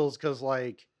the Beatles because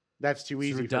like that's too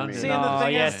easy for me. redundant. See, No, and the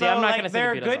thing yeah, is, see, I'm though, not like, gonna say the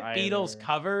they're Beatles good either. Beatles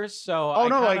covers, so Oh, I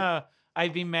no, like, kinda,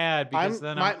 I'd be mad because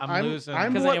then I'm losing.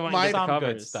 I'm Because what then you want my to get the some good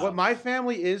covers. stuff. what my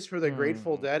family is for the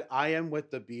Grateful Hmm. Dead. I am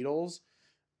with the Beatles.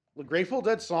 The Grateful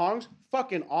Dead songs,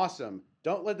 fucking awesome.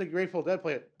 Don't let the Grateful Dead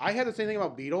play it. I had the same thing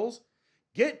about Beatles.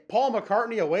 Get Paul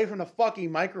McCartney away from the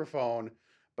fucking microphone.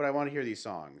 But I want to hear these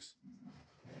songs.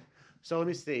 So let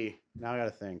me see. Now I gotta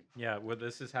think. Yeah, well,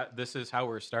 this is how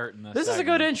we're starting this. This is a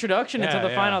segment. good introduction into Yeah, the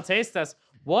yeah. final taste test.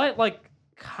 What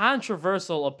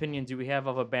controversial opinion do we have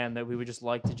of a band that we would just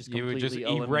like to just You would completely just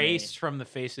eliminate? erase from the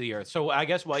face of the earth. So I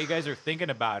guess while you guys are thinking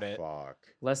about it, Fuck.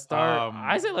 Let's start. Um,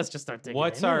 I say let's just start digging.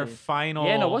 what's into our it. final?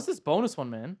 Yeah, no. What's this bonus one,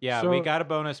 man? Yeah, So- we got a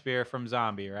bonus beer from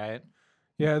Zombie, right?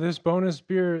 Yeah, this bonus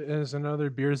beer is another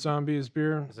Beer Zombies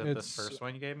beer. Is it the first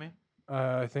one you gave me?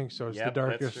 I think so. It's Yep, the that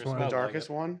darkest sure one. The smells like darkest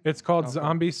it. one. It's called Okay.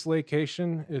 Zombie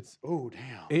Slaycation. It's Oh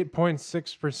damn.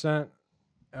 8.6%.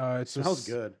 It's Smells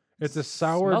good. It's a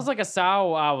sour. Smells like a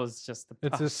sour. I was just.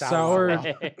 It's a sour.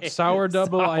 sour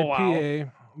double Sour.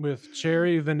 IPA with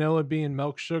cherry, vanilla bean,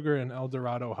 milk sugar, and El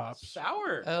Dorado hops.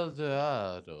 Sour. El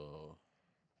Dorado.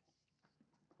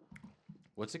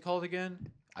 What's it called again?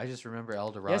 I just remember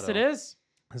El Dorado. Yes, it is.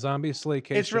 Zombie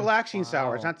Slaycation. It's relaxing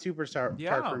sour. It's Wow. not super sour tart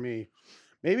Yeah. for me.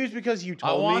 Maybe it's because you I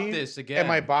told want me this again. and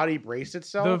my body braced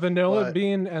itself. The vanilla but-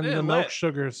 bean and Yeah, the milk lit.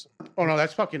 sugars. Oh no,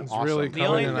 that's fucking It's awesome. really The coming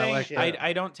only in, I thing like that.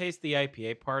 I don't taste the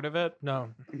IPA part of it, No.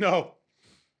 No.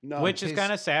 No. which is taste-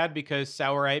 kind of sad because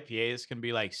sour IPAs can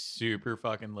be like super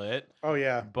fucking lit, Oh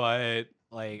yeah. but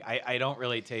like I don't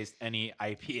really taste any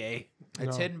IPA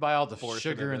It's No. hidden by all the portion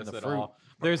sugar of and the this at fruit. all.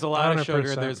 There's a lot of sugar.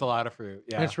 100%. There's a lot of fruit.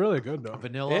 Yeah, It's really good though.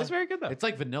 Vanilla. it is very good though. It's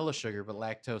like vanilla sugar, but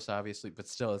lactose, obviously. But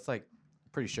still, it's like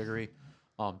pretty sugary.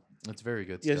 It's very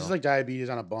good. Yeah, Still. this is like diabetes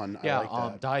on a bun. yeah. I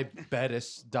like that.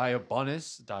 Diabetes,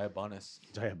 diabunus.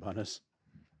 Diabunus.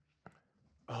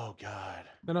 Oh god.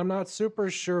 And I'm not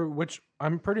super sure which.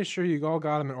 I'm pretty sure you all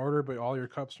got them in order, but all your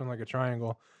cups are in like a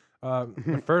triangle.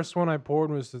 The first one I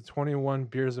poured was the 21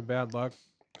 Beers of Bad Luck.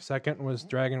 Second was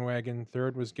Dragon Wagon.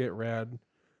 Third was Get Rad.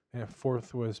 And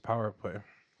fourth was Power Play.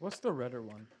 What's the redder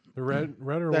one? The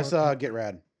redder That's one. get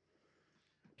rad.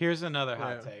 Here's another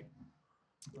hot Yeah. take.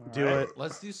 Do it.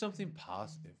 Let's do something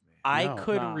positive, man. I No.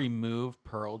 could Nah. remove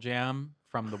Pearl Jam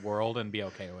from the world and be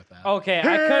okay with that. Okay, I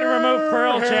could remove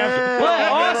Pearl Jam.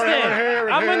 Well,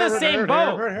 Austin, I'm in the same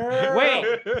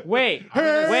boat. Wait. I'm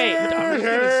just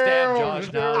gonna stab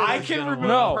Josh now. I He's can gonna remove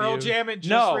No. Pearl you. Jam and just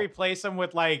No. replace them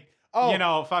with like Oh. you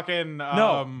know fucking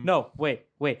No, wait.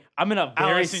 I'm in a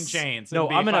very Alice in Chains. No, and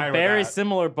be I'm in fine a with very that.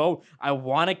 similar boat. I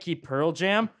want to keep Pearl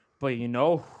Jam, but you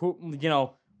know who? You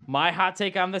know my hot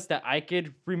take on this that I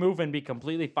could remove and be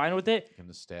completely fine with it. I'm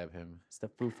gonna stab him. It's the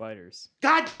Foo Fighters.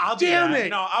 God I'll do damn that. it!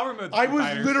 No, I'll remove. The I Foo was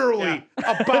Fighters. literally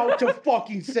about to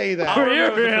fucking say that. I'll Were you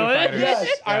remove the Foo really? Fighters.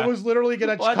 Yes, I Yeah. was literally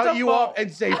gonna What cut the you fuck? up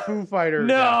and say Foo Fighters.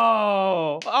 No.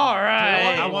 All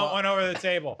right. I want one over the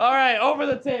table. All right, over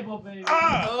the table, baby.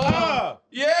 Yeah!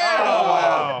 Oh,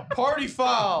 wow. Party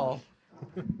foul!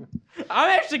 I'm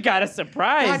actually kind of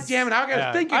surprised. God damn it! I gotta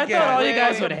Yeah. think I again. thought all you Yeah,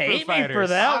 guys yeah, would Foo hate me for Fighters.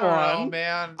 that I don't know, one.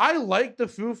 man. I like the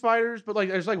Foo Fighters, but like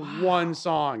there's like one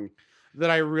song that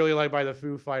I really like by the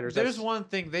Foo Fighters. There's That's one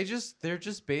thing. They're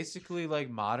just basically like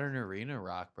modern arena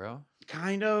rock, bro.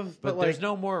 kind of, But but like, there's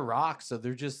no more rock, so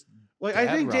they're just like I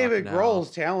dad think rock David now.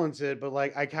 Grohl's talented, but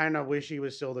like I kind of wish he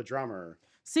was still the drummer.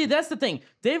 See, that's the thing.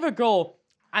 David Grohl,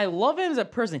 I love him as a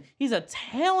person. He's a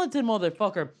talented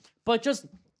motherfucker, but just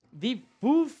the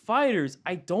Foo Fighters,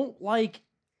 I don't like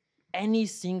any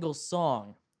single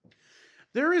song.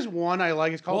 There is one I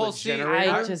like. It's called Well, The see,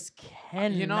 Generator. I just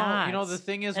cannot. you know the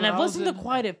thing is, and when I've I was listened to in-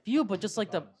 quite a few, but just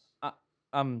like the,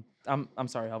 I'm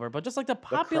sorry, Albert, but just like the The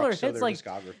popular crux of hits, their like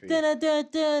discography.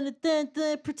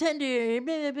 da-da-da-da-da-da, Pretender,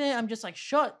 blah, blah, blah. I'm just like,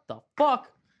 shut the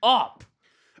fuck up.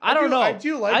 I don't know. I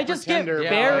do like I just get Pretender, Yeah,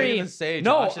 but, I was very gonna say,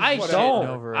 no. Josh is I just don't. shitting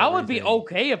over I would be everything.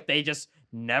 okay if they just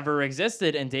never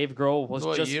existed, and Dave Grohl was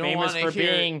What, just you don't famous wanna for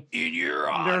hear being in your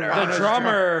the Nirvana's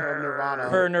drummer Nirvana.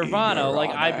 for Nirvana.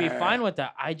 Like, I'd be Nirvana. fine with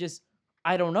that.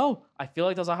 I don't know. I feel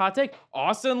like that was a hot take.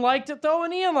 Austin liked it though,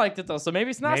 and Ian liked it though. So maybe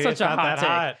it's not Maybe such it's a not hot that take.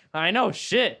 hot. I know.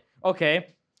 Shit. Okay.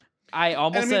 I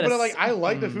almost And I said mean, but a like s- I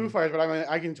like the Foo Fighters, but I mean,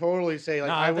 I can totally say like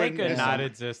I No, they wouldn't could miss not them.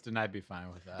 exist, and I'd be fine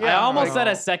with that. I Yeah, almost I said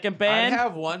know. a second I'd band.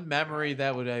 have one memory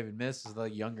that would I even miss is the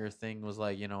younger thing was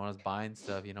like, when I was buying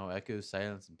stuff, Echo,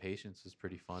 Silence, and Patience was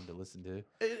pretty fun to listen to.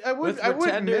 I would With I would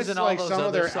Pretenders miss and all like those some of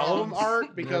other their album songs art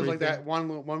and because like that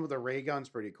everything. one with the ray gun's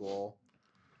pretty cool.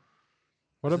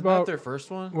 What Isn't that about their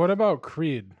first one? what about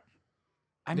Creed?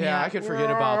 I mean, Yeah, I could forget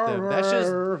about them. That's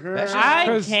just I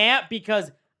 'Cause- can't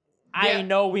because I Yeah.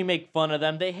 know we make fun of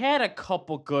them. They had a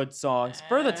couple good songs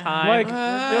for the time. Like,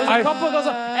 there was a I- couple of good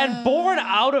songs. And born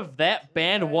out of that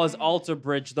band was Alter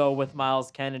Bridge, though, with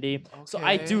Miles Kennedy. So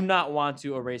I Okay. do not want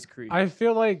to erase Creed. I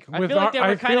feel like I with feel like they were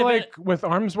I kind feel of in- like with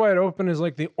Arms Wide Open is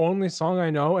like the only song I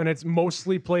know, and it's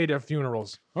mostly played at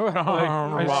funerals. they They were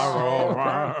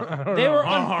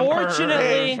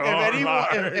unfortunately, If anyone,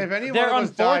 if any They're one of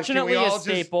us dies, can we unfortunately a all just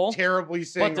staple, terribly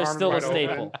sing but they're Arms still a Wide Open?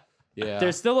 staple. Yeah.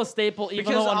 They're still a staple, even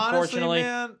Because though honestly, unfortunately,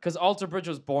 man- because Alter Bridge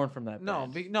was born from that. No,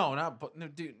 band. no, not but no,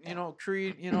 dude.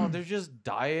 Creed. They're just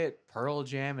Diet, Pearl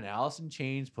Jam, and Alice in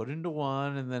Chains put into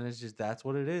one, and then it's just that's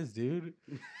what it is, dude.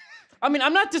 I mean,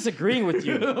 I'm not disagreeing with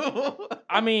you.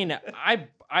 I mean,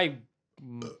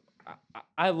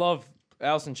 I love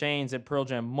Alice in Chains and Pearl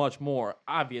Jam much more.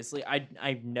 Obviously,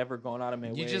 I've never gone out of my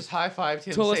You way. just high fived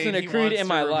him To listen saying to he Creed wants in to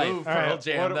my life. remove All Pearl right,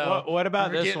 Jam, though. what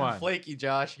about You're this getting one? flaky,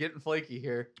 Josh. You're getting flaky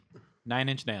here. 9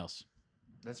 Inch Nails.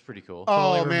 That's pretty cool.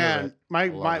 Oh remove man, it. my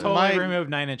Love my it. Totally my, remove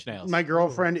 9 Inch Nails. my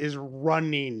girlfriend is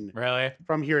running Really?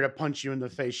 from here to punch you in the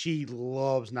face. She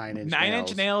loves 9 Inch 9 Nails.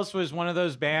 Inch Nails was one of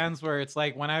those bands where it's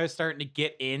like when I was starting to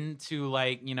get into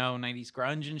like 90s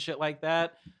grunge and shit like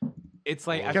that. It's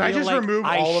like Can I feel just like remove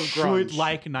I all of should grunge?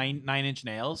 like Nine Inch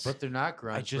Nails. But they're not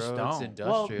grunge, I just bro. don't. It's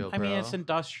industrial, well, I mean, bro. it's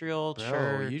industrial. Bro,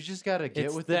 Sure. you just gotta get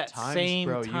It's with that the times, same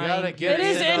bro. You time gotta get It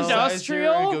is in the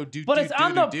industrial, and go do, but do, it's do,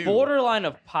 on do, the do. borderline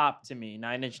of pop to me.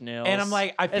 9 Inch Nails, And I'm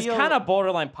like, I it's feel kind of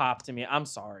borderline pop to me. I'm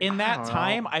sorry. in I that don't know.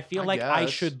 time, I feel I like I guess.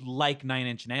 should like 9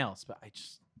 Inch Nails, but I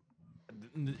just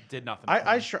did nothing. for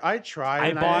I me. tried.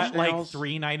 I 9 bought Inch like Nails.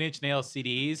 3 9 Inch Nails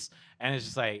CDs, and it's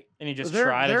just like and you just They're-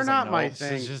 tried. they're it's not like, my nope. it's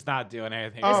thing. just not doing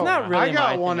anything. It's Oh, not really I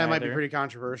got my one thing that might be either. pretty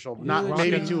controversial. You're Not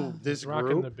maybe rocking- to this rocking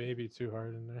group. the baby too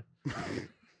hard in there.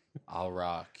 I'll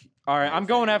rock. All right, I'm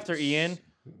going after Ian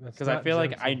That's because I not feel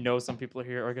like gentle. I know some people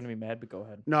here are gonna be mad. But go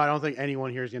ahead. No, I don't think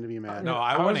anyone here is going to be mad. No,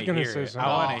 I I want was to gonna hear say it. something.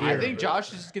 I want I to hear. think it.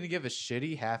 Josh is just gonna give a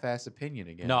shitty half-ass opinion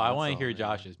again. No, I That's want to all, hear man.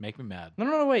 Josh's. Make me mad.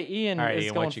 No, wait. Ian All right, is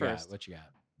Ian, going what you first. got? What you got?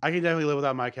 I can definitely live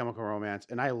without My Chemical Romance,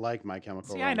 and I like My Chemical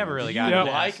See, Romance. I never really You got Yeah.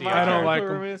 into like that. my I don't like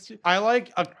Chemical them. Romance? I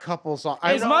like a couple songs.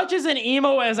 As much as an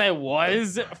emo as I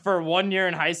was for 1 year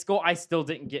in high school, I still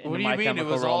didn't get into What do you My mean? It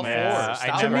Chemical was all Romance. four. Yeah,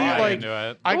 Stop I never me, got like, into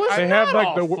it. I, It was I, They have not like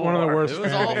all one of the four. worst. It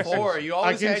was fan all bases. four. You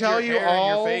always can had tell your you hair in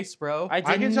all- your face, bro. I I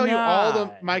can did tell you all the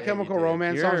not. My Yeah, Chemical you did.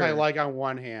 Romance songs I You're- like on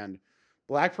one hand.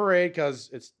 Black Parade, because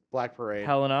it's Black Parade.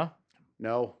 Helena.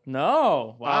 No.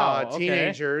 No. Wow. okay.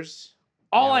 Teenagers.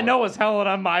 All Yeah, I know is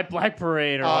Helena, My Black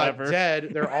Parade, or whatever.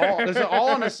 Dead. They're all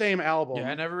on the same album. Yeah,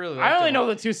 I never really. I liked only them. know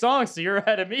the 2 songs, so you're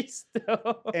ahead of me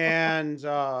still. And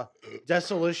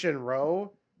Desolation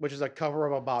Row, which is a cover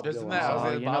of a Bob Isn't Dylan that- song. was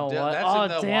Oh, it you Bob know Dylan? what? That's Oh, in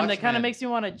the damn, that kind Watchmen. of makes me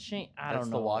want to change. I That's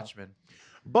don't the know. Watchmen.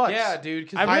 But Yeah, dude.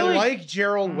 'Cause I really- like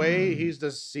Gerald Way. He's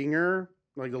the singer,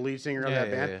 like the lead singer of Yeah, that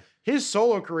yeah, band. yeah. His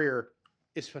solo career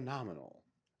is phenomenal.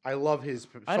 I love his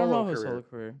solo I don't know career. his solo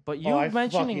career, but Oh, you I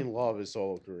mentioning fucking love his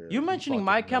solo career. you mentioning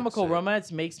My fucking Chemical nuts, eh?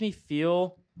 Romance makes me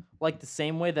feel like the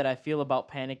same way that I feel about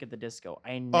Panic at the Disco.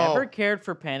 I never Oh. cared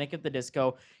for Panic at the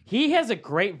Disco. He has a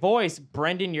great voice,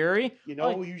 Brendan Urie. You know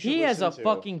Like, who you should he has a listen to?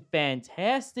 fucking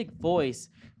fantastic voice,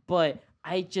 but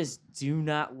I just do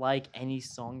not like any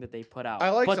song that they put out.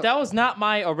 I like but some- that was not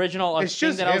my original It's thing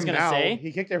just that I was him gonna now. say.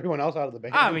 He kicked everyone else out of the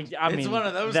band. I mean, It's one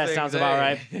of those that things, sounds about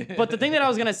eh? right. But the thing that I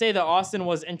was gonna say that Austin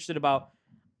was interested about,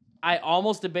 I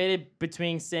almost debated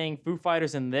between saying Foo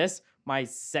Fighters and this. My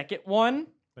second one,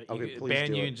 But Okay, you, please ban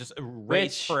do you it. and just erase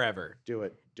Which- forever. do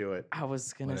it. I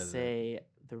was gonna What is it? say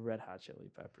the Red Hot Chili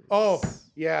Peppers. Oh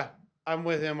yeah, I'm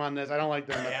with him on this. I don't like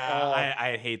them at Yeah, all.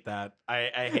 I hate that. I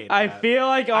hate I that. feel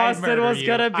like I Austin murder was you.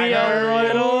 gonna be I a murder you.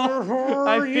 little.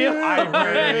 I feel. I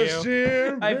murder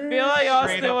you. I feel like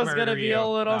Austin Straight up was gonna murder be you. a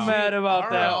little No. mad I about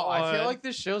don't that. know. I feel one. like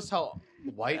this shows how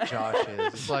white Josh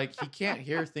is. It's like he can't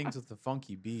hear things with the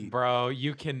funky beat. Bro,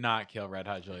 you cannot kill Red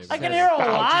Hot Chili I Peppers. can hear a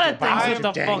Bow, lot of bow, things with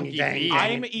the dang, funky dang, beat.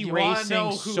 dang. I'm You wanna erasing know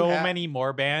who so ha- many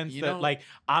more bands You that know- like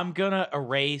I'm gonna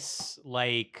erase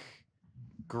like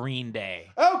Green Day.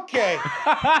 Okay.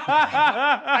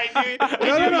 I knew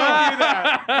No, you would no. do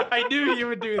that. I knew you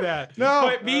would do that. No.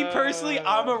 But me personally,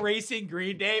 I'm erasing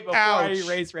Green Day before I Ouch.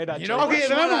 erase Red Hot You Chili know Peppers.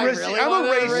 Okay, then I'm I erasing. really I'm wanna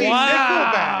erasing erase?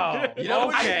 Nickelback. You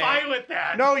know, I'm fine with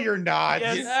that. No, you're not.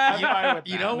 Yes, I'm fine with that.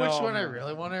 You know which No, one I no.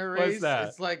 really want to erase? that?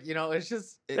 It's like, you know, it's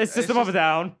just It's System of a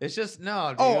Down. It's just no.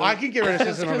 Dude. Oh, I can get rid of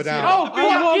System of a Down. Oh, I love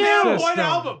fuck that you! one System.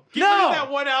 album. Get No. rid of that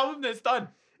one album that's done.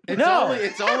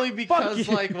 It's only because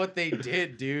you. like what they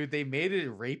did, dude. They made it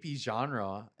a rapey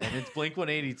genre, and it's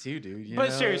Blink-182, dude. You But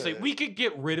know? seriously, we could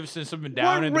get rid of System of a What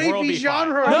Down and the world rapey be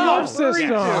genre? fine. are you No. referring System.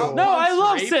 to? No, I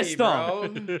love Rapey,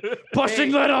 System. bro.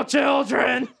 Pushing Hey. little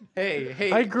children.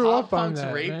 Hey, I grew pop up on punk's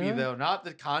that, rapey man. though, not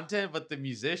the content, but the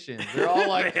musicians. They're all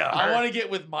like, They I are. want to get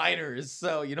with minors,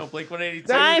 so you know, Blink-182.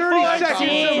 That's 30 seconds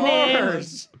to 14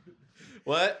 Mars.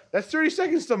 What? That's 30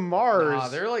 Seconds to Mars. Nah,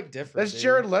 they're like different. That's dude.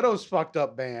 Jared Leto's fucked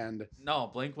up band.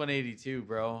 No, Blink-182,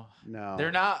 bro. No.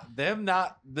 They're not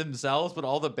not themselves, but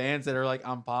all the bands that are like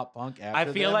on pop punk after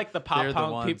I feel them, like the pop they're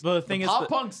punk ones. people. The thing the is, pop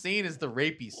punk scene is the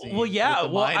rapey scene. well, yeah,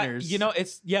 with the well, minors. you know,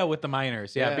 it's with the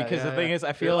minors, because the thing is, I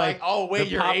They're feel like oh wait, the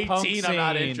you're pop punk 18. I'm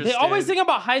not scene- interested. They always think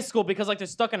about high school because like they're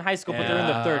stuck in high school, but they're in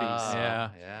their 30s. Yeah.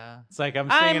 yeah. it's like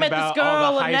I'm I singing met this about girl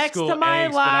all the high next school to my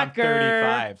eggs, but I'm locker.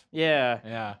 35. Yeah.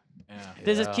 Yeah.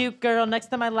 There's this Yeah. cute girl next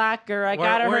to my locker. I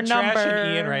got her we're her number.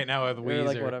 trashing Ian right now with Or, Weezer.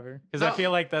 like whatever. Because No. I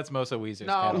feel like that's most of Weezer's No,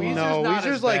 catalog. Weezer's No, not Weezer's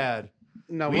as like- bad.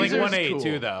 No, Blink Weezer's 182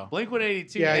 cool. though.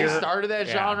 Blink-182. Yeah, they you're- started that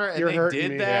yeah. genre and You're they hurting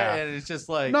did me. that, Yeah. and it's just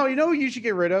like. No, you know what you should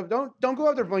get rid of? Don't go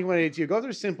after Blink 182. Go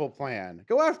after Simple Plan.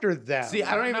 Go after them. See,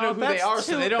 I don't even No, know who they that's are,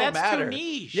 so too- they don't that's matter. Too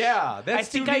niche. Yeah, that's I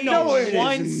think too I niche. know No, it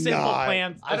one is Simple not.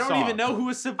 Plan. I don't song. even know who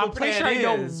a Simple I'm pretty Plan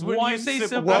sure I know is. When one you say Simple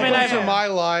Simple Plan. Welcome I mean, to my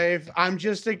life. I'm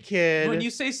just a kid. When you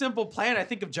say Simple Plan, I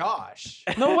think of Josh.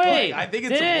 No way. I think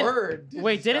it's Didn't- a word. to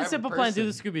Wait, didn't describe a Simple Plan do the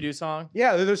person. Scooby Doo song?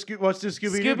 yeah, they're the what's the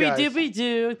Scooby Doo guys? Scooby Dooby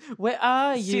Doo, where are you?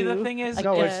 See, the thing is- I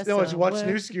No, it's guess no, it's what's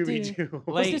somewhere new to Scooby do. Doo.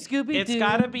 What's Like, the Scooby-Doo? it's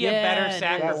got to be a Yeah, better it is.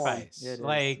 sacrifice. Yeah, it is.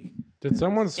 Like, Did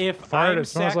someone if fart? I'm It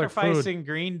smells like food. sacrificing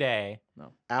Green Day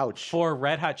Ouch. for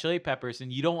Red Hot Chili Peppers,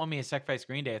 and you don't want me to sacrifice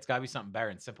Green Day, it's got to be something better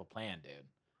than Simple Plan, dude.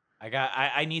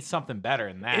 I need something better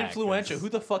than that. Influential. 'cause- Who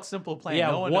the fuck Simple Plan?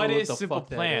 Yeah, no one what knows is the Simple fuck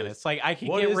that Plan? is. It's like I can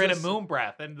What get is rid this- of Moon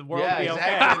Breath and the world Yeah, would be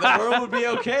exactly. okay. The world would be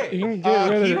okay. You can get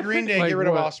rid Keep of Green Day. like get rid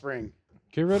of what? Offspring.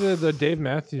 Get rid of the Dave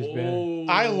Matthews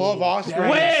Band. I love Offspring.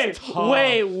 Wait, tough.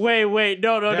 wait.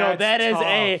 No.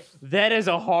 That's That is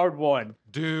a hard one.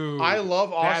 Dude, I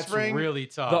love that's Offspring. really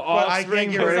tough. The But I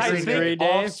Offspring can't get rid of I versus Green Day. Green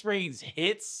think Day. Offspring's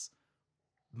hits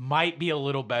might be a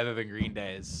little better than Green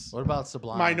Day's. What about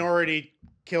Sublime? Minority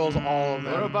kills all of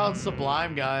them. What about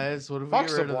Sublime, guys? What if we Fuck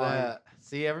get rid Sublime. of that?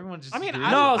 See, everyone just. I mean,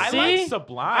 agrees No, with I it. see? like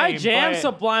Sublime. I jam but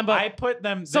Sublime, but I put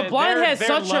them. Sublime they're, has they're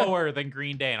such a- lower than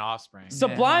Green Day and Offspring.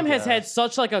 Sublime Yeah, has had guys.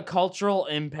 such like a cultural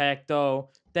impact though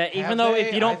that even Have though they?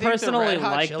 if you I don't think the personally Red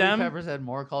Hot like Chili them, Peppers had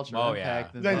more cultural Oh, yeah.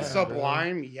 impact than Then that,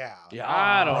 Sublime, yeah. Yeah,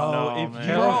 I don't bro, know, if man.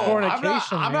 you-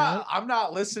 Californication, I'm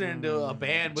not listening to a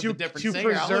band with To- a different to singer.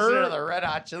 I'm listening to preserve- the Red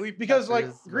Hot Chili Peppers. Because like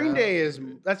Green bro. Day is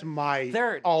that's my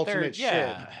They're ultimate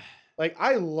yeah. shit. Like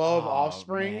I love Oh,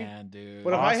 Offspring, man, dude.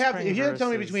 but if I have Offspring if you have to tell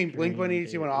me versus between Blink Green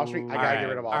 182 and Day. Offspring, I Ooh. gotta get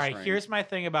rid of All Offspring. right, here's my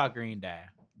thing about Green Day.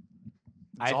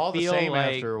 It's I all the feel same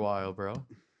like after a while, bro.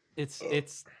 it's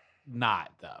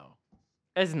not though.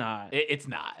 it's not. It's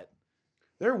not.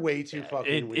 They're way too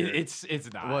fucking weird. It's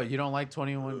not. What, you don't like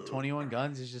 21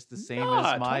 Guns? It's just the same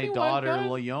Nah, as my 21 daughter Gun?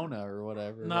 Leona or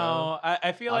whatever. No,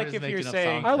 I feel I'm like just if you're making up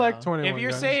saying songs. I like now. 21 if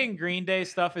you're Guns. saying Green Day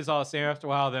stuff is all the same after a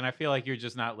while, then I feel like you're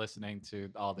just not listening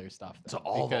to all their stuff. To then,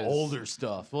 all the because older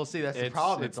stuff. Well, see, that's the it's-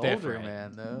 problem. it's It's older, different.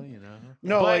 man, though, you know.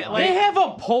 no, But, like, They have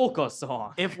a polka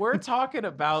song. If we're talking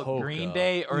about Polka. Green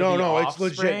Day or no, the no, it's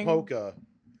legit Offspring, polka.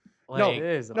 like, It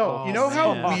is a No, polka you know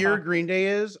how man. weird Green Day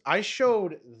is? I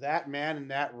showed that man in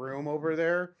that room over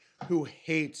there who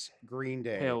hates Green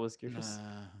Day. Pale whiskers.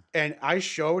 And I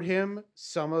showed him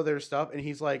some of their stuff, and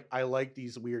he's like, I like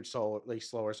these weird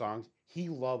slower songs. He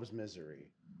loves Misery.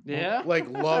 Yeah. Like,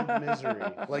 loved Misery.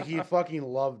 Like, he fucking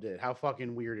loved it. How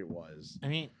fucking weird it was. I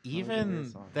mean, weird even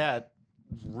song. that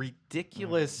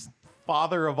ridiculous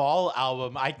Father of All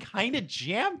album, I kind of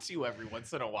jam to every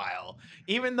once in a while,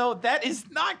 even though that is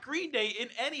not Green Day in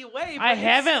any way. I but it's-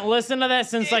 haven't listened to that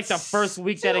since like the it's first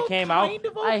week that it still came out. kind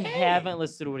of I okay. haven't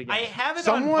listened to it again. I have it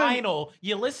Someone- on vinyl.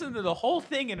 You listen to the whole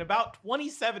thing in about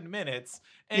 27 minutes.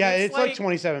 And Yeah, it's like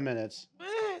 27 minutes.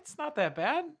 It's not that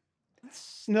bad.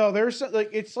 No, there's like,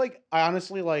 it's like,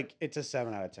 honestly, like, it's a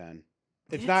 7 out of 10.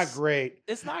 It's not great.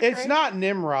 It's not. It's great. not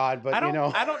Nimrod, but I don't. you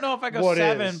know. I don't know if I go what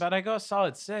 7, is. but I go a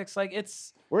solid 6. Like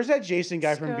it's. Where's that Jason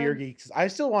guy It's from good. Beer Geeks? I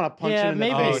still want to punch Yeah, him in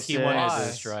the maybe face. he wanted to six.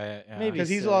 destroy it. Yeah. Maybe Because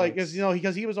he's like, six.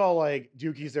 because he was all like,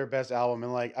 Dookie's their best album,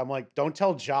 and like, I'm like, don't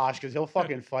tell Josh because he'll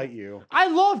fucking fight you. I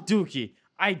love Dookie.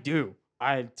 I do.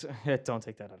 Don't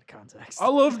take that out of context. I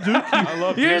love Dookie. I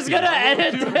love. You're Dookie. just gonna I love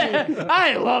edit Dookie. that.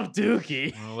 I love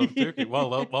Dookie. I love Dookie.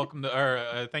 Well, welcome to.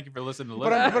 Or thank you for listening to.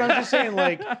 But I'm just saying,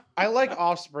 like, I like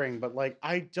Offspring, but like,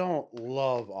 I don't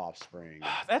love Offspring.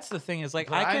 That's the thing is like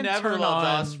But I can never turn loved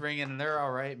on. Offspring, and they're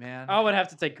all right, man. I would have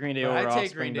to take Green Day But over I'd take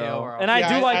Offspring, Green Day though. over And I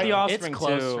Offspring. do Yeah, like the It's Offspring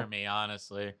close too. for me,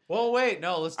 honestly. Well, wait,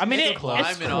 no. Let's. I mean, take it's Sublime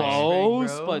and Offspring,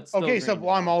 close, bro. but still Okay, Green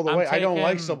Sublime Day. all the I'm way. I don't like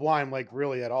taking- Sublime like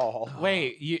really at all.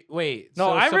 Wait. No, so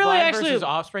I really Sublime actually- versus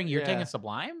Offspring. You're Yeah. taking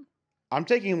Sublime. I'm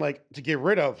taking like to get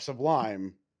rid of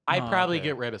Sublime. I'd Oh, probably okay.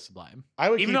 get rid of Sublime. I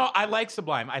would Even keep, though I like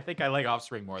Sublime, I think I like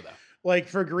Offspring more though. like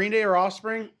for Green Day or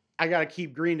Offspring, I gotta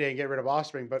keep Green Day and get rid of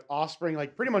Offspring. But Offspring,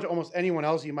 like pretty much almost anyone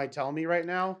else you might tell me right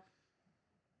now,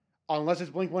 unless it's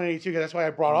Blink 182, because that's why I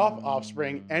brought off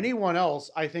Offspring. Anyone else,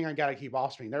 I think I gotta keep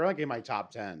Offspring. They're like in my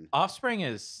top 10. Offspring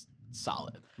is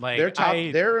solid. Like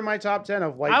They're in my top 10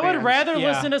 of white I would bands. rather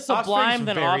Yeah, listen to Sublime Offspring's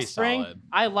than very Offspring. solid.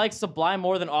 I like Sublime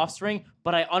more than Offspring,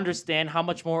 but I understand how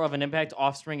much more of an impact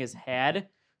Offspring has had.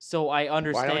 So I Why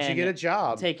understand don't you get a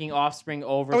job? taking Offspring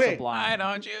over Okay. Sublime. Why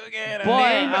don't you get a But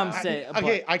name? I'm saying,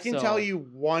 Okay, I can tell you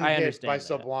one I hit understand by that.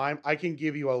 Sublime. I can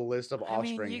give you a list of I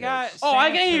mean, Offspring you got hits. Oh,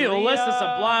 I can give you a list of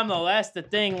Santeria. Sublime though. That's the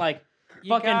thing. Like You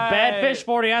fucking got- Bad Fish,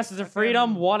 40 Ounces of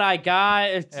Freedom. What I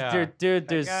got, it's, Yeah. dude.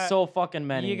 There's got- so fucking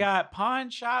many. You got Pawn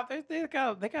Shop. They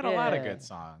got a lot of Yeah. good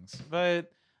songs,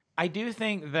 but I do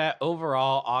think that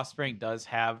overall Offspring does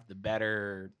have the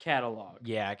better catalog.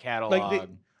 catalog.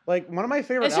 Like one of my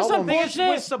favorite It's just albums. unfortunate.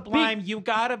 With Sublime, you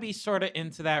gotta be sort of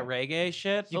into that reggae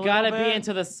shit. You a gotta little be bit,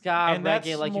 into the ska and that's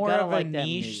reggae. Like you more gotta of like a that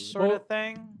niche mood. sort Well, of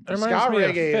thing. It Ska reminds me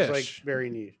of reggae is like Fish. very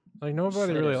neat. Like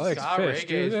nobody really likes Ska Fish, reggae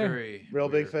do is they? very Real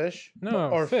Big weird. Fish? No,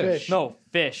 Or Fish. No,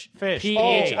 Fish. Fish.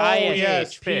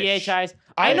 yes, P-H-I-S.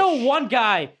 I know one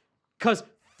guy, because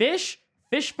Fish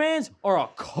fans are a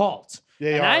cult.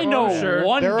 They and are. I know Sure.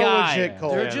 one They're guy. a legit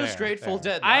cult. They're Yeah, just they're- Grateful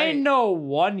they're- Dead. I right? know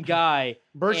one guy.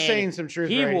 Bert's and saying some truth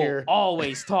he right will here.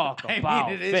 always talk I mean,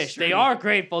 about it is Fish. They true. are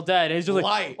Grateful Dead. He's just like,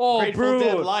 Light. oh, Grateful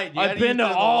Dead bro, light. You I've gotta been use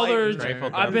to the all light their, Grateful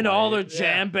I've Dead been to all their light.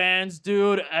 jam bands,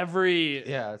 dude. Every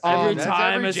Yeah, it's every that's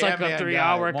time every it's jam like a band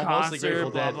 3-hour guy. Well, mostly concert,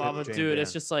 Grateful blah Dead blah blah. with jam Dude, it's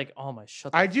band. just like, oh my,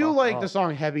 shut the I do fuck like up. the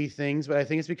song Heavy Things, but I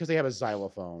think it's because they have a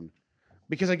xylophone.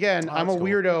 Because again, Oh, I'm a that's cool.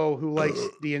 weirdo who likes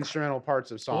the instrumental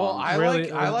parts of songs. Well, I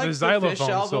Really, like the the Fish xylophone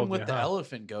album sold with you, the huh?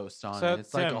 elephant ghost on So, it.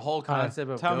 It's like Tim, a whole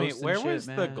concept of Tell me, ghosts where and shit, was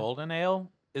the man. Golden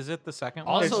Ale? Is it the second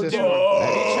one? Also, It's dude, this one.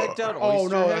 have you checked out Oh,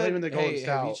 no, Oysterhead? not even the Golden Have you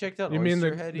Stout. checked out You mean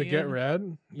Oysterhead, the Get Ian?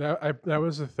 Red? That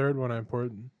was the third one I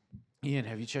poured. Ian,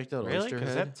 have you checked out Really? Because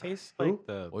Oysterhead? that tastes Who? like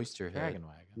the Oysterhead. Dragon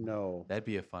Wagon. No. That'd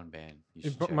be a fun band. You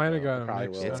It should check might have out. got Probably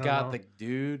mixed. will. I It's don't got know. the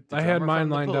dude. The I had drummer mine from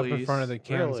the lined up in Police, front of the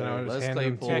cans, and I Really? was Les handing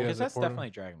them to Claypool. Yeah, you because as I that's poured 'em. definitely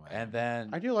Dragon Wagon. and then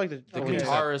I do like the the Okay.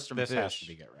 guitarist from This Fish. has to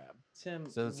be Get Rad. Tim,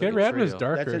 So it's Get like a Red was trio.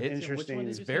 darker. That's an It's- interesting.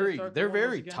 It's very, they're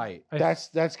very tight.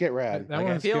 That's Get Rad. That Like, I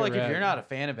one's feel Get like if Rad. you're not a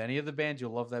fan of any of the bands,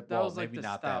 you'll love that. That Well, was, like, maybe the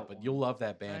not stout that, but one. you'll love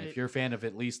that band Right. if you're a fan of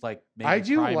at least like. Maybe I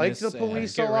do like Primus the and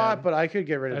Police a Get lot, Red. but I could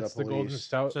get rid of That's the the Golden Police.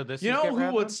 Stout. So this You is know Get who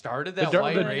Rad would then? started The that dar-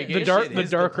 white the- reggae the dar- shit the is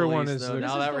darker one Police, is though. the- Now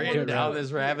This that is we're the getting one you down put.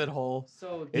 this rabbit hole,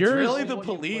 So it's Yours- really What the you put-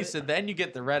 Police, and then you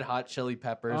get the Red Hot Chili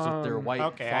Peppers with their white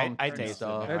Okay, funk I and tasted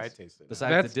stuff. it. I That's- tasted it.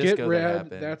 Besides That's the Get disco that Red.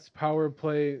 happened. That's Power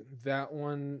Play. That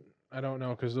one, I don't know,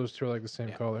 because those two are like the same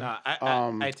Yeah. color. No, I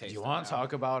Um, tasted Do you want it. to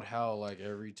talk about how like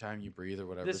every time you breathe or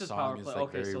whatever this is song power is play. like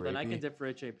Okay, very so then I can rapey?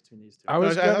 differentiate between these two. I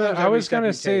was I thought it gonna, was I every was step gonna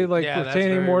you say take. like Yeah, that's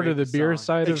pertaining very more to rapey the beer song.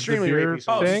 side Extremely of the beer rapey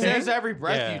song. thing. It says every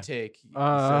breath Yeah. you take.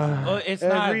 Well, it's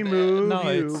Every not move no,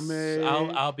 you it's, make.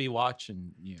 I'll be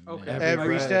watching you. Okay. man. Every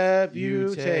breath step you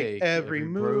you take, take, every every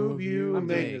move move you you I'm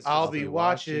doing make, this. I'll be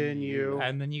watching you.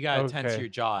 And then you gotta tense Okay. your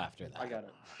jaw after that. I got it.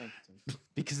 Thank you, Tim.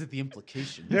 Because of the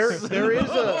implications. There is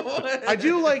a. I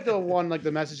do like the one, like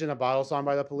the Message in a Bottle song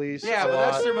by the Police. Yeah, a but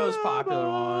that's lot. their most popular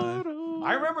one.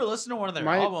 I remember listening to one of their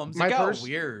My- albums. my It got pers-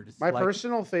 weird. My Like,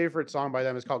 personal favorite song by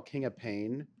them is called King of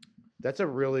Pain. That's a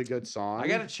really good song. I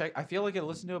gotta check. I feel like I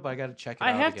listened to it, but I gotta check it out.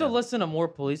 I have to again. listen to more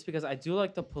Police because I do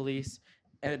like the Police,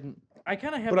 and I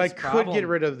kind of have. But I this could problem. get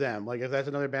rid of them. Like if that's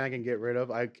another band I can get rid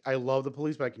of. I love the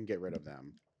Police, but I can get rid of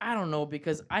them. I don't know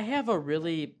because I have a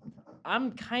really.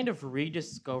 I'm kind of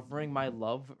rediscovering my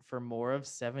love for more of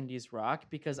 70s rock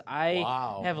because I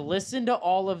Wow. have listened to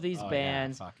all of these Oh, yeah,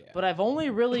 bands, fuck yeah. but I've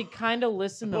only really kind of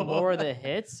listened to more of the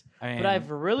hits. I But mean, I've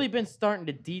really been starting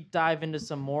to deep dive into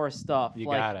some more stuff. you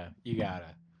like, gotta.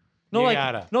 No, You like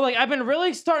gotta. no, like I've been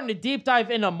really starting to deep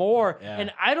dive into more, Yeah.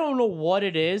 and I don't know what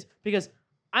it is because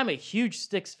I'm a huge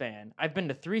Styx fan. I've been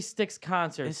to 3 Styx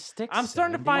concerts. Styx I'm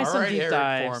starting to find All some right, deep Eric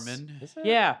dives. Foreman.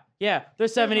 Yeah, they're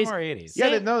 70s. More 80s.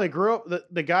 Yeah, Same- no, they grew up.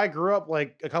 The guy grew up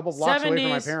like a couple blocks away from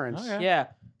my 70s. parents. Okay. Yeah,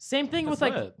 same thing That's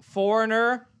with like lit.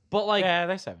 Foreigner, but like Yeah,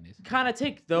 they're 70s. kind of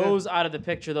take those out of the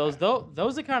picture. Those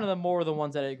are kind of the more the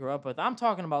ones that I grew up with. I'm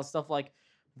talking about stuff like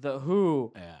the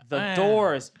Who, Yeah. the Yeah.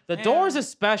 Doors, the Yeah. Doors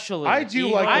especially. I do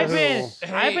like I've the been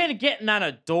Who. I've been getting on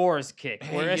a Doors kick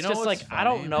where Hey, it's you know just like what's I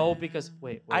don't funny, know man? because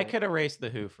wait, I could erase the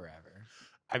Who forever.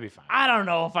 I'd be fine. I don't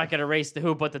know if I could erase the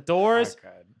Who, but the Doors.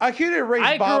 I could erase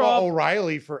I grew Baba up-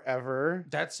 O'Reilly forever.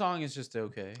 That song is just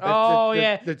okay. Oh the-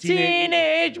 yeah, the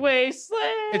Teenage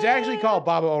Wasteland. It's actually called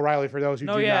Baba O'Reilly for those who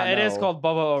No, do yeah, not it know. is called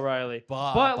Bubba O'Reilly.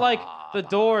 But like the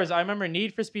Doors, I remember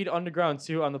Need for Speed Underground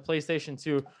 2 on the PlayStation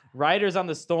 2. Riders on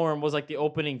the Storm was like the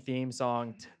opening theme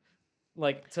song,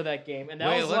 like to that game, and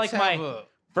that was like my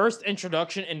first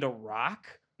introduction into rock.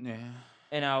 Yeah.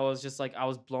 And I was just like, I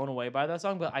was blown away by that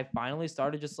song. But I finally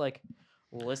started just like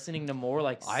listening to more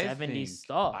like 70s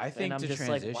stuff. I think and I'm to just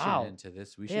transition like, wow, into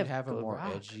this, we they should have have a good more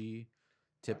rock. edgy,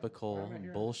 typical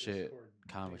bullshit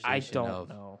conversation I don't of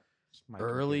know.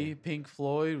 early Pink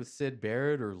Floyd with Sid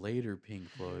Barrett or later Pink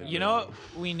Floyd. You know what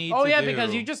we need Oh to yeah, do?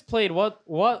 because you just played what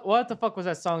the fuck was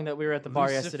that song that we were at the bar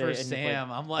Lucifer yesterday? And you played?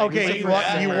 Sam. I'm like, Okay, Lucifer you want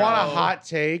Sam. a hot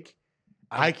take?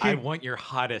 I I can want your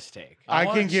hottest take. I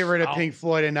want can get rid of I'll- Pink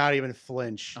Floyd and not even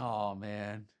flinch. Oh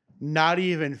man, Not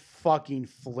even fucking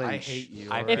flinch. I hate you.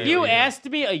 I already. If feel you you. asked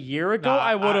me a year ago, Nah,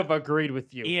 I would I- have agreed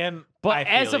with you. Ian, But I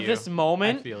as feel of you. this I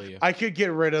moment, feel you. I could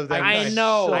get rid of them. I could.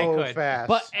 know. so I could. fast.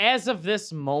 but as of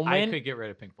this I moment, could get rid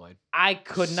of Pink Floyd. I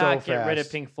could So not get rid of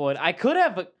fast. Pink Floyd. I could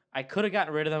have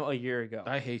gotten rid of them a year ago.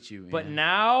 I hate you. But Ian.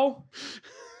 now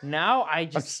I I'm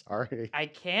just sorry. I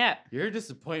can't. You're a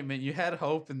disappointment. You had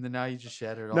hope, and then now you just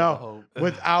shattered all No. the hope.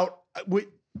 Without,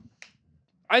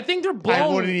 I think they're I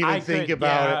blown. wouldn't even I think could-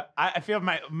 about yeah, it. I feel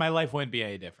my life wouldn't be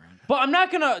any different. But I'm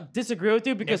not gonna disagree with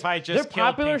you because If I just their killed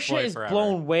popular Pink shit Floyd is forever.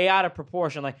 blown way out of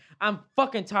proportion. Like I'm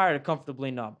fucking tired of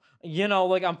Comfortably Numb. You know,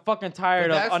 like I'm fucking tired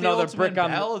But of that's the another ultimate brick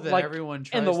on ballad that like everyone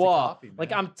in the tries to wall. copy, Like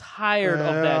man. I'm tired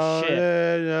of that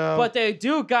shit. No. But they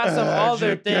do got some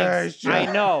other things. Education.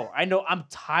 I know. I'm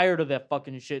tired of that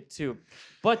fucking shit too.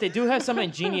 But they do have some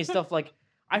ingenious stuff. Like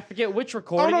I forget which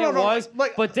recording no, it no, was.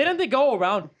 like- but didn't they go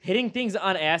around hitting things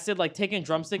on acid, like taking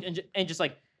drumstick and just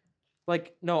like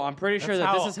no, I'm pretty sure That's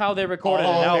that this how is how they recorded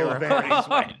all an their album. recordings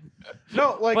went.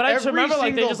 No, like But I just every remember,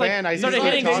 like, they single just, like, band I started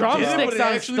usually hitting talk to-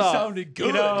 drumsticks on stuff. good.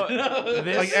 You know,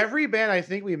 this, Like every band I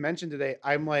think we mentioned today,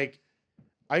 I'm like,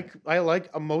 I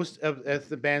like most of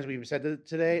the bands we've said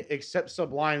today, except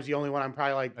Sublime's the only one I'm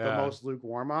probably like the Yeah. most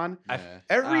lukewarm on. Yeah.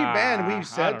 Every band I we've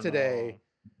said don't today,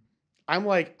 know. I'm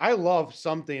like, I love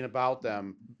something about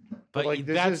them. But like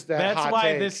this that's is that that's hot why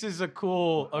take. this is a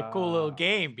cool little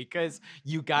game because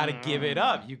you got to give it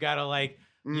up. You got to like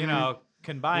you Mhm. know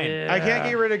combine. Yeah. I can't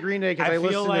get rid of Green Day because I I, feel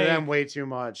listen like- to them way too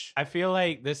much. I feel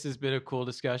like this has been a cool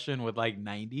discussion with like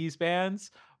 90s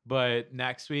bands, but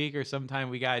next week or sometime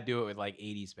we got to do it with like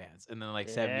 80s bands and then like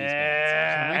 70s bands.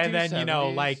 Yeah. Can we And do then, you know,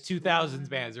 70s? like 2000s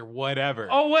bands or whatever.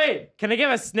 Oh wait, can I give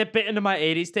a snippet into my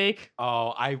 '80s take?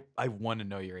 Oh, I want to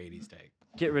know your 80s take.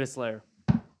 Get rid of Slayer.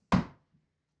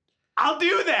 I'll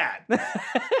do that.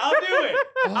 I'll do it.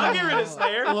 I'll get rid of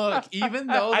Slayer. Look, even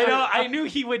though I know. they're- I knew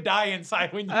he would die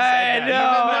inside when you said I that.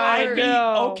 know, I'd I be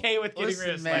know. okay with getting rid of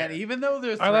Listen, Slayer. man, even though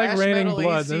they're I like thrash Raining metal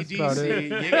Blood, that's about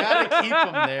AC/DC, it. you gotta keep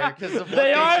them there because of what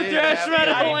They are did thrash after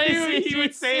metal that. I knew AC/DC. he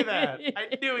would say that.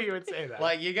 I knew he would say that.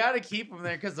 Like you gotta keep them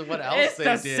there because of what else It's they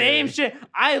the did. same shit.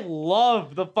 I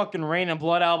love the fucking Rain and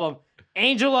Blood album.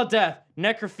 Angel of Death,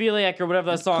 Necrophiliac, or whatever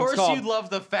that Of song's course, called. you'd love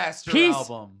the faster Piece-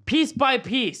 album. Piece by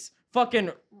piece,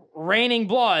 fucking Raining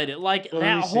Blood. Like Let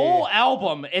that me see. whole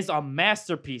album is a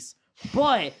masterpiece.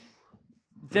 But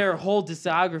their whole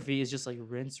discography is just like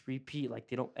rinse, repeat. Like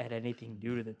they don't add anything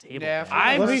new to the table. Yeah, man. for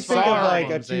I'm Let me think of sorry. like a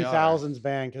Albums, they are. 2000s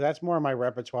band because that's more of my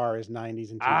repertoire is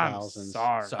 90s and 2000s. I'm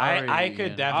sorry. Sorry, I could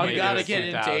Ian. definitely You do gotta a get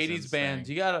into 2000s 80s bands.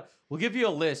 thing. You gotta. We'll give you a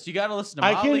list. You gotta listen to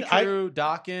I Motley can- Crue,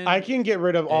 Dawkins. I can get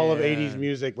rid of all of 80s Yeah.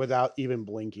 music without even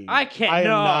blinking. I can't. I am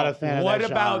no. not a fan of What that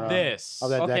about genre this? of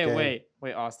that Okay, decade.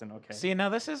 wait, Austin. Okay. See, now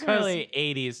this isn't 'Cause- really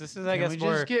 80s. This is, I Can guess, we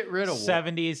more just get rid of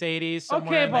 70s, 80s.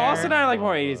 Somewhere Okay, in but Austin and there. I are like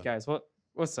more 80s guys.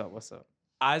 What's up?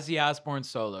 Ozzy Osbourne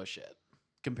solo shit.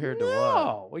 compared to what?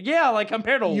 No. Yeah, like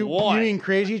compared to You what? mean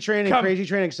Crazy Train and Com- Crazy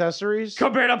Train accessories?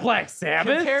 compared to Black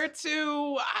Sabbath? Compared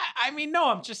to, I mean, no,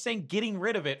 I'm just saying getting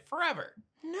rid of it forever.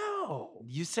 No.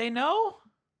 You say no?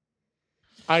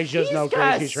 I just He's know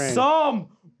got Crazy Train. some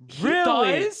He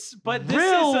does, but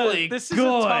really this is a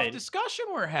tough good. discussion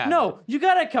we're having. No, you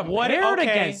gotta compare it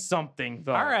okay. against something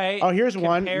though. All right. Oh, here's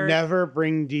one. Compare- Never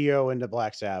bring Dio into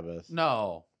Black Sabbath.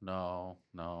 No.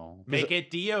 Make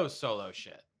it Dio solo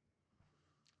shit.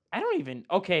 I don't even.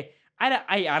 Okay,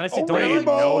 I honestly A don't even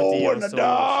know rainbow Dio in the solo shit.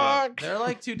 dark. They're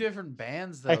like two different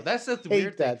bands, I though. That's the hate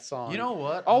weird thing. that song. You know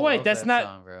what? Oh, I wait, love that's that not-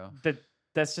 song, bro.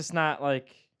 That's just not like.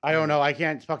 I don't know. I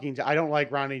can't fucking. I don't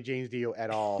like Ronnie James Dio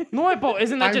at all. No, wait, but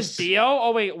isn't that I'm just s- Dio?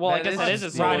 Oh wait, well I That guess is that is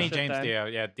just a Dio. solo Ronnie shit James then. Dio.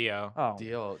 Yeah, Dio.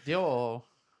 Oh, Dio.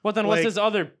 well then what's Like- his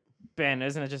other band?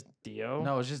 Isn't it just Dio?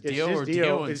 No, it's just It's Dio just or Dio.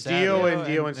 Dio and It's Dio Sabbath. and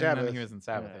Dio and then Sabbath. he was in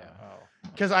Sabbath. Yeah. Yeah. Oh.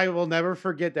 Because I will never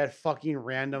forget that fucking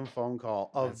random phone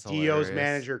call of That's Dio's hilarious.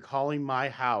 manager calling my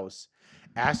house,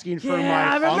 asking for Yeah,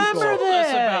 my I remember uncle.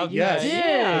 that. about Yes. You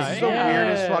Yeah, This is did. the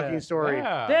weirdest Yeah. fucking story.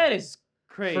 Yeah. That is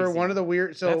crazy. For one of the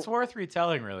weird. So That's worth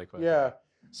retelling really quick. yeah.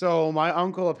 So my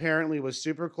uncle apparently was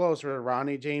super close with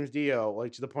Ronnie James Dio,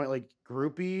 like to the point, like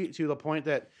groupie, to the point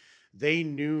that they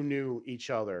knew each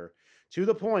other, to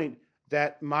the point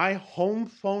that my home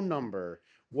phone number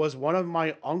was one of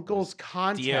my uncle's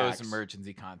contacts. Dio's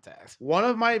emergency contact. One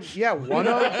of my one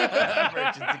of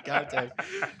Emergency contact.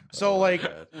 So like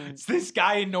It's this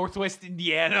guy in Northwest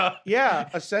Indiana. yeah,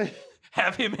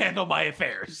 Have him handle my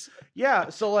affairs. yeah.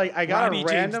 So like I got Ronnie a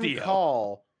James random Dio.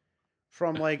 call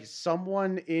from like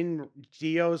someone in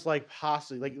Dio's like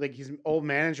possibly like his old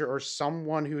manager or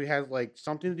someone who has like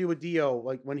something to do with Dio,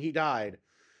 like when he died.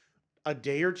 A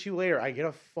day or two later, I get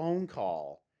a phone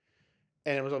call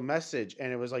and it was a message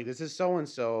and it was like, this is so and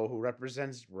so who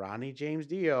represents Ronnie James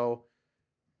Dio.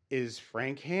 Is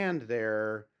Frank Hand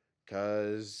there?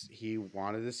 Because he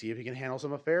wanted to see if he can handle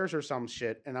some affairs or some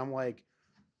shit. And I'm like,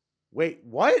 wait,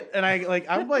 what? And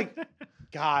I'm like,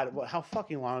 God, how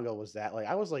fucking long ago was that? Like,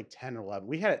 I was like 10 or 11.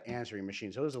 We had an answering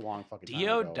machine, so it was a long fucking time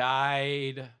Dio ago.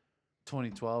 died.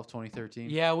 2012, 2013.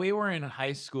 Yeah, we were in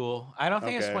high school. I don't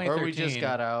think it's Okay. 2013. Or we just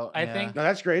got out. I yeah. think- No,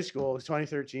 that's grade school. It's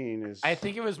 2013 is. I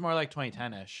think it was more like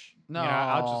 2010-ish. No, You know,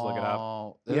 I'll just look it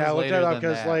up. It Yeah, was I looked later that up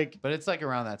than 'cause, that, like- but it's like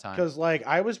around that time. because like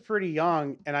I was pretty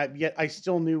young, and yet I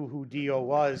still knew who Dio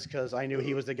was because I knew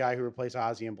he was the guy who replaced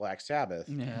Ozzy in Black Sabbath.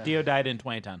 Yeah. Dio died in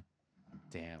 2010.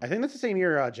 Damn. I think that's the same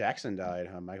year Jackson died,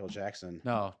 Michael Jackson.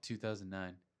 No,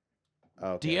 2009.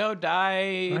 Okay. Dio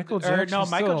died. Michael or Jackson's no,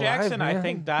 Michael still alive, Jackson, I man.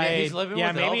 think, Yeah, died. he's living yeah,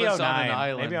 with maybe Elvis on an 09.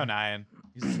 island. Maybe 09.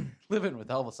 He's living with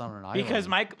Elvis on an island. Because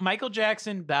Michael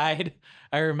Jackson died,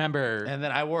 I remember. and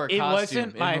then I wore a It costume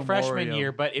wasn't in my freshman memoriam.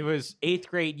 year, but it was 8th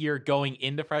grade year going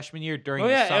into freshman year during Oh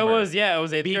the yeah, summer. it was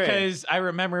 8th grade. Because I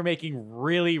remember making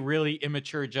really, really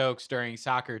immature jokes during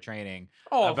soccer training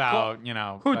Oh, of about, you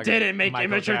know, Who fucking didn't make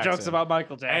Michael immature jokes Jackson. about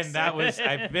Michael Jackson? And that was,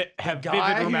 I have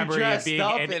Guy vivid who memory of dressed being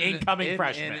up an in- incoming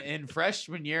freshman. in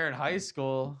freshman year in high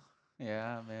school.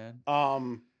 Yeah, man.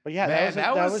 But yeah, man,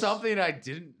 that was something I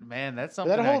didn't. Man, that's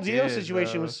something. that whole I Dio did,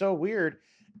 situation bro. was so weird,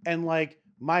 and like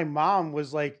my mom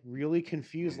was like really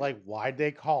confused, like why'd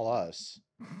they call us?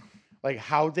 Like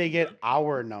how'd they get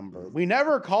our number? We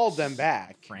never called them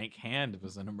back. Frank Hand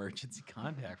was an emergency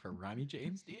contact for Ronnie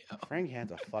James Dio. Frank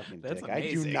Hand's a fucking That's dick. I do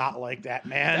amazing. not like that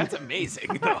man. That's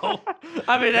amazing, though.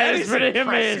 I mean, that is pretty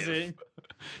impressive. amazing.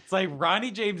 It's like Ronnie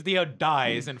James Dio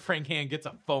dies and Frank Hand gets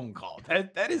a phone call.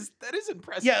 That is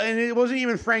impressive. Yeah, and it wasn't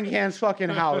even Frank Hand's fucking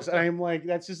house. And I'm like,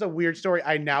 that's just a weird story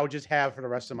I now just have for the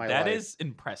rest of my life. that is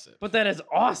impressive. But that is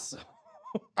awesome.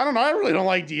 I don't know. I really don't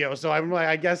like Dio, so I'm like,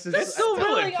 I guess it's That's still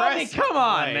really. I mean, come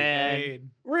on, man.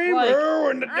 Rainbow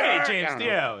in the Ronnie dark. I James don't know.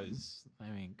 Dio is. I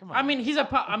mean, come on. I mean,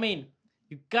 I mean,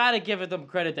 you gotta give them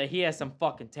credit that he has some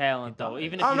fucking talent, though.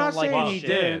 Even if I'm you not don't like saying well, his he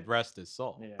shit. did rest his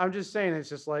soul. Yeah. I'm just saying, it's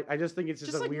just like, I just think it's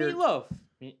just, Just a like weird. Meatloaf.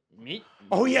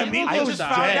 Oh, yeah, Meatloaf Meatloaf I was just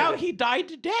died. found out he died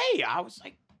today. I was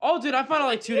like, Oh, dude, I found out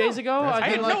like 2 days ago. That's I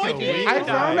had didn't no like idea. I died.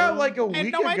 found out like a I had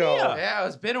week no ago. idea. Yeah,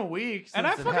 it's been a week since and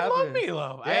I it fucking happened. love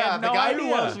Meatloaf. I Yeah, had the no guy idea. who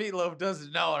loves Meatloaf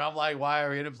doesn't know, and I'm like, why are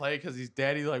we gonna play? Because he's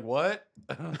dead. He's like, what?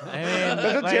 That's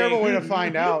a Like- terrible way to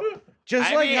find out.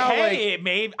 Just I like mean, how like hey, it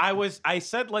made I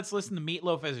said let's listen to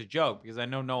Meatloaf as a joke because I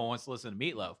know no one wants to listen to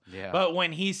Meatloaf. Yeah. But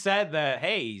when he said that,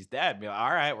 hey, he's dead, be like,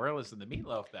 all right, we're listening to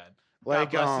Meatloaf then.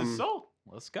 Like, God bless his soul.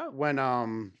 Let's go. when I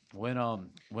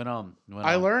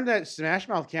learned that Smash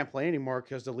Mouth can't play anymore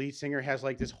because the lead singer has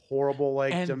like this horrible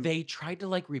like And they tried to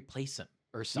like replace him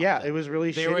or something. yeah, it was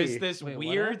really there shitty. was this Wait, what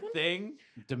weird happened? thing.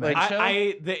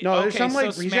 dementia. no, there's okay, some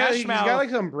like so he's Smash got Mouth like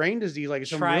some brain disease, like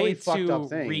some tried really fucked to up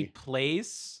thing.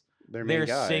 replace Their their main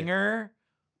guy. singer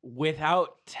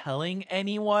without telling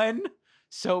anyone.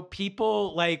 So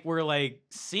people like were like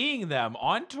seeing them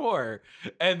on tour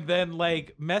and then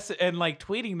like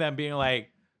tweeting them being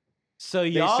like, so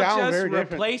y'all sound just very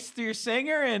different. replaced your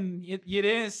singer and you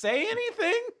didn't say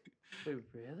anything? Wait,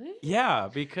 really? Yeah,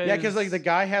 because Yeah, because like the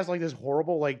guy has like this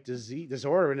horrible like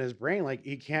disorder in his brain, like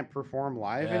he can't perform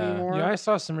live Yeah. anymore. Yeah, I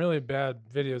saw some really bad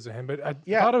videos of him, but I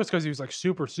Yeah. thought it was because he was like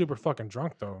super fucking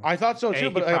drunk though. I thought so Hey, too,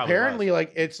 he but probably apparently was.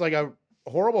 like it's like a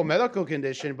horrible medical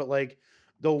condition, but like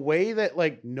the way that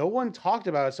like no one talked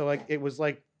about it, so like it was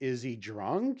like, is he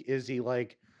drunk? Is he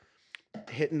like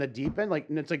hitting the deep end? Like,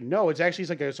 and it's like no, it's actually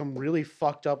like some really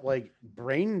fucked up like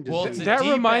brain Well, disease. it's a That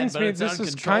deep reminds end, but me, it's this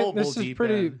is uncontrollable deep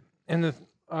pretty end. in the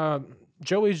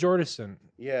Joey Jordison.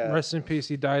 Yeah, Rest in peace.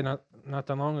 He died not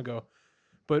that long ago.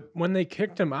 But when they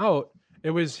kicked him out, it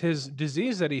was his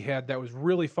disease that he had that was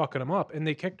really fucking him up, and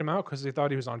they kicked him out because they thought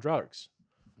he was on drugs.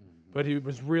 But he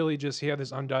was really he had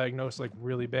this undiagnosed, like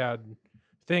really bad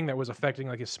thing that was affecting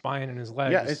like his spine and his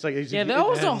legs. yeah, it's like Yeah, that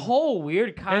was a and- whole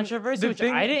weird controversy, the which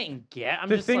thing- I didn't get. I'm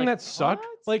the just thing like, that sucked.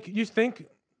 what? Like you think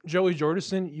Joey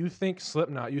Jordison, you think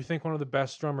Slipknot, you think one of the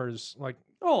best drummers. Like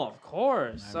Oh, of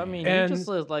course. I mean, And you just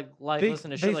like they- listen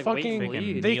to they shit like Wait fucking- and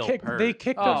Bleed. they Neil kicked Peart they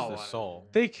kicked Oh, him. the soul.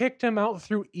 They kicked him out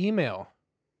through email.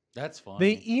 That's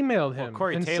funny. They emailed Well, him.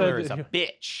 Corey and Taylor said is a that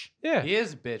bitch. yeah. He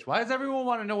is a bitch. Why does everyone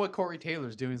want to know what Corey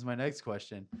Taylor's doing? Is my next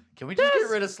question. Can we just get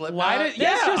rid of Slipknot? Why did?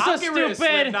 That's just I'll a get rid of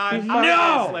stupid- Slipknot. No! I'll get rid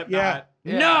of Slipknot. Yeah.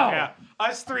 Yeah. No! Yeah.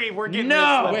 Us three, we're getting No!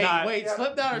 rid of Slipknot. Wait,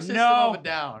 Slipknot or System No. of a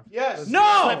Down? yes,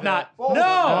 No! Slipknot. Both of No!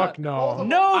 them. Fuck no. Both of them.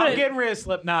 No, I'm that- getting rid of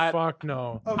Slipknot. Fuck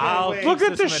no. Okay, I'll wait. Look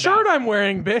at the System of a shirt Down. I'm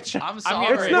wearing, bitch. I'm It's sorry.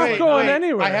 It's not Wait, going wait,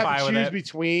 anywhere. I have Fine to with choose it.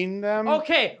 between them.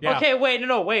 Okay, Yeah. okay, wait,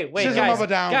 no, wait, System guys, of a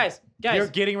Down. guys, You're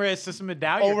getting rid of System of a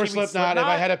Down. You're Over keeping Slipknot. If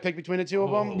I had to pick between the two of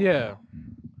them, Yeah.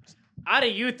 out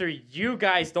of you three, you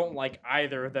guys don't like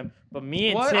either of them, but me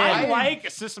and What? Tim. I like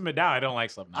System of a Down. I don't like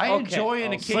Slipknot. I Okay. enjoy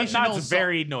an Oh, occasional Slipknot's song.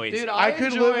 very noisy. Dude, I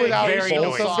could enjoy live without very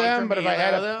both noisy. of them. But if I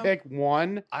had to them, pick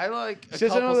one, I like a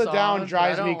System couple of a Down songs,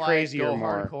 drives but I me don't crazier like go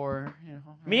more. Hardcore, you know?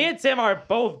 Me and Tim are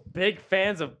both big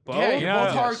fans of both. yeah, you're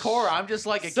Yeah. both hardcore. I'm just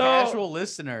like a So- casual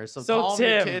listener. So, so calm Tim-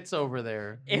 your tits over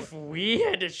there. If we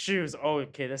had to choose, oh,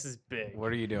 okay, this is big.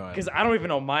 What are you doing? Because I don't even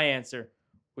know my answer.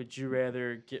 Would you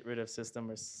rather get rid of System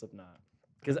or Slipknot?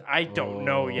 Because I don't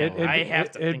know yet. It'd I be-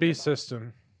 have to. It'd think be about it.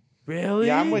 System. Really?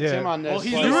 yeah, I'm with Yeah. Tim on this. Well,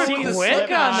 he's Like, You were wearing the quick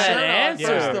Slipknot on that shirt answer.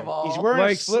 First of all, He's wearing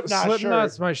Like a Slipknot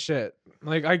Slipknot's shirt. my shit.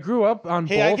 Like I grew up on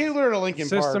Hey, I both can learn a Linkin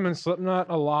System Park. and Slipknot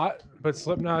a lot, but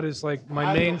Slipknot is like my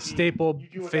I main don't- staple you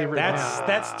do whatever favorite you band.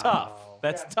 That's tough.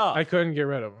 That's tough. I couldn't get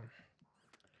rid of them.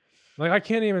 Like I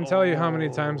can't even tell you how many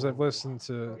times I've listened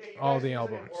to all the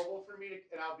albums.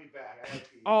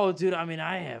 Oh, dude. I mean,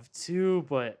 I have two,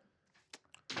 but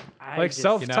I Like just-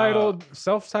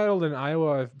 self-titled in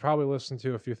Iowa, I've probably listened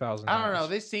to a few thousand. I don't know. times.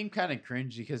 They seem kind of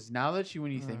cringy because now that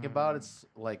when you think about it, it's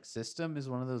like System is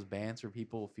one of those bands where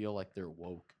people feel like they're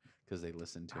woke because they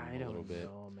listen to them I a little don't bit.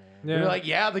 know, man. Yeah. They're like,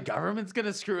 yeah, the government's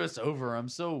gonna screw us over. I'm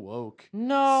so woke.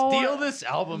 No. Steal this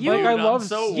album. You- dude. Like, I I'm love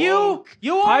so You woke.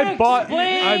 are I bought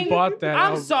explaining. that. I'm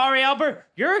album. sorry, Albert.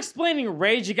 You're explaining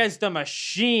Rage Against the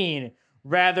Machine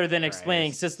rather than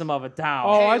explaining Christ. System of a Down.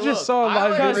 Oh, I Hey, just look, saw a I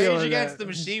live like video Rage of Against that. the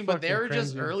It's Machine, but they were fucking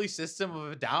just cringy. early System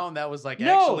of a Down that was like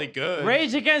No, actually good.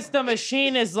 Rage Against the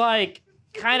Machine is like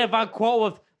kind of on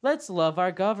quote with "Let's love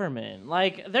our government."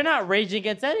 Like they're not raging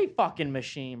against any fucking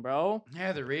machine, bro.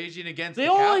 Yeah, they're raging against The the,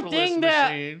 only capitalist thing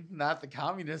that- machine, not the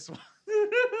communist one.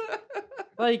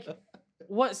 Like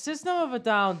what System of a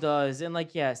Down does, and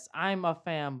like yes, I'm a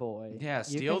fanboy. Yeah, You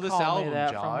steal can this call me album,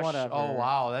 that from Josh. whatever. Oh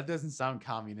wow, that doesn't sound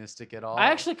communistic at all. I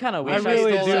actually kind of wish I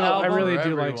really stole do. that I album, really for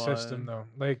do like everyone. System though.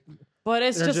 Like but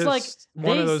it's they're just like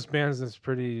one they of those bands that's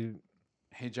pretty.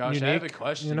 Hey Josh, I have a unique,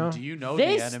 question. you know? Do you know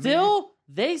they the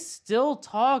enemy? still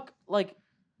talk like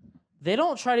they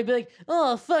don't try to be like,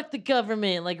 oh fuck the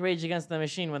government, like Rage Against the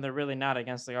Machine when they're really not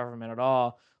against the government at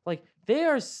all. Like they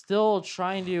are still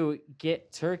trying to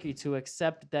get Turkey to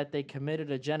accept that they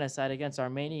committed a genocide against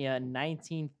Armenia in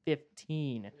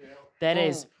 1915. That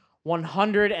is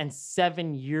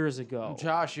 107 years ago.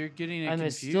 Josh, you're getting it And they're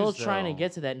confused. still trying to though.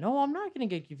 get to that. No, I'm not going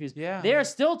to get confused. Yeah. They are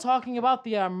still talking about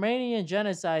the Armenian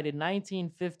genocide in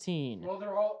 1915. Well,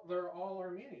 they're all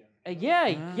Armenian.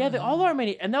 Yeah, they all are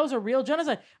Armenian, and that was a real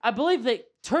genocide. I believe that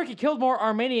Turkey killed more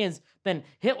Armenians than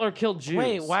Hitler killed Jews.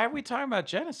 Wait, why are we talking about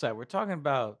genocide? We're talking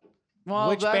about Well,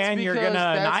 which that's band you're because- gonna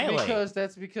that's annihilate.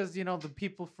 That's because you know the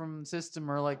people from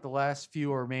System are like the last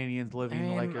few Armenians living, I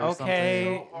mean, like or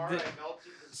okay. something.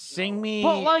 Sing me,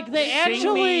 But, like, they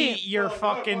sing me actually- your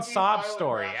fucking sob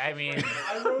story. I mean,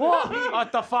 Well,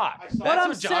 what the fuck? what I'm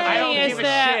what Josh- I don't saying give is a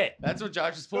that shit. That's what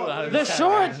Josh is pulling out of The his hat.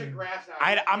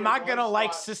 short- I'm not gonna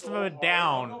like System of a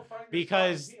Down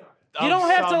because you don't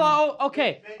have to.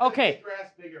 Okay.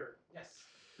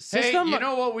 System, hey, you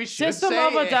know what we should System say?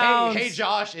 of a Down. Hey,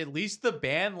 Josh, at least the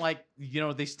band, like,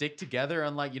 they stick together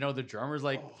and, like, the drummer's,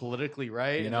 like, politically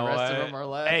right You and know the rest of what? them are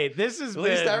left. Hey, this is at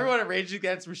least everyone at Rage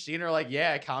Against the Machine are like,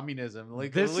 yeah, communism.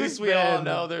 Like, This at has least we all been-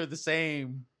 know they're the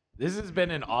same. This has been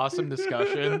an awesome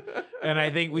discussion, and I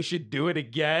think we should do it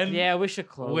again. Yeah, we should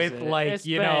close with it. like It's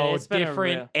been a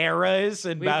different real- eras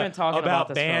and We've been talking about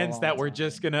this for a bands long that we're time.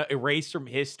 just gonna erase from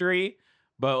history.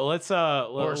 But let's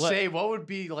Or say, what would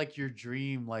be, like, your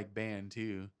dream, like, band,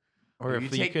 too? or you if you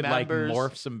take could members- like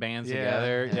morph some bands Yeah,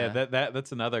 together. yeah.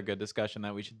 That's another good discussion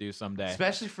that we should do someday.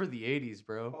 Especially for the 80s,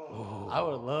 bro. Oh. I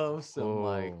would love some,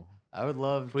 like, Oh. I would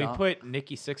love... If we put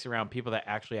Nikki Sixx around people that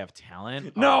actually have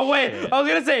talent. No, oh, wait. shit. I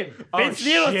was gonna say Oh, Vince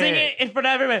Neil shit. singing in front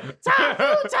of everyone.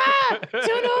 Tafuta,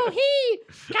 Tuno Heat,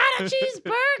 got a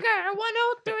cheeseburger,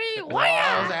 103. Well,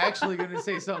 I was Why? actually going to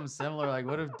say something similar. Like,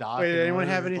 what if Doc Wait, did anyone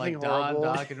have was, anything like, Don horrible?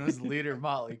 Doc and was the leader of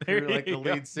Motley There Crue, like the you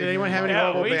go. lead singer? anyone of have any Motley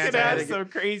Yeah, horrible we bands could that had have to some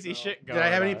crazy No. shit going. Did I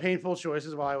have any on. painful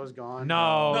choices while I was gone?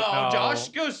 No. No, Josh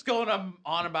goes going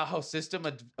on about how System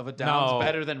of a Down's No.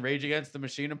 better than Rage Against the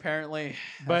Machine, apparently.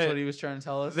 That's But what he was trying to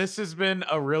tell us. This has been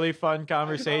a really fun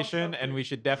conversation, and we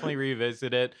should definitely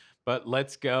revisit it. But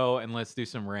let's go and let's do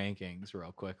some rankings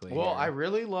real quickly. Well, here. I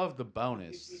really love the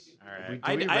bonus. All right.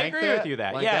 Do we I rank agree that? with you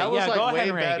that. Like, yeah, that was, yeah. like, Go ahead way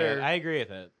and rank better. it. I agree with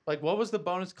it. Like, what was the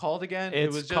bonus called again?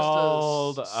 It's it was just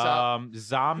called a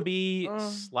Zombie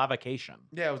Slavocation.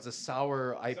 yeah, it was a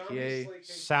sour IPA.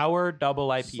 Sour double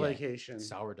IPA. Slaycation.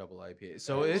 Sour double IPA.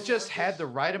 So it just had the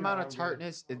right amount of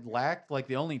tartness. It lacked, like,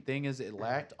 the only thing is it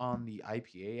lacked on the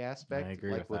IPA aspect,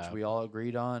 agree like, with which that. we all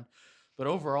agreed on. But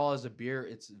overall, as a beer,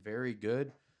 it's very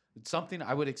good. It's something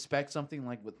I would expect something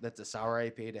like that's a sour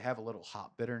IPA to have a little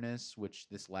hop bitterness, which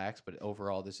this lacks. But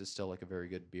overall, this is still like a very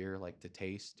good beer, like to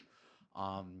taste.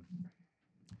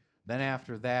 Then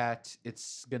after that,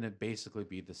 it's gonna basically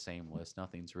be the same list.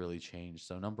 Nothing's really changed.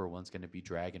 So number one's gonna be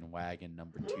Dragon Wagon.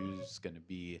 Number two's gonna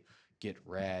be Get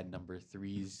Rad. Number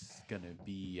three's gonna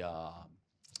be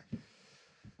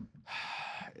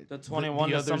The 21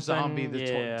 the to other zombie. something, The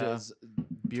yeah. does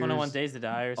 21 beers Days to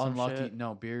Die or some unlucky. shit.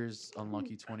 No, beers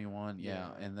unlucky 21. Yeah,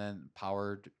 and then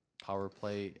power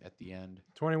play at the end.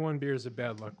 21 beers of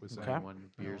bad luck was that. 21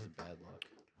 beers of bad luck.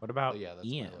 What about Oh, yeah, that's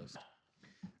Ian? my list.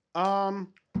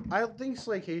 I think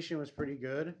Slaycation was pretty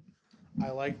good.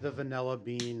 I like the vanilla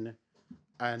bean,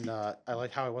 and I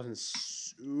like how it wasn't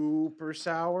super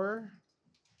sour.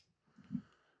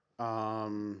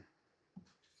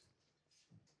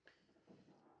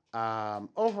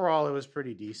 Overall, it was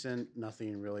pretty decent.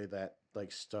 Nothing really that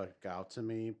like stuck out to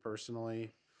me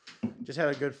personally. Just had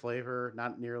a good flavor.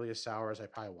 Not nearly as sour as I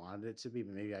probably wanted it to be,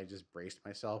 but maybe I just braced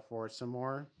myself for it some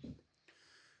more.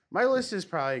 My list is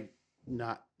probably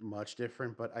not much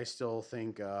different, but I still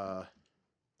think let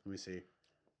me see.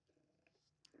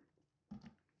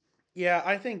 Yeah,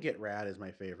 I think Get Rad is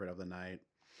my favorite of the night.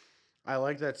 I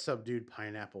like that subdued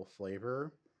pineapple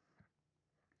flavor.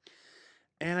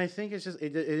 And I think it's just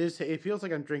it feels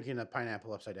like I'm drinking a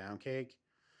pineapple upside down cake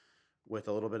with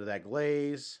a little bit of that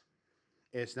glaze.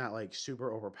 It's not like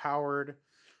super overpowered.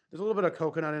 There's a little bit of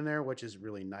coconut in there, which is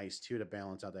really nice too to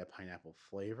balance out that pineapple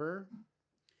flavor.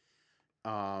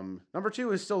 Number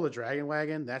two is still the Dragon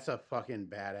Wagon. That's a fucking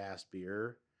badass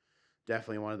beer.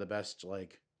 Definitely one of the best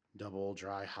like double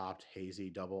dry hopped hazy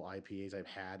double IPAs I've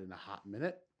had in a hot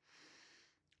minute.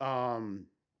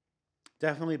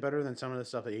 Definitely better than some of the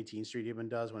stuff that 18th Street even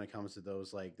does when it comes to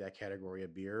those like that category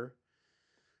of beer.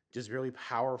 Just really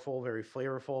powerful, very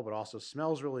flavorful, but also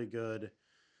smells really good.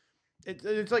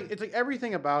 It's like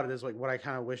everything about it is like what I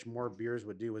kind of wish more beers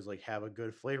would do is like have a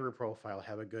good flavor profile,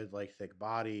 have a good like thick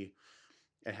body,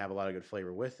 and have a lot of good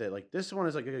flavor with it. Like this one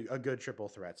is like a good triple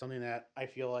threat, something that I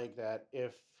feel like that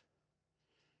if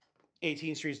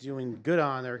 18th Street's doing good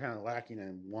on, they're kind of lacking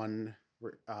in one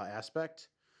aspect.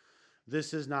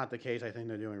 This is not the case. I think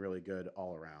they're doing really good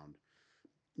all around.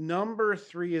 Number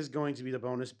three is going to be the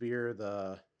bonus beer,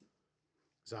 the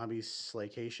Zombie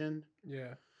Slaycation.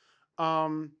 Yeah.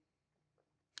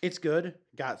 It's good.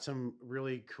 Got some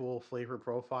really cool flavor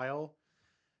profile.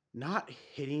 Not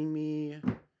hitting me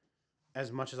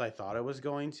as much as I thought it was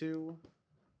going to.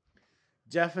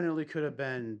 Definitely could have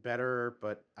been better,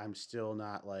 but I'm still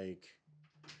not like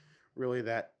really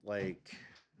that like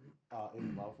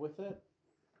in love with it.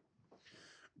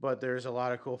 But there's a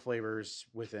lot of cool flavors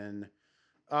within.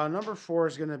 Number four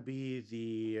is going to be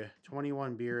the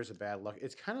 21 Beers of Bad Luck.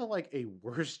 It's kind of like a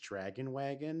worse Dragon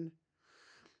Wagon.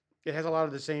 It has a lot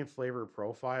of the same flavor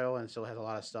profile and still has a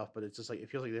lot of stuff, but it's just like it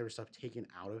feels like there was stuff taken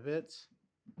out of it.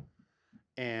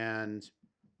 And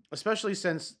especially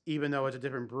since even though it's a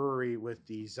different brewery with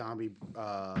the zombie,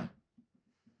 was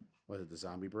it the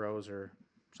Zombie Bros or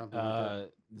something like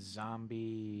that.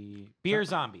 Beer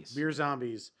zombies. Beer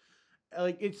zombies.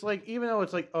 Like it's like even though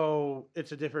it's like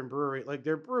it's a different brewery, like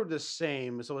they're brewed the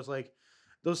same, so it's like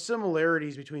those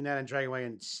similarities between that and Dragon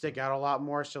Wagon stick out a lot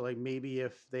more. So like maybe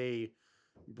if they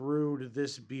brewed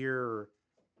this beer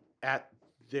at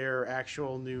their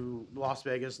actual new Las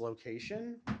Vegas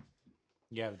location.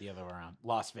 You have the other way around.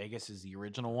 Las Vegas is the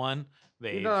original one.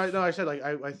 No, I said like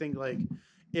I think like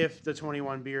if the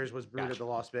 21 beers was brewed at the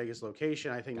Las Vegas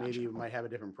location, I think maybe it might have a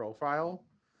different profile.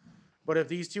 But if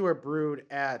these two are brewed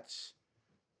at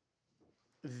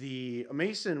the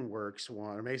Mason Works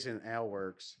one, or Mason Ale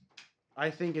Works,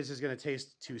 I think it's just going to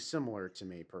taste too similar to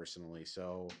me personally.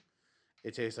 So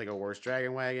it tastes like a worse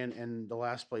Dragon Wagon, and the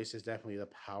last place is definitely the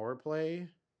Power Play.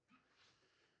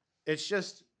 It's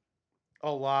just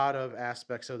a lot of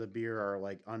aspects of the beer are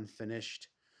like unfinished.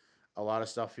 A lot of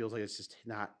stuff feels like it's just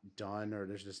not done, or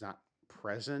there's just not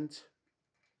present.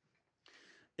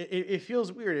 It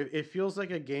feels weird. It feels like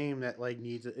a game that like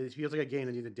needs. It feels like a game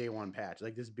that needs a day one patch.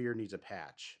 Like this beer needs a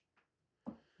patch.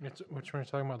 Which one are you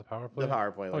talking about? The power play? The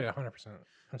Power Play. Oh Like, yeah, 100%.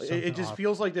 it just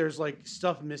feels like there's like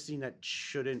stuff missing that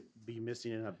shouldn't be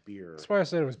missing in a beer. That's why I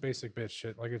said it was basic bitch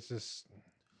shit. Like it's just,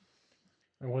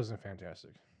 it wasn't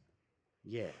fantastic.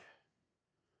 Yeah.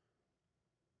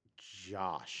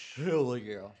 Josh. Hell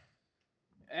yeah.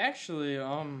 Actually,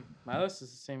 my list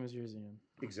is the same as yours, Ian.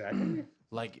 Exactly.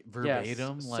 Like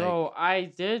verbatim. Yes. Like So I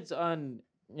did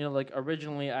like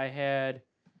originally I had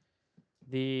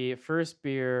the first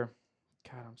beer.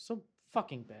 God, I'm so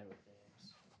fucking bad with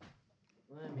names.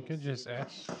 Let You me could see just that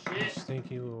ask shit.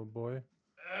 stinky little boy.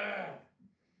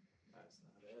 That's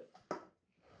not it.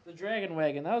 The Dragon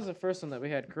Wagon. That was the first one that we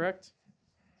had, correct?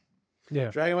 Yeah.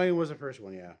 Dragon Wagon was the first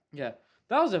one, yeah. Yeah,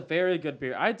 that was a very good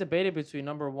beer. I debated between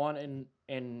number 1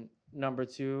 and number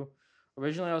 2.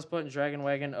 Originally, I was putting Dragon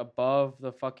Wagon above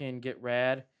the fucking Get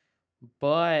Rad,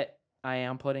 but I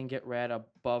am putting Get Rad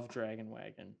above Dragon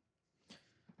Wagon.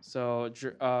 So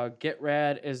Get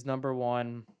Rad is number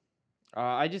 1.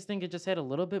 I just think it just had a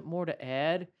little bit more to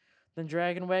add than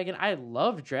Dragon Wagon. I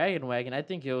love Dragon Wagon. I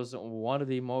think it was one of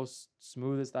the most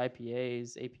smoothest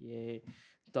IPAs, APA,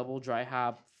 double dry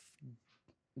hop,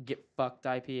 get fucked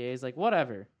IPAs, like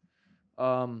whatever.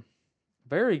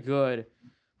 Very good.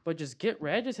 But just Get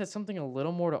Red just has something a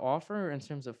little more to offer in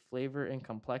terms of flavor and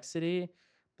complexity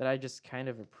that I just kind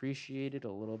of appreciated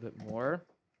a little bit more.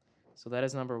 So that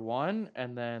is number 1.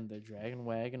 And then the Dragon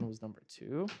Wagon was number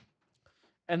 2.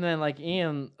 And then like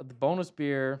Ian, the bonus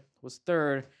beer was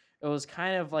 3rd. It was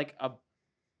kind of like a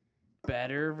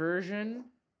better version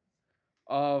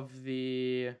of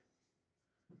the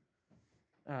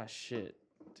shit,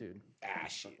 dude.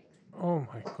 Shit. Oh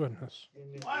my goodness.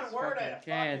 One word Fucking at a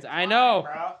cans. fucking I time, know.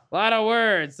 bro. A lot of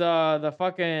words.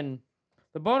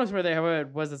 The bonus word they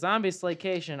had was the Zombie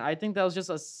Slaycation. I think that was just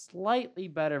a slightly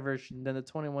better version than the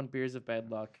 21 Beers of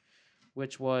Bad Luck,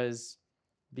 which was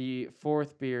the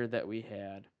 4th beer that we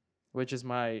had, which is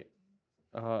my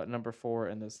number 4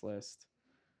 in this list.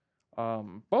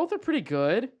 Both are pretty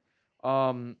good.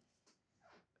 I'd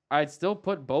still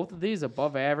put both of these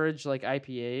above average like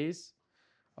IPAs.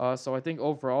 So I think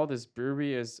overall this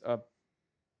brewery is a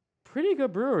pretty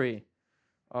good brewery.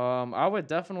 I would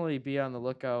definitely be on the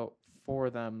lookout for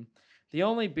them. The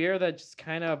only beer that just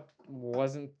kind of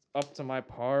wasn't up to my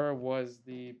par was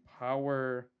the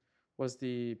Power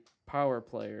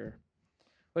Player,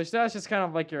 which that's just kind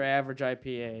of like your average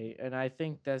IPA, and I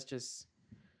think that's just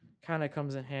kind of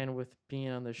comes in hand with being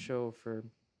on the show for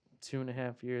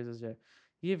 2.5 years.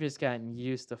 You've just gotten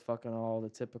used to fucking all the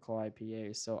typical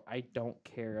IPAs, so I don't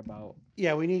care about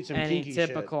Yeah, we need some any kinky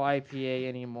typical IPA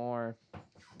anymore.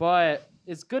 But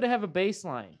it's good to have a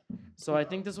baseline. So I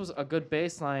think this was a good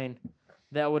baseline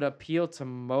that would appeal to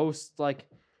most like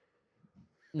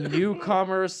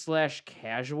newcomers /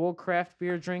 casual craft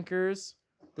beer drinkers.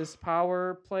 This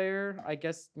Power Player, I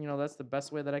guess, that's the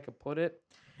best way that I could put it.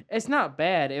 It's not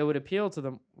bad. It would appeal to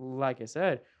them, like I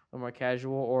said, the more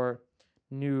casual or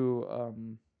new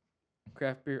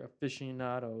craft beer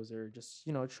aficionados, or just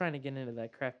trying to get into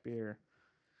that craft beer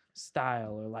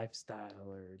style or lifestyle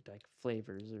or like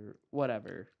flavors or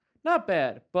whatever. Not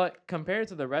bad, but compared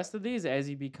to the rest of these, as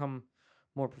you become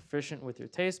more proficient with your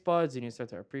taste buds and you start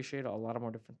to appreciate a lot of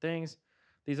more different things,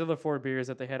 these other 4 beers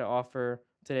that they had to offer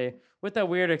today, with that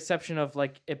weird exception of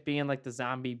like it being like the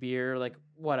zombie beer, like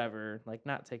whatever, like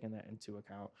not taking that into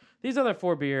account, these other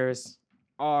 4 beers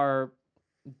are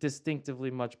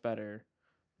distinctively much better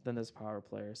than this Power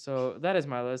Player. So that is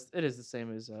my list. It is the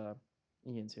same as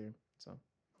Ian's here. So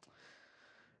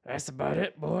that's about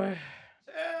it, boy.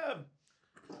 Sam.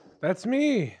 That's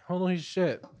me. Holy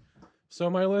shit. So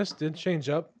my list did change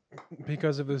up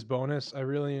because of this bonus, I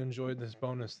really enjoyed this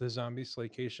bonus, the zombie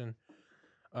slaycation.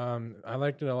 I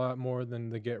liked it a lot more than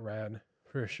the get rad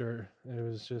for sure. It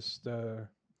was just it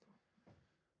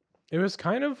was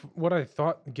kind of what I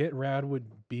thought get rad would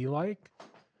be like,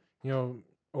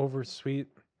 over sweet.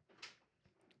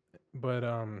 But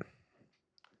I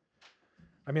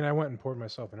mean, I went and poured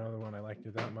myself another one. I liked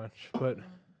it that much. But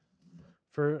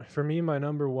for me, my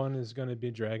number one is going to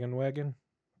be Dragon Wagon,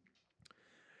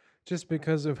 just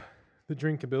because of the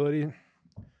drinkability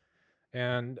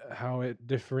and how it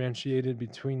differentiated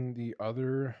between the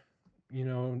other,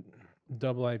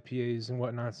 double IPAs and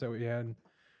whatnots that we had.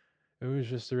 It was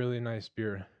just a really nice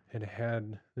beer. It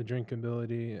had the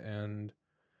drinkability and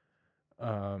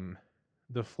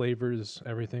the flavors.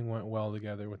 Everything went well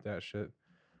together with that shit.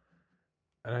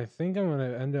 And I think I'm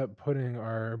gonna end up putting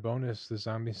our bonus, the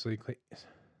zombie slaycation.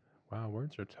 Wow,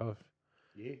 words are tough.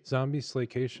 Yeah. Zombie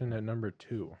slaycation at number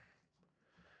 2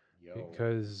 Yo.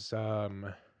 because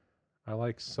I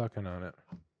like sucking on it.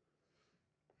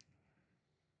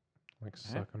 Like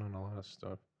sucking on a lot of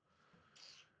stuff.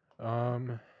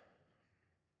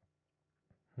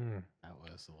 That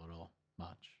was a little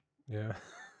much. Yeah.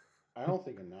 I don't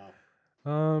think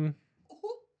enough.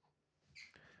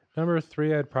 Number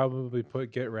 3, I'd probably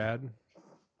put Get Rad.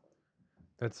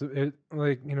 That's it.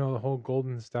 Like, the whole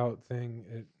golden stout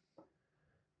thing.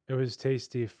 It was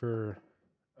tasty for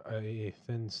a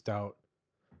thin stout.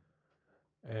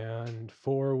 And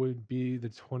 4 would be the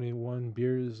 21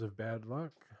 Beers of Bad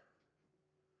Luck,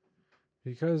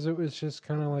 because it was just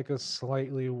kind of like a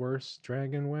slightly worse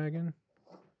Dragon Wagon,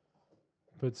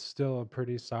 but still a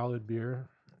pretty solid beer.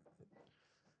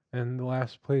 And the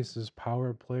last place is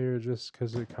Power Player, just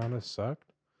because it kind of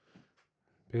sucked.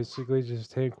 Basically,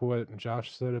 just take what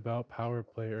Josh said about Power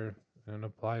Player and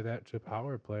apply that to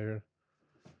Power Player.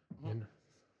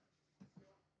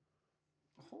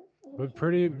 But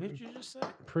pretty, What did you just say?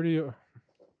 pretty.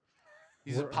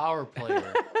 He's a We're- power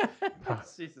player.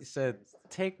 He said,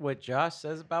 "Take what Josh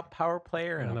says about Power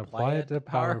Player and, And apply it to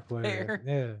Power Player."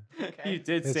 Yeah. You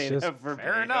did It's say just- that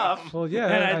verbatim. Fair enough. Well, And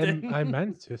yeah, I didn't. I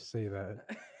meant to say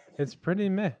that. It's pretty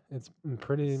meh. It's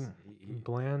pretty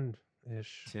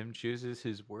bland-ish. Tim chooses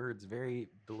his words very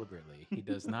deliberately. He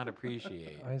does not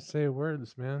appreciate. I say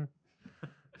words, man.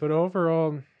 But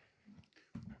overall,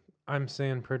 I'm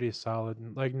saying pretty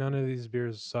solid. Like, none of these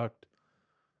beers sucked,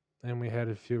 and we had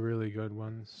a few really good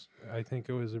ones. I think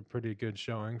it was a pretty good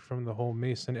showing from the whole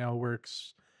Mason Ale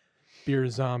Works Beer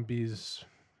Zombies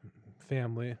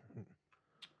family.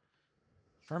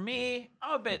 For me,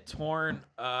 I'm a bit torn.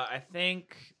 I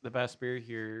think the best beers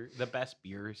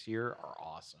here are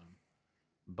awesome,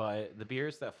 but the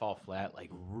beers that fall flat, like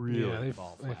really Yeah, they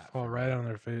fall they flat. fall for right me. on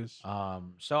their face.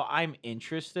 So I'm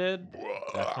interested,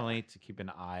 definitely, to keep an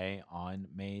eye on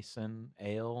Mason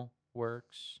Ale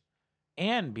Works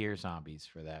and Beer Zombies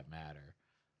for that matter.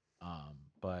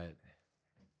 But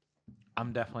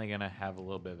I'm definitely gonna have a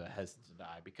little bit of a hesitant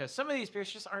eye because some of these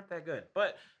beers just aren't that good.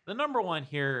 But the number one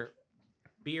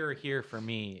beer here for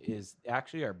me is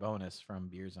actually our bonus from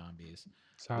Beer Zombies, the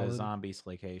Solid. Zombie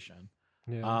Slaycation.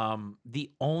 Yeah.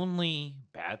 The only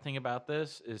bad thing about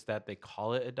this is that they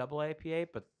call it a double IPA,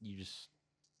 but you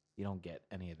don't get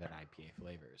any of that IPA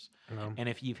flavors. No. And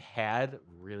if you've had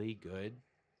really good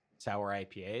sour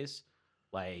IPAs,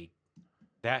 like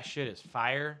that shit is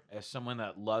fire. As someone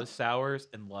that loves sours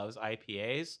and loves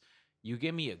IPAs, you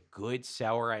give me a good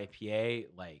sour IPA,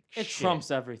 like It shit.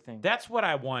 trumps everything. That's what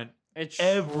I want It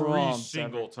every trumps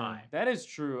single everything. time. That is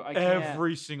true. I can't.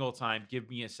 Every single time. Give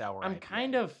me a sour I'm IPA.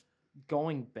 kind of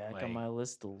going back Like- on my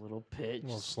list a little bit.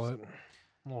 Little just- slut.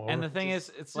 Little And whore. the thing just-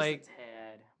 is, it's just like a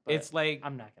tad, but it's like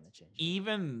I'm not gonna change it.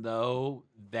 even though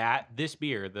that this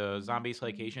beer, the Zombie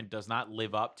Slaycation, does not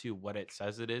live up to what it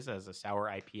says it is as a sour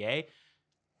IPA,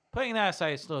 putting that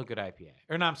aside, it's still a good IPA.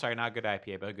 Or no, I'm sorry, not a good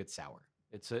IPA, but a good sour.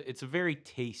 It's a very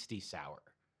tasty sour.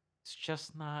 It's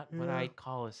just not what I'd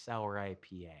call a sour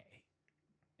IPA.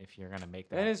 If you're gonna make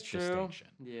that, That is true. distinction.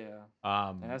 Yeah.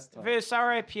 If That's tough. it's sour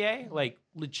IPA, like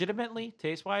legitimately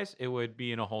taste wise, it would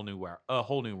be in a whole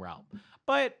new realm.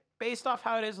 But based off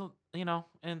how it is,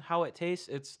 and how it tastes,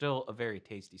 it's still a very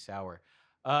tasty sour.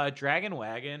 Dragon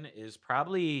Wagon is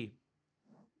probably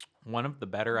one of the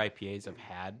better IPAs I've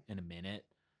had in a minute.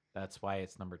 That's why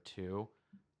it's number 2.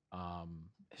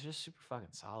 It's just super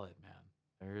fucking solid, man.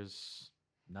 There's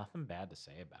nothing bad to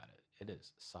say about it. It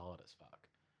is solid as fuck.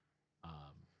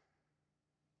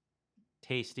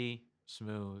 Tasty,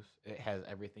 smooth. It has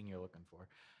everything you're looking for.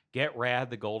 Get Rad,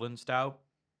 the Golden Stout.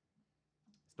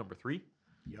 It's number 3.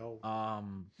 Yo.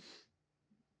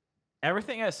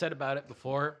 Everything I said about it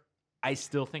before, I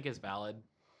still think is valid.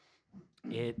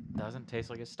 it doesn't taste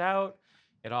like a stout.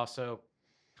 It also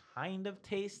kind of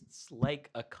tastes like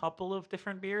a couple of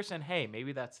different beers, and hey,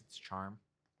 maybe that's its charm.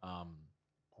 Oh,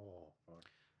 fuck.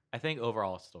 I think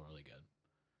overall it's still really good.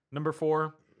 Number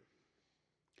 4.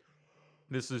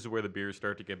 This is where the beers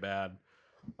start to get bad.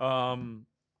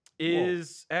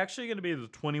 Is actually going to be the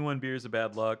 21 Beers of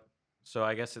Bad Luck. So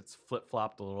I guess it's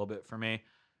flip-flopped a little bit for me.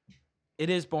 It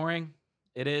is boring.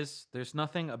 It is. There's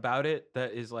nothing about it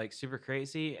that is like super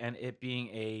crazy. And it being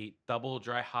a double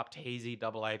dry hopped hazy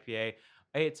double IPA,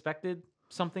 I expected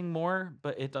something more,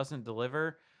 but it doesn't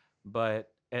deliver. But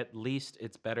at least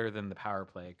it's better than the power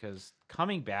play, because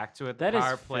coming back to it, the That is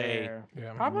power play fair.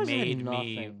 Yeah. Power Play's had made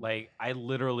me nothing. like, I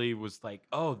literally was like,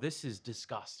 oh, this is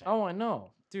disgusting. Oh, I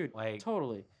know, dude. Like,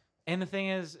 Totally. and the thing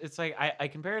is, it's like I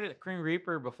compared it to Cream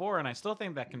Reaper before, and I still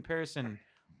think that comparison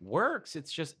works.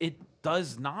 It's just it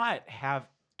does not have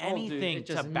Oh, dude, anything it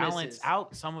to just balance misses.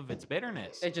 out some of its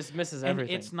bitterness. It just misses and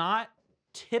everything. it's not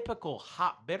typical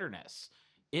hop bitterness.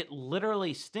 It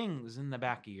literally stings in the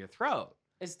back of your throat.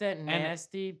 It's that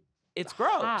nasty. It's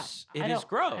hot. gross. It is I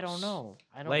gross. don't know.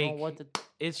 I don't Like, know what the.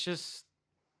 It's just,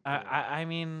 I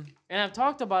mean, And I've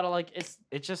talked about it. Like it's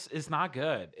not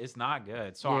good. It's not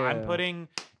good. So I'm Yeah. putting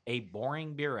a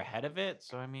boring beer ahead of it.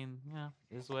 So I mean, yeah,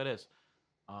 it is what it is.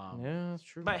 Yeah, that's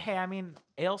true. But hey, I mean,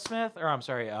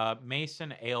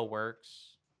 Mason Ale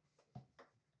Works.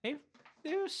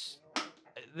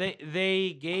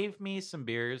 They gave me some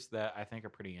beers that I think are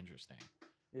pretty interesting.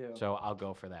 yeah. So I'll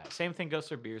go for that. Same thing goes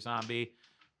for Beer Zombie.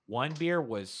 One beer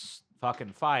was fucking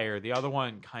fire. The other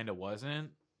one kind of wasn't.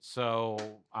 So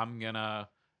I'm gonna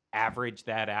average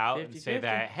that out and say 50-50.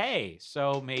 that, hey,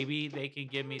 so maybe they can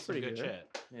give me some Pretty good good.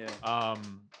 shit. Yeah.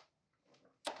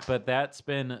 But that's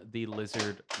been the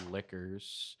Lizard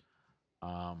Liquors.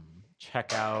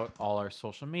 Check out all our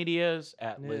social medias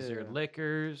at Lizard Yeah.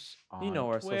 Liquors on You know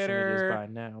our social Twitter. medias by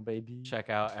now, baby. Check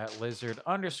out at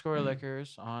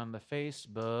Lizard_Liquors on the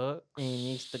Facebook And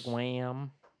Instagram.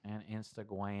 and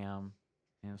Instagram.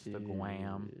 Yeah,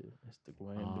 Instagram.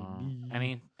 Instagram,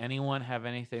 baby. Anyone have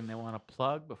anything they want to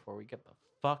plug before we get the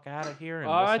fuck out of here?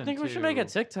 And I listen think we should make a to-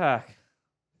 TikTok.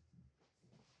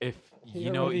 If He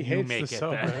you know already you hates make the it,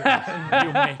 sub, then right?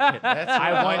 you make it. That's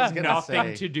I what I was want gonna nothing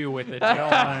say. to do with it. I don't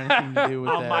want anything to do with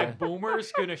My that.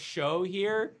 boomer's gonna show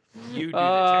here. You do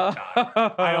the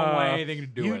TikTok. I don't want anything to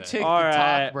do You with take it. the All talk,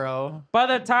 right. bro. By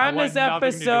the I time want this nothing to do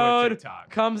with episode TikTok.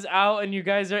 comes out and you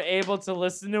guys are able to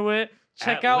listen to it,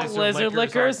 check At out Lizard on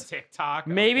Liquors. TikTok.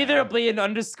 Maybe okay. there'll be an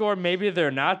underscore, maybe they're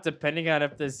not, depending on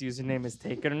if this username is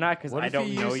taken or not, because What I if don't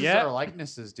he know uses yet. our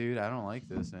likenesses, dude? I don't like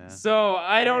this, man. So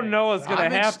I don't know what's gonna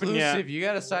I'm happen exclusive. yet. You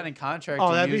got to sign a contract Oh,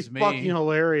 to that'd be use me. fucking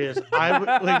hilarious.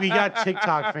 We got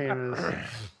TikTok famous.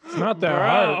 It's not that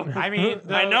Bro. hard. I mean,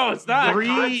 I know it's not. The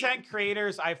content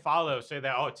creators I follow say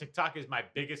that, oh, TikTok is my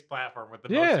biggest platform with the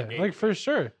most Yeah, engagement. like for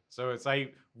sure. So it's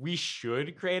like we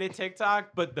should create a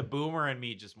TikTok, but the boomer and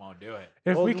me just won't do it.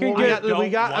 If we can we get, got, we don't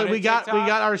got, want a we got, we TikTok.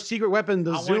 got our secret weapon,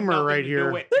 the I want Zoomer, nothing right to do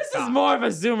here. with This is TikTok. more of a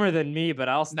zoomer than me, but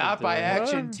I'll still Not do by it.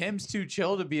 action. Tim's too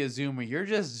chill to be a zoomer. You're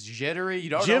just jittery. You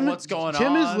don't Jim, know what's going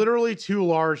Tim on. is literally too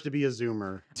large to be a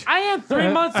Zoomer. I am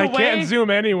 3 months I away. can't zoom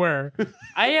anywhere.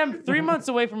 I am 3 months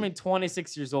away from being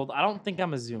 26 years old. I don't think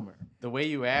I'm a zoomer. the way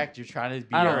you act. You're trying to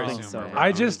be. I don't your think own so. zoomer. I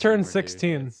I'm a just turned zoomer,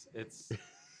 dude. 16. It's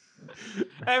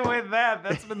and with that,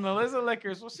 that's been the Lizard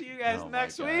Liquors. We'll see you guys Oh my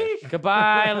next gosh. week.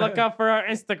 Goodbye. Look out for our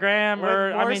Instagram With or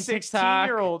more I mean TikTok.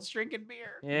 16-year-olds drinking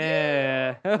beer.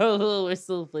 Yeah. Oh, we're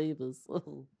so famous.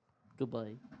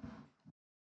 Goodbye.